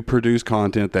do produce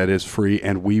content that is free,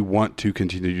 and we want to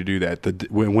continue to do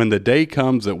that. When the day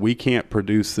comes that we can't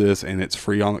produce this and it's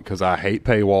free on it, because I hate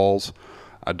paywalls.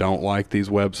 I don't like these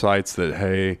websites that,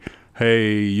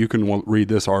 hey, you can read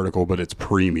this article, but it's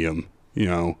premium.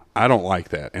 I don't like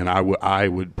that, and I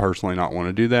would personally not want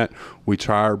to do that. We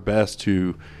try our best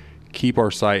to keep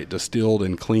our site distilled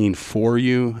and clean for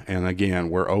you. And again,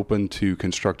 we're open to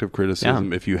constructive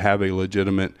criticism. If you have a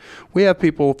legitimate, we have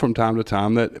people from time to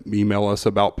time that email us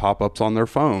about pop-ups on their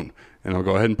phone, and I'll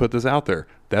go ahead and put this out there.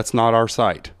 That's not our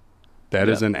site. That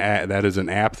is an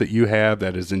app that you have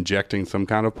that is injecting some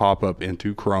kind of pop-up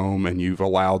into Chrome, and you've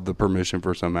allowed the permission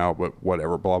for somehow, but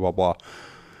whatever, blah, blah, blah.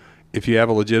 If you have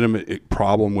a legitimate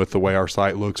problem with the way our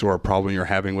site looks or a problem you're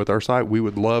having with our site, we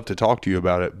would love to talk to you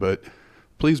about it, but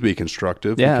please be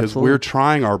constructive, because absolutely. We're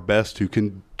trying our best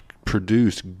to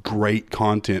produce great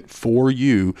content for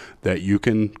you that you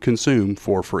can consume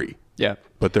for free. Yeah.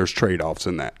 But there's trade-offs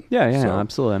in that. Yeah,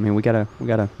 absolutely. I mean, we gotta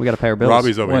pay our bills.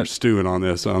 Robbie's over here stewing on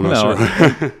this, so I'm not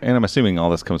sure. And I'm assuming all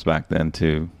this comes back then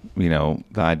to, the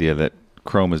idea that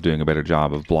Chrome is doing a better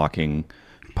job of blocking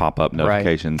pop-up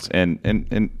notifications. Right.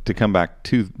 And to come back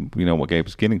to, what Gabe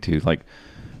was getting to, like,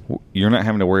 you're not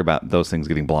having to worry about those things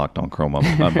getting blocked on Chrome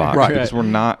Unboxed. Right. Because we're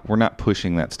not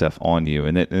pushing that stuff on you,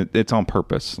 and it's on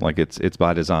purpose. Like, it's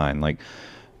by design. Like,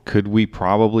 could we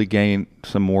probably gain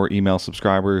some more email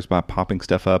subscribers by popping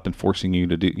stuff up and forcing you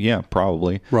to do? Yeah,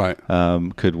 probably. Right.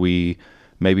 Could we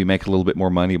maybe make a little bit more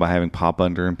money by having pop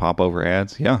under and pop over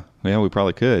ads? Yeah, we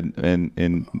probably could.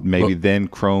 And maybe then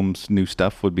Chrome's new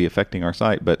stuff would be affecting our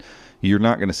site, but you're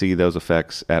not going to see those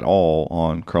effects at all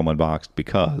on Chrome Unboxed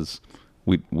because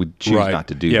we choose not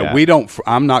to do that. Yeah,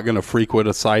 I'm not going to frequent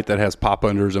a site that has pop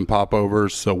unders and pop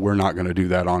overs, so we're not going to do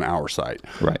that on our site.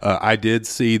 Right. I did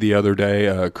see the other day,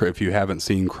 if you haven't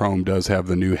seen, Chrome does have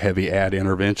the new heavy ad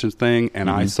interventions thing, and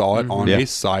I saw it on a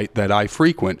site that I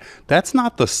frequent. That's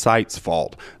not the site's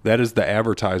fault. That is the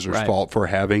advertiser's fault for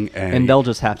having and they'll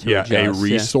just have to adjust, a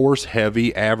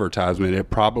resource-heavy advertisement.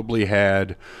 It probably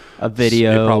had a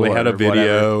video. It probably had a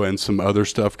video whatever. And some other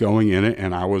stuff going in it,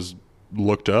 and I was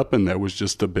looked up, and there was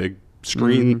just a big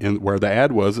screen where the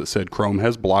ad was that said Chrome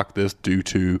has blocked this due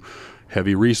to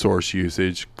heavy resource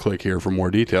usage. Click here for more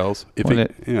details.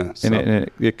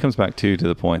 It comes back to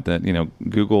the point that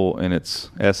Google in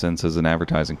its essence is an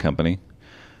advertising company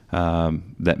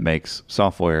that makes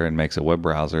software and makes a web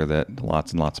browser that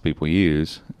lots and lots of people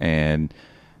use, and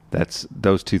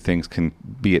those two things can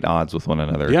be at odds with one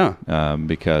another.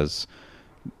 Because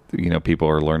people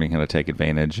are learning how to take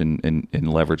advantage and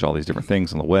leverage all these different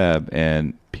things on the web,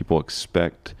 and people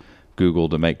expect Google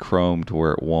to make Chrome to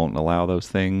where it won't allow those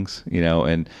things,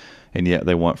 and yet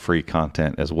they want free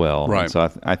content as well. Right. And so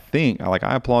I think, I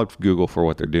applaud Google for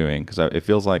what they're doing, because it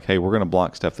feels like, hey, we're going to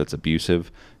block stuff that's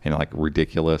abusive and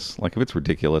ridiculous. Like, if it's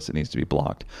ridiculous, it needs to be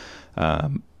blocked.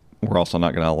 We're also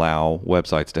not going to allow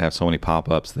websites to have so many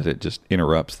pop-ups that it just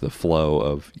interrupts the flow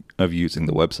of using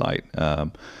the website.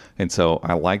 And so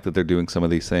I like that they're doing some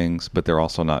of these things, but they're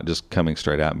also not just coming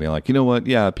straight out and being like, you know what?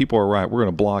 Yeah, people are right. We're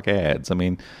going to block ads. I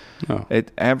mean,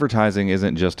 advertising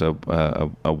isn't just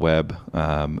a web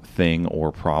thing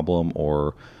or problem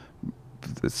or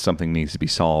something needs to be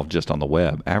solved just on the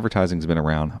web. Advertising's been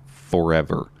around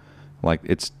forever. Like,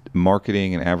 it's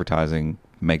marketing and advertising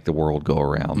make the world go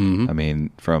around. I mean,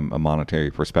 from a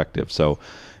monetary perspective. So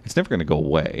it's never going to go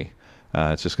away.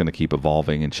 It's just going to keep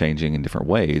evolving and changing in different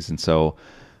ways. And so,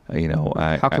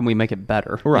 how can we make it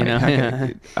better? Right.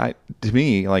 To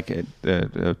me,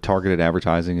 targeted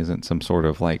advertising isn't some sort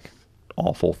of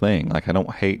awful thing. Like,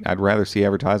 I'd rather see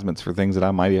advertisements for things that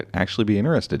I might actually be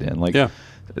interested in.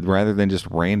 Rather than just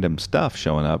random stuff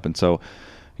showing up. And so,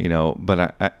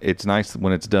 but it's nice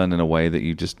when it's done in a way that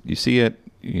you see it,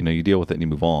 you deal with it and you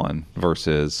move on,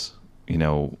 versus,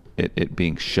 it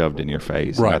being shoved in your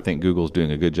face. Right. And I think Google's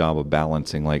doing a good job of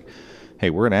balancing, hey,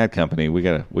 we're an ad company. We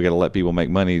gotta let people make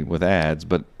money with ads,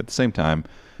 but at the same time,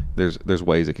 there's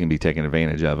ways it can be taken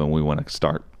advantage of, and we want to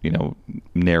start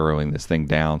narrowing this thing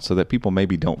down so that people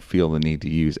maybe don't feel the need to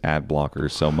use ad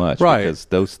blockers so much, right?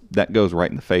 Because that goes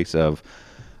right in the face of,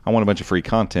 I want a bunch of free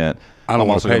content. I don't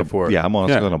want to pay for it. Yeah, I'm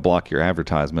also going to block your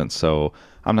advertisements, so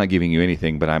I'm not giving you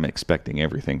anything, but I'm expecting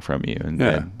everything from you,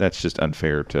 and that's just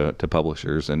unfair to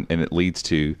publishers, and it leads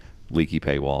to leaky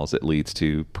paywalls. It leads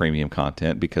to premium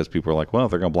content because people are like, well,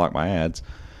 if they're going to block my ads,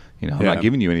 I'm not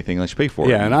giving you anything unless you pay for it.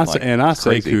 Yeah, and I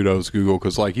say kudos Google,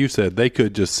 because like you said, they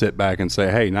could just sit back and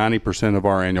say, hey, 90% of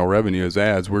our annual revenue is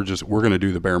ads. We're going to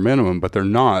do the bare minimum, but they're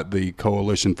not. The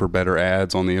Coalition for Better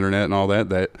Ads on the internet and all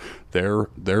that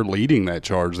they're leading that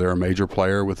charge. They're a major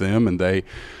player with them, and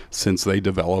since they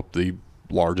developed the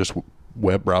largest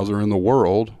web browser in the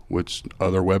world, which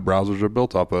other web browsers are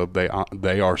built off of,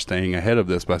 they are staying ahead of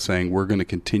this by saying we're going to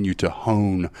continue to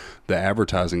hone the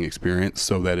advertising experience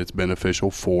so that it's beneficial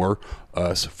for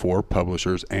us, for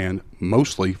publishers, and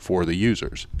mostly for the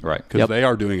users. Right. Because they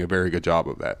are doing a very good job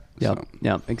of that. Yep. So.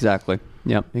 Yep. Exactly.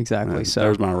 Yep. Exactly. So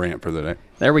there's my rant for the day.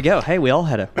 There we go. Hey, we all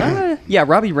had a yeah.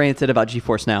 Robbie ranted about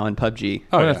GeForce Now and PUBG.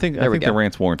 Oh, I think the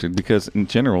rant's warranted because in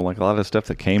general, like a lot of the stuff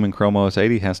that came in Chrome OS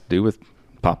 80 has to do with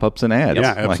pop-ups and ads.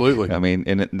 Yeah, absolutely. Like, I mean,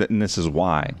 and this is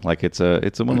why. Like it's one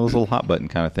of those little hot button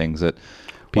kind of things that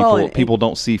people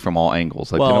don't see from all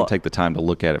angles. Like they don't take the time to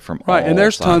look at it from all and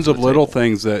there's sides tons of the little table.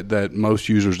 things that most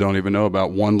users don't even know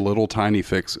about. One little tiny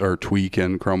fix or tweak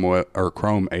in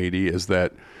Chrome 80 is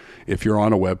that if you're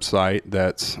on a website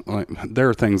that's there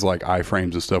are things like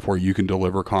iframes and stuff where you can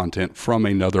deliver content from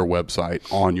another website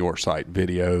on your site,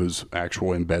 videos,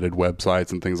 actual embedded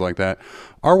websites and things like that.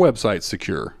 Our website's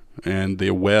secure, and the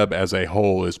web as a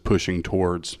whole is pushing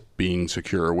towards being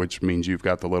secure, which means you've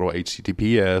got the little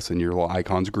HTTPS and your little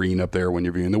icon's green up there when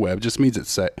you're viewing the web. It just means it's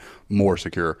set more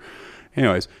secure.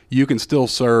 Anyways, you can still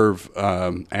serve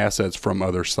assets from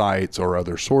other sites or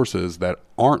other sources that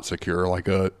aren't secure, like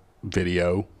a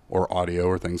video or audio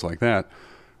or things like that.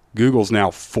 Google's now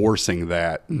forcing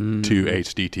that to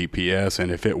HTTPS,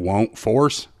 and if it won't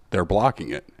force, they're blocking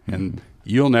it. And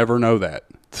you'll never know that.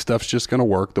 Stuff's just going to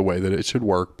work the way that it should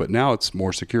work, but now it's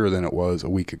more secure than it was a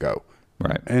week ago.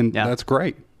 Right. And that's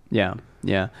great. Yeah.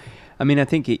 Yeah. I mean, I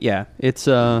think it's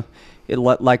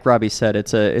like Robbie said,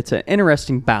 it's an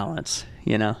interesting balance,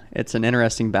 It's an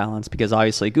interesting balance because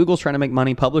obviously Google's trying to make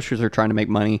money, publishers are trying to make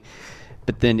money,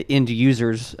 but then end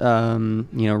users,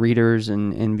 readers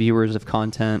and viewers of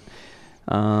content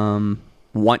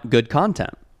want good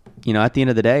content. At the end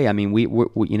of the day, I mean,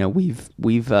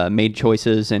 we've made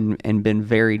choices and been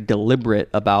very deliberate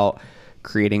about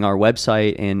creating our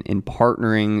website and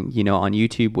partnering, on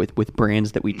YouTube with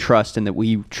brands that we trust and that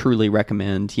we truly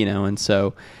recommend, and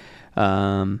so,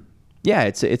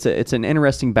 it's an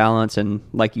interesting balance. And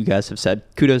like you guys have said,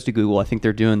 kudos to Google. I think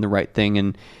they're doing the right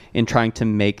thing in trying to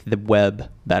make the web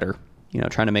better,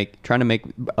 trying to make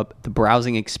the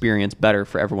browsing experience better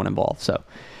for everyone involved. So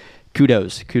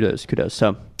kudos.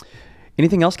 So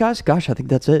anything else, guys? Gosh, I think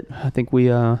that's it. I think we've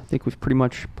pretty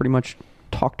much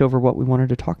talked over what we wanted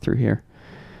to talk through here.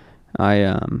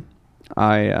 I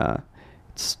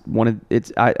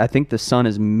think the sun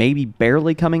is maybe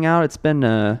barely coming out. It's been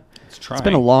a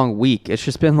long week. It's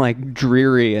just been like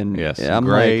dreary and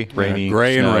gray,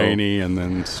 rainy, and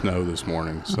then snow this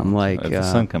morning. So I'm like, if the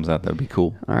sun comes out, that'd be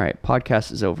cool. All right,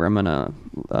 podcast is over. I'm gonna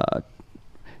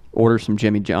order some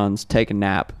Jimmy John's, take a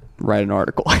nap, write an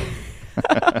article.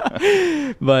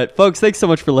 But folks, thanks so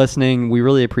much for listening. We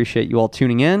really appreciate you all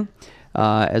tuning in.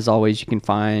 As always, you can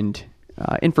find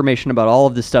information about all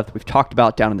of this stuff that we've talked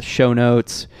about down in the show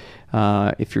notes.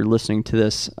 If you're listening to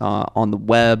this on the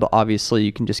web, obviously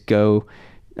you can just go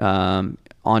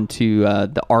onto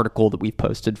the article that we've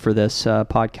posted for this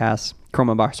podcast,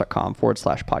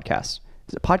 chromeunbox.com/podcast.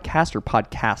 Is it podcast or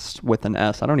podcast with an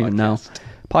S? I don't even know.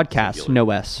 Podcast, singular.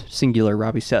 No S, singular,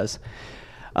 Robbie says.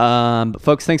 But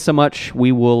folks, thanks so much.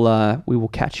 We will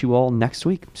catch you all next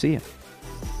week. See ya.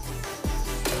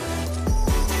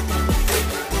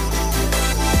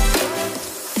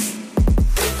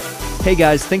 Hey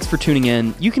guys, thanks for tuning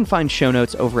in. You can find show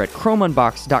notes over at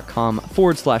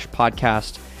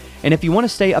chromeunbox.com/podcast. And if you want to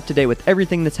stay up to date with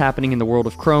everything that's happening in the world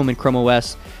of Chrome and Chrome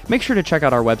OS, make sure to check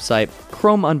out our website,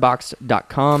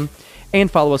 chromeunboxed.com, and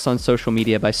follow us on social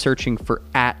media by searching for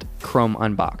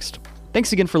 @ChromeUnboxed.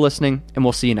 Thanks again for listening, and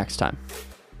we'll see you next time.